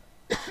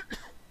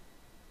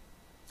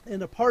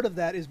 And a part of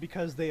that is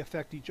because they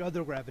affect each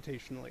other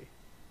gravitationally.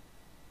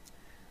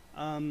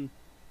 The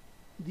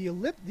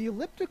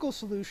elliptical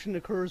solution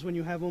occurs when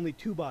you have only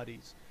two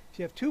bodies. If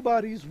you have two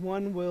bodies,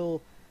 one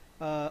will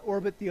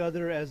orbit the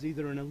other as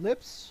either an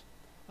ellipse,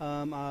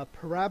 a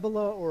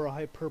parabola, or a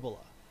hyperbola.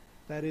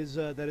 That is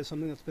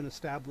something that's been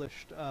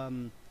established, I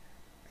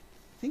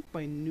think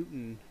by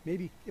Newton.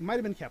 Maybe it might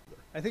have been Kepler.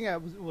 I think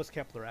it was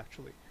Kepler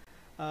actually.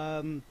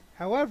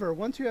 However,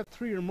 once you have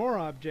three or more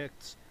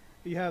objects,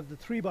 you have the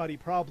three-body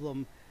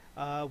problem,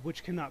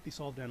 which cannot be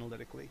solved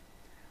analytically.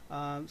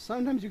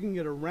 Sometimes you can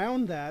get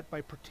around that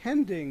by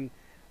pretending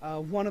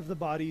one of the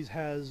bodies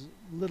has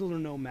little or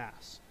no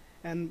mass.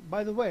 And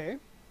by the way,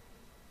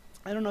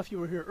 I don't know if you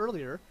were here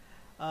earlier.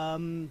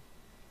 Oh,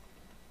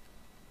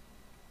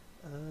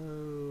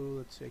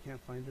 let's see, I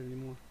can't find it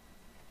anymore.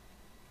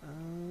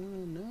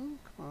 No,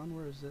 come on,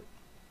 where is it?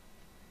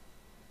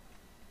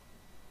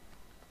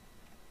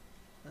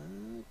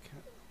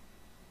 Okay.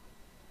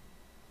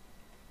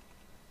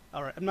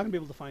 Alright, I'm not going to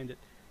be able to find it.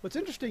 What's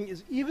interesting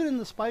is even in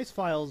the SPICE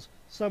files,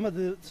 some of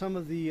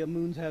the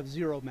moons have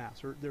zero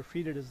mass, or they're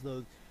treated as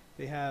though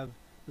they have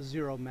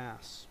zero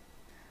mass.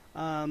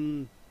 I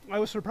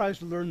was surprised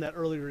to learn that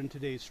earlier in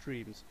today's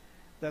streams,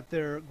 that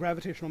their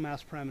gravitational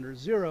mass parameter is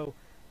 0,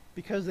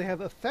 because they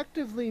have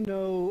effectively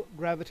no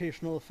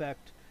gravitational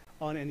effect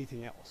on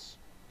anything else.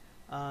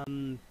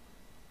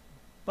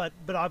 But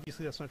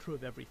obviously that's not true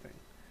of everything.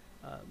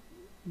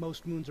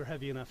 Most moons are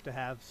heavy enough to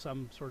have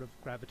some sort of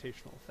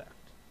gravitational effect.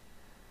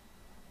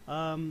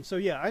 So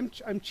yeah,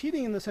 I'm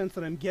cheating in the sense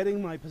that I'm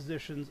getting my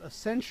positions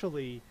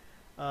essentially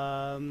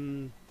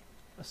getting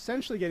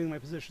my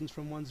positions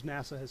from ones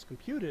NASA has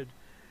computed,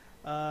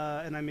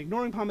 and I'm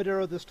ignoring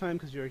Pomodoro this time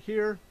because you're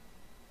here,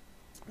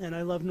 and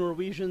I love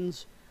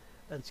Norwegians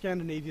and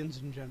Scandinavians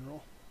in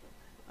general.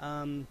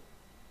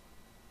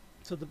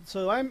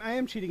 So I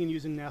am cheating and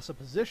using NASA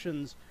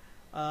positions,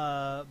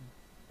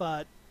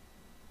 but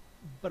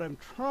I'm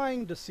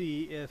trying to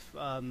see if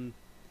one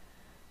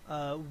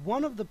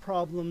of the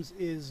problems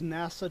is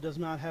NASA does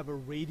not have a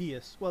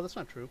radius. Well, that's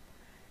not true.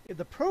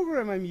 The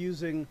program I'm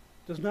using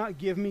does not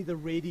give me the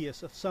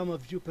radius of some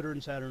of Jupiter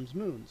and Saturn's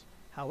moons.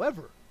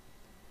 However,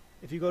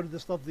 if you go to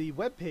this lovely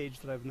web page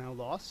that I've now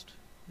lost,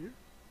 here,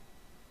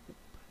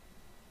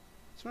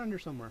 it's around here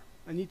somewhere.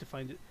 I need to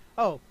find it.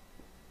 Oh,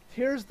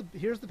 here's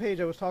the page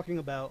I was talking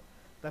about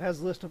that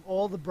has a list of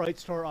all the bright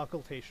star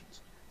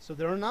occultations. So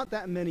there are not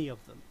that many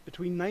of them.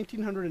 Between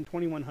 1900 and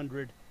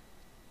 2100,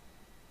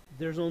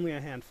 there's only a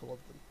handful of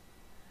them.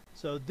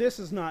 So this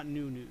is not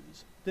new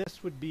news.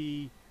 This would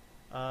be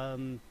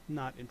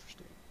not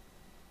interesting.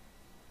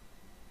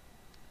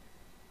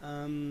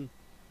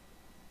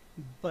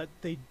 But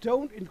they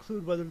don't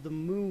include whether the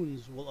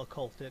moons will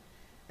occult it.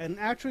 And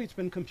actually it's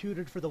been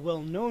computed for the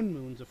well-known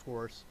moons, of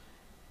course.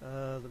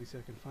 Let me see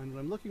if I can find what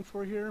I'm looking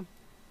for here.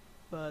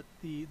 But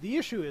the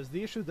issue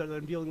that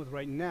I'm dealing with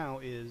right now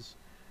is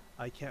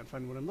I can't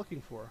find what I'm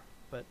looking for.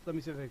 But let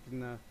me see if I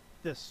can,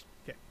 this.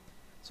 Okay.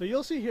 So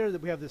you'll see here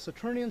that we have the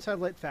Saturnian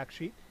satellite fact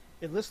sheet.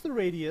 It lists the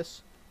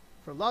radius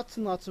for lots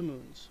and lots of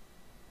moons.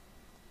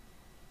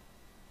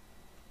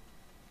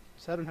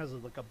 Saturn has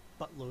like a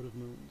buttload of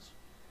moons.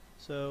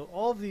 So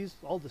all of these,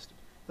 all listed.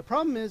 The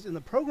problem is, in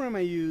the program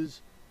I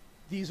use,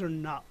 these are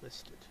not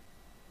listed.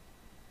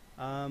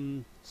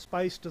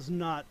 SPICE does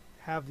not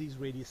have these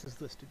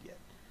radiuses listed yet.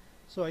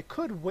 So I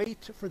could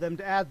wait for them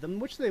to add them,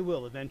 which they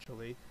will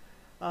eventually.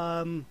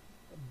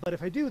 But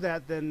if I do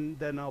that,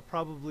 then I'll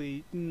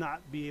probably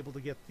not be able to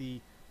get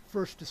the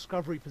first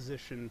discovery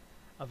position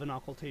of an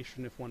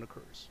occultation if one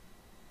occurs.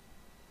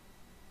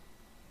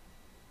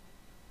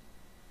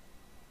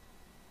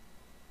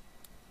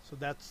 So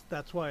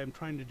that's why I'm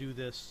trying to do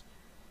this.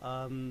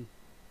 And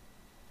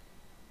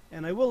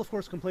I will, of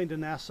course, complain to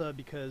NASA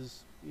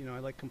because, you know, I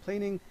like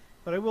complaining.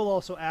 But I will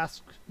also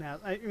ask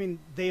NASA. I mean,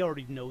 they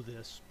already know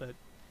this, but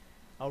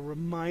I'll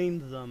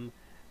remind them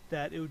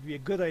that it would be a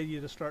good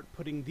idea to start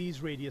putting these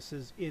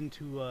radiuses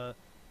into a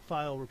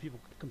file where people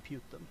could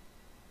compute them.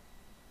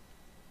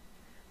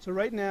 So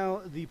right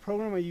now, the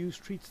program I use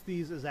treats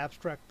these as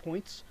abstract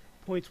points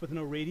with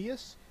no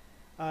radius.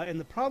 And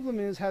the problem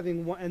is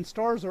having one, and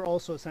stars are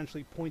also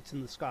essentially points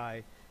in the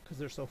sky because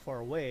they're so far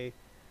away.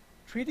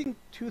 Treating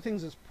two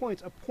things as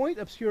points, a point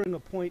obscuring a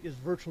point is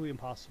virtually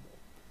impossible.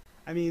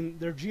 I mean,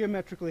 they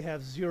geometrically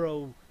have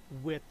 0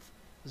 width,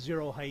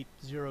 0 height,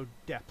 0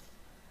 depth.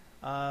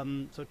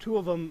 So two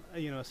of them,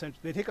 you know,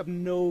 essentially, they take up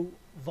no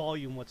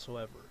volume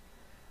whatsoever.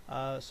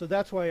 So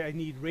that's why I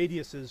need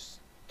radiuses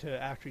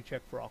to actually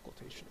check for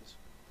occultations.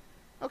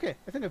 Okay,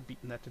 I think I've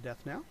beaten that to death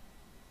now.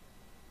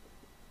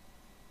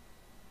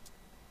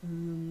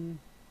 Okay.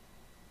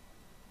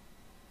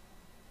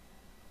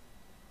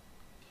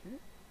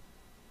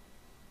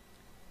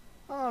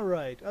 All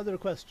right, other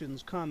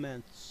questions,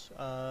 comments,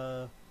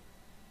 blah,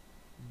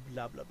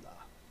 blah, blah.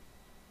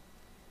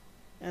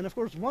 And of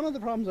course, one of the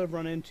problems I've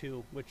run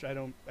into, which I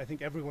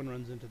think everyone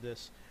runs into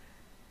this,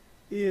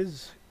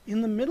 is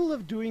in the middle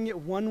of doing it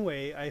one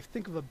way, I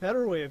think of a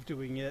better way of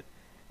doing it,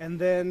 and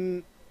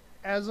then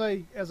as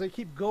I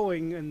keep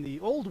going in the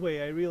old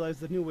way, I realize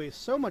the new way is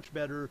so much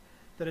better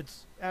that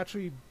it's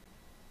actually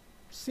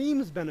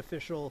seems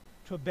beneficial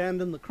to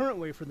abandon the current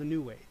way for the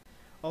new way.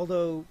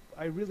 Although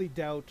I really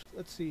doubt,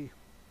 let's see.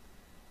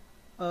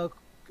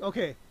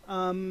 Okay,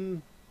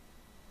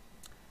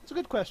 it's a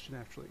good question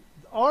actually.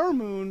 Our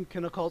moon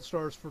can occult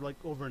stars for like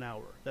over an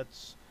hour. But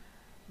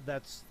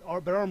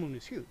our moon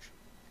is huge.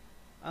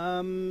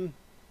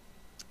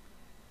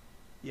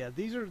 Yeah,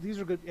 these are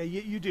good.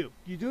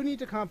 You do need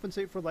to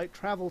compensate for light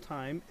travel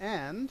time,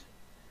 and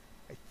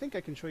I think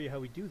I can show you how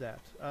we do that.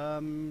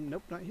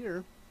 Nope, not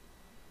here.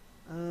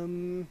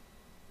 Now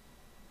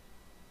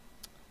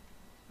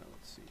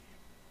let's see.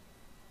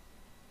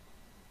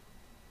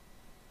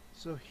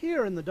 So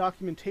here in the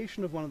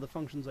documentation of one of the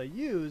functions I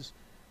use,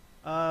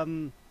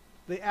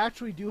 they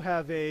actually do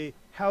have a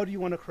how do you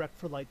want to correct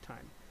for light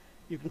time.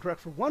 You can correct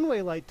for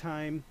one-way light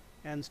time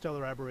and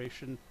stellar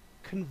aberration,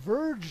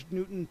 converged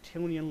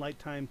Newtonian light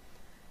time,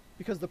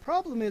 because the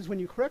problem is when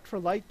you correct for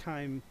light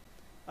time,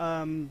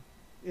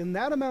 in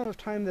that amount of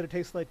time that it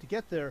takes light to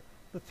get there,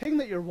 the thing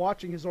that you're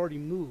watching has already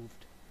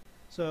moved.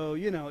 So,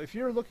 you know, if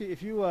you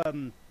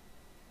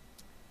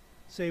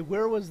say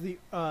where was the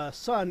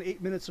sun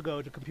 8 minutes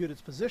ago to compute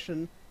its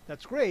position,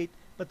 that's great,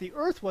 but the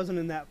Earth wasn't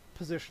in that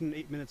position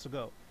 8 minutes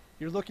ago.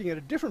 You're looking at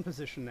a different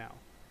position now.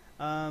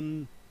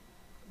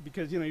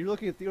 Because, you know, you're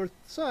looking at the Earth,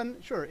 sun,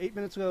 sure, 8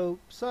 minutes ago,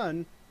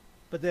 sun,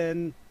 but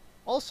then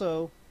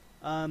also,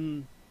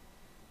 let's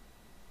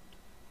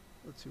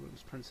see what I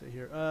was trying to say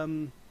here.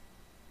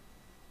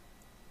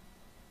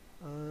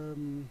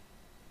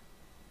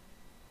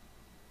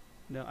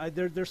 No,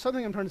 there's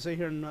something I'm trying to say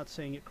here and I'm not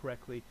saying it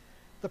correctly.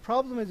 The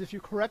problem is if you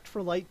correct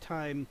for light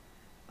time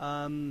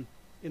in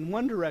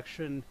one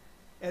direction,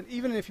 and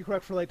even if you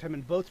correct for light time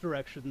in both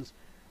directions,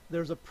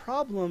 there's a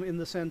problem in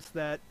the sense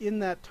that in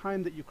that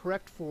time that you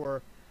correct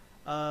for,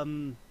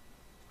 oh,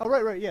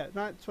 right, yeah,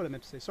 that's what I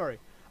meant to say, sorry.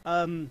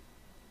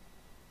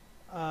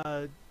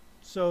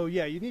 So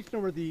yeah, you need to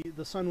know where the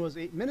sun was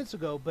 8 minutes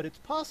ago, but it's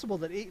possible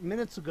that 8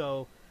 minutes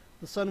ago,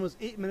 the sun was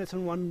 8 minutes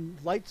and 1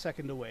 light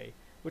second away,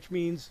 which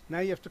means now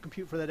you have to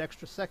compute for that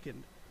extra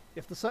second.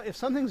 If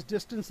something's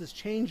distance is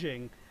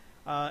changing,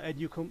 and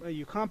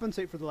you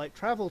compensate for the light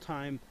travel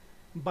time,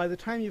 by the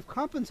time you've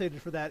compensated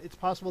for that, it's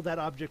possible that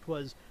object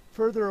was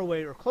further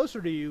away or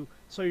closer to you,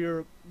 so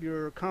your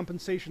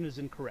compensation is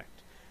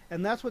incorrect.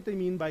 And that's what they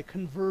mean by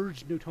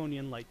converged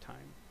Newtonian light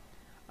time.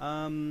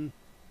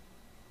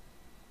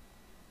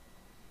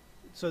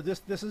 So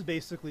this is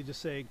basically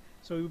just saying,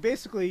 so you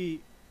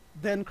basically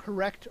then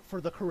correct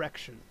for the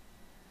correction.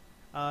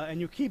 And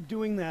you keep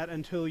doing that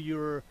until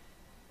your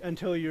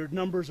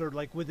numbers are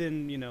like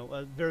within, you know,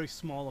 a very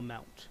small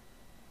amount.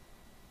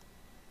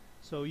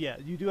 So yeah,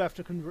 you do have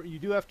to convert. You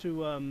do have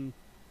to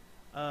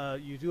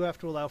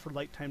allow for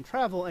light time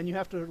travel, and you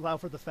have to allow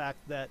for the fact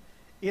that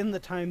in the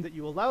time that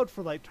you allowed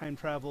for light time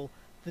travel,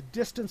 the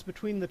distance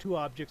between the two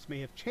objects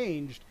may have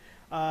changed,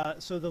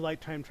 so the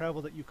light time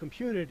travel that you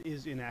computed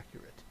is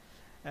inaccurate.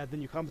 And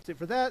then you compensate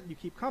for that. You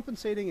keep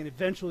compensating, and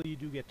eventually you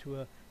do get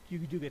to a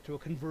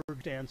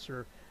converged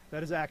answer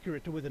that is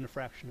accurate to within a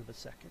fraction of a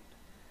second.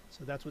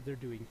 So that's what they're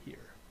doing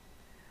here.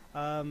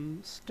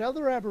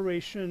 Stellar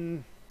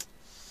aberration,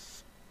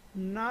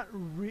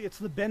 it's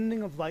the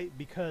bending of light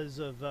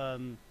because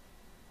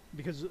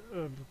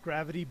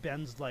gravity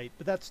bends light,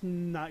 but that's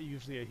not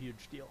usually a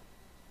huge deal.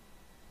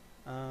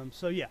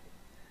 So yeah.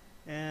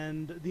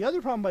 And the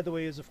other problem, by the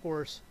way, is of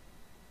course,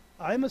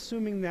 I'm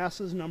assuming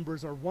NASA's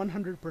numbers are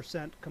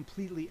 100%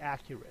 completely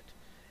accurate.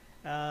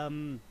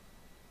 And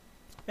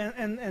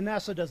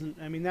NASA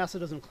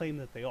doesn't claim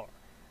that they are.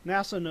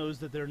 NASA knows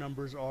that their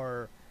numbers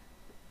are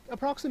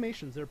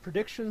approximations. They're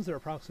predictions, they're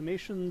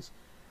approximations.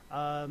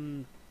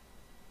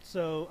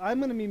 So I'm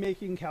going to be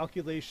making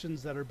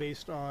calculations that are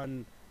based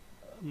on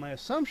my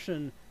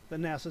assumption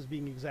that NASA's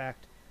being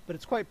exact, but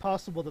it's quite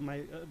possible that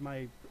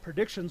my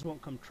predictions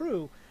won't come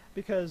true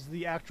because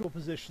the actual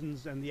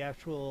positions and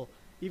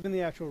even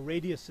the actual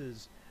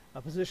radiuses,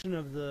 position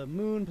of the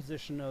moon,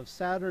 position of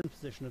Saturn,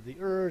 position of the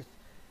Earth,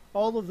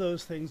 all of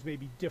those things may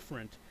be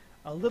different,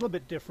 a little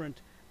bit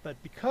different,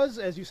 but because,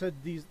 as you said,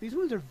 these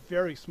moons are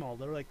very small.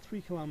 They're like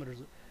 3 kilometers.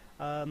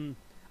 I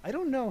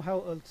don't know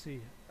how, let's see.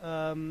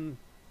 How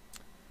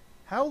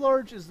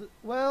large is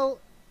well,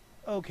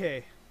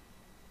 okay.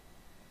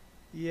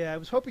 Yeah, I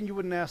was hoping you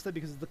wouldn't ask that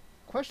because the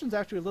question's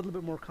actually a little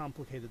bit more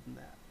complicated than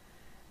that.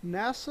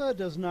 NASA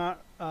does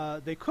not,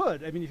 they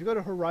could. I mean, if you go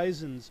to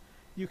Horizons,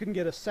 you can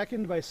get a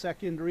second by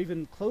second or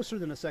even closer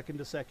than a second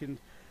to second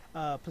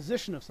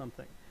position of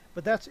something.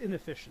 but that's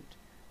inefficient.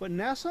 What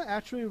NASA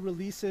actually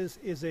releases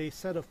is a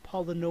set of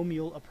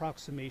polynomial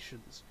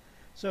approximations.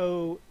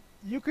 So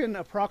you can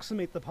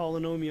approximate the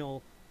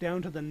polynomial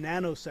down to the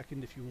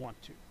nanosecond if you want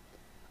to,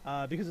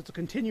 because it's a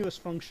continuous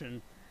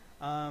function.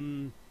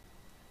 So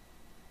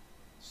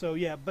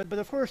yeah, but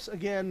of course,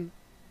 again,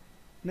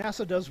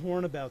 NASA does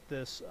warn about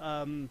this.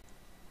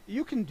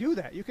 You can do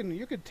that. You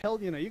could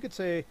tell, you could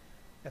say,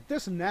 at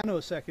this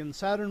nanosecond,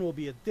 Saturn will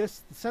be at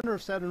this, the center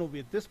of Saturn will be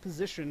at this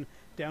position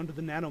down to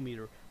the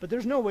nanometer. But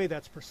there's no way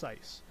that's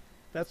precise.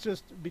 That's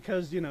just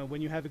because,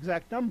 when you have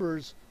exact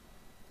numbers,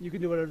 you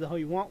can do whatever the hell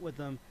you want with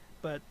them.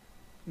 But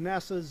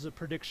NASA's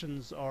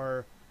predictions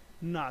are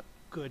not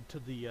good to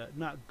the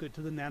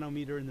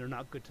nanometer, and they're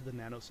not good to the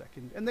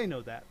nanosecond, and they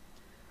know that.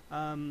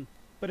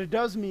 But it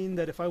does mean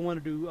that if I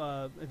want to do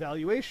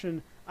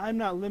evaluation, I'm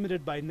not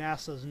limited by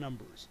NASA's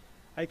numbers.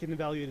 I can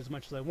evaluate as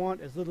much as I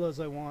want, as little as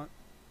I want,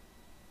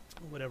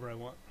 whatever I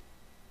want.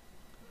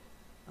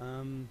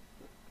 And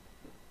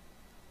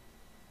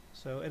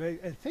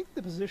I think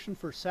the position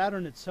for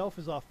Saturn itself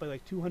is off by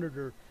like 200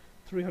 or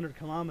 300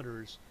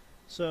 kilometers.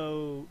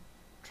 So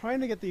trying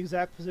to get the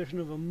exact position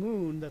of a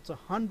moon that's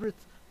 100th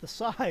the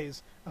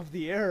size of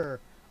the error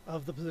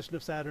of the position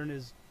of Saturn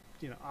is,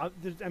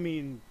 I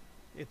mean,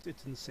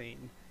 it's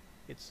insane.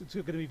 It's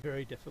going to be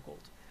very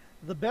difficult.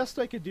 The best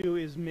I could do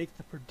is make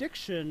the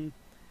prediction,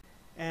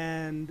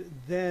 and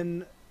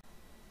then,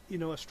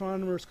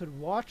 astronomers could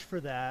watch for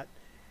that,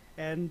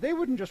 and they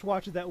wouldn't just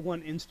watch it that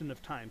one instant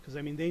of time, because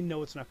I mean they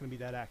know it's not going to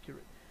be that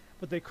accurate.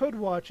 But they could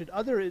watch it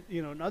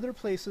in other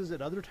places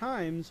at other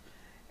times,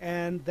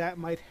 and that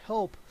might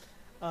help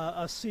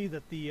us see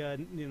that the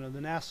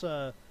the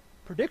NASA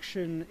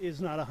prediction is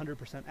not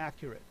 100%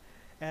 accurate.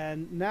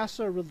 And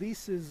NASA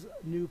releases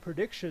new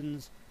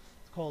predictions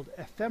called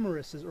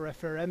ephemerises or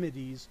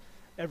ephemerides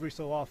every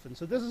so often.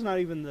 So this is not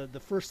even the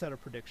first set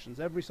of predictions.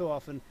 Every so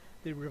often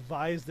they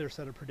revise their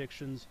set of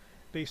predictions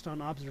based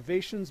on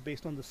observations,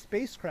 based on the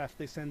spacecraft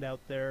they send out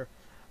there.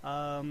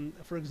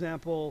 For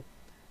example,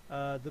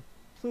 the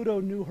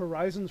Pluto New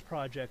Horizons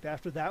project,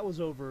 after that was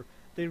over,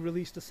 they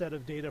released a set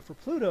of data for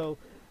Pluto,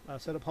 a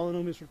set of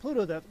polynomials for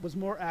Pluto that was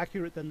more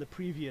accurate than the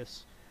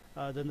previous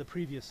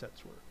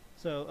sets were.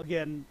 So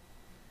again,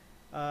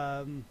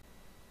 oh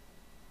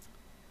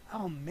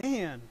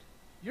man,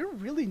 you're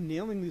really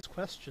nailing these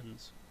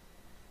questions.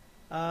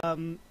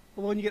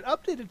 When you get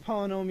updated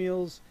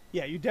polynomials,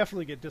 yeah, you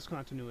definitely get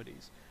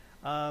discontinuities,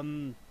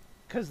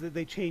 because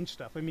they change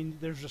stuff. I mean,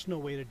 there's just no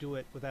way to do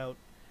it without.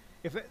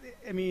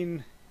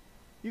 You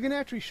can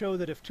actually show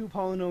that if two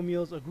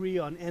polynomials agree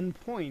on n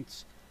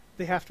points,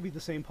 they have to be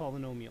the same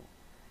polynomial.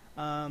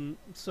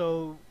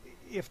 So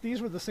if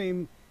these were the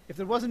same, if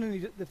there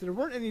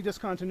weren't any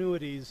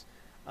discontinuities,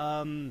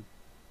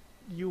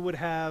 you would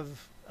have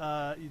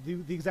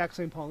the exact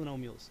same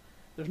polynomials.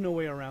 There's no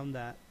way around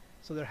that.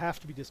 So there have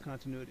to be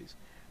discontinuities.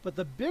 But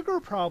the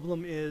bigger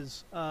problem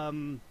is,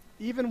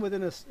 even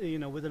within a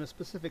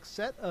specific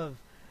set of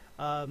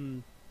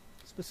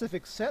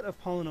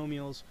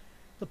polynomials,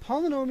 the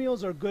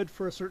polynomials are good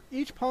for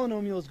each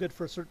polynomial is good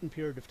for a certain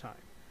period of time.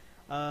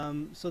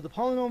 So the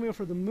polynomial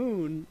for the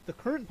moon, the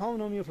current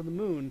polynomial for the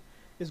moon,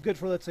 is good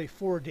for, let's say,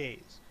 4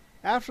 days.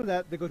 After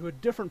that, they go to a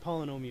different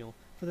polynomial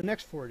for the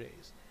next 4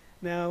 days.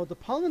 Now, the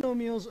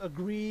polynomials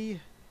agree.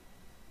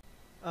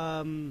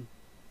 The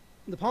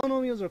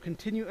polynomials are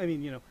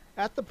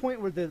at the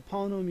point where the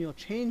polynomial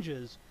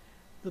changes,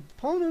 the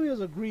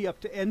polynomials agree up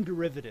to n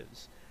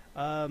derivatives.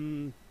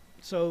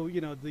 So,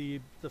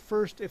 the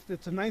first, if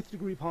it's a 9th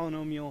degree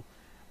polynomial,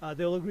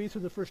 they'll agree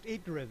through the first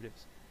 8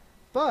 derivatives.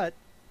 But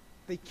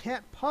they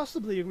can't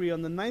possibly agree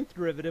on the 9th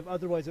derivative,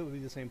 otherwise it would be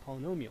the same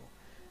polynomial.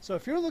 So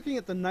if you're looking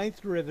at the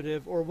 9th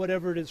derivative, or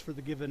whatever it is for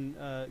the given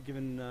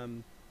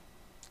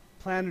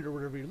planet or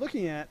whatever you're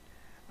looking at,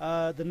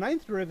 the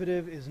 9th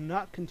derivative is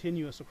not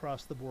continuous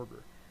across the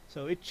border.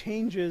 So it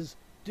changes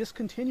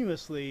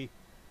discontinuously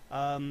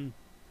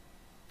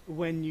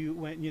when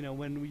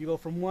you go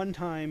from one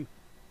time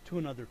to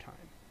another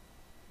time.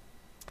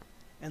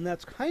 And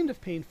that's kind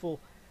of painful.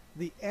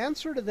 The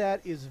answer to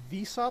that is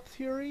VSOP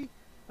theory.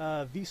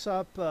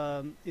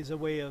 VSOP is a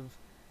way of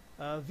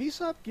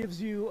VSOP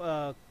gives you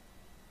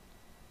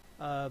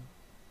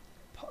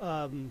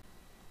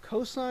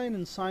cosine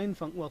and sine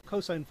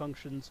cosine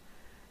functions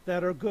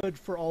that are good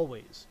for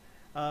always.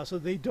 So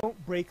they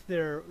don't break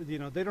their,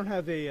 they don't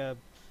have a, I'm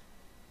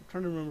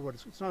trying to remember what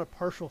it's not a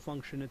partial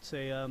function, it's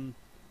a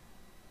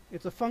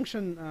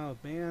function, oh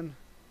man,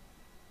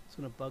 it's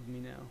going to bug me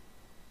now.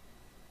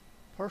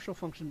 Partial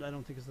function I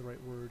don't think is the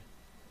right word.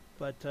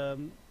 But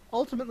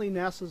ultimately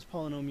NASA's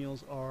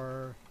polynomials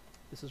are,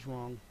 this is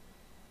wrong.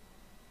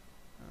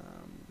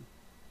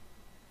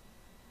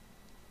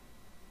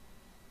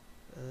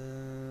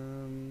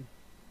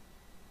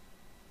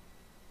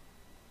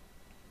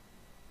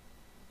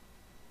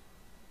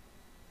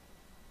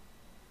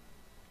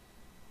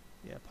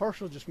 Yeah,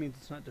 partial just means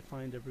it's not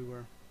defined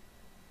everywhere.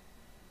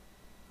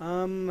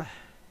 Wow.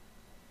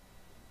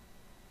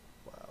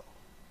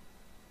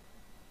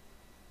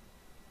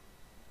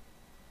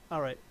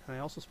 Alright, and I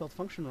also spelled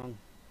function wrong.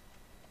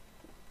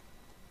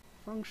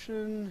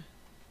 function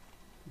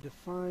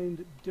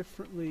defined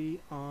differently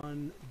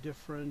on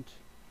different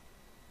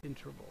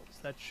intervals.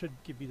 That should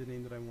give me the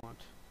name that I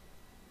want.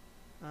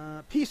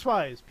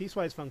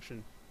 Piecewise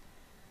function.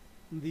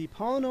 The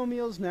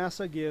polynomials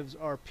NASA gives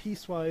are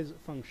piecewise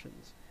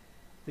functions.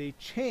 They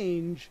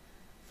change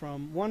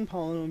from one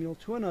polynomial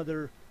to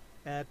another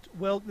at,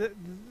 well,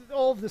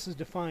 all of this is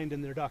defined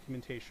in their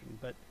documentation,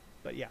 but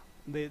yeah,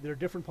 they're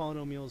different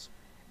polynomials,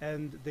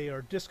 and they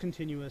are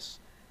discontinuous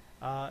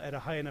at a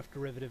high enough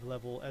derivative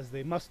level as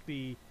they must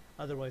be,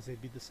 otherwise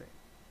they'd be the same.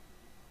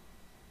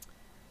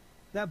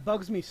 That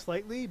bugs me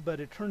slightly, but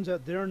it turns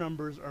out their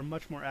numbers are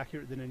much more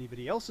accurate than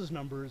anybody else's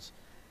numbers,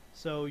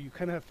 so you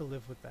kind of have to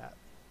live with that.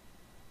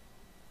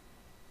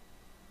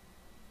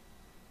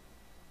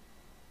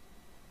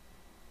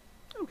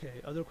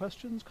 Okay, other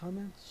questions,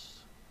 comments?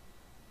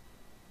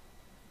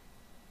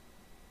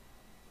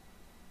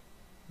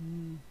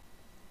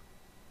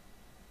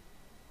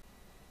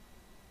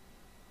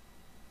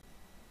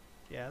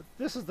 Yeah,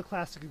 this is the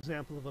classic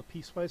example of a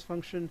piecewise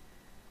function.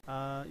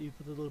 You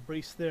put the little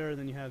brace there, and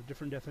then you have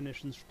different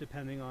definitions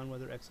depending on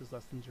whether x is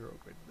less than 0 or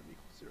greater than or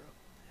equals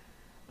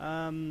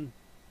 0.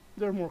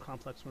 There are more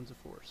complex ones,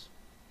 of course.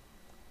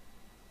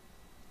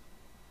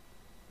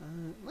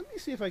 Let me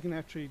see if I can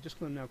actually, just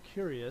because I'm now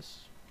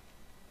curious,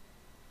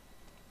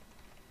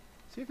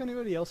 see if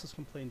anybody else has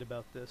complained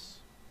about this.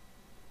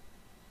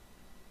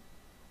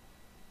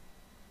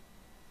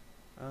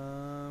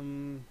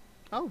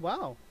 Oh,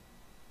 wow.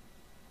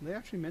 They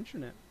actually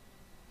mention it.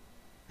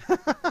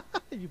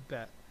 You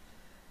bet.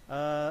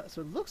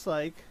 So it looks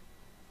like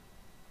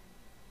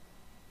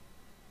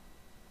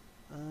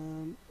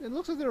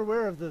they're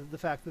aware of the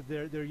fact that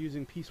they're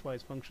using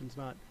piecewise functions,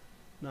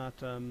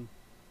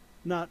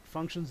 not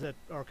functions that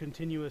are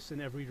continuous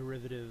in every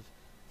derivative.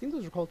 I think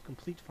those are called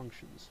complete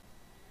functions.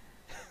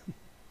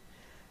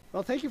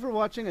 Well, thank you for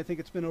watching. I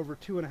think it's been over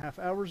 2.5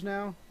 hours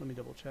now. Let me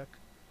double check.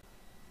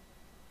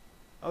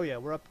 Oh yeah,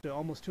 we're up to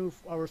almost 2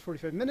 hours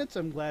 45 minutes.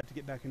 I'm glad to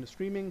get back into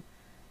streaming.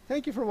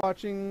 Thank you for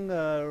watching,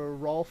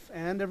 Rolf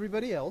and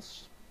everybody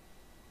else.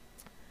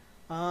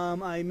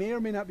 I may or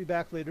may not be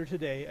back later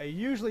today. I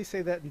usually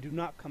say that and do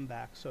not come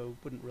back, so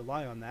wouldn't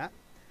rely on that.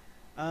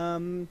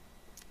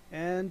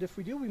 And if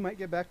we do, we might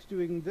get back to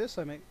doing this.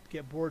 I might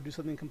get bored, do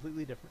something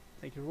completely different.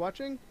 Thank you for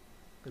watching.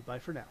 Goodbye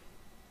for now.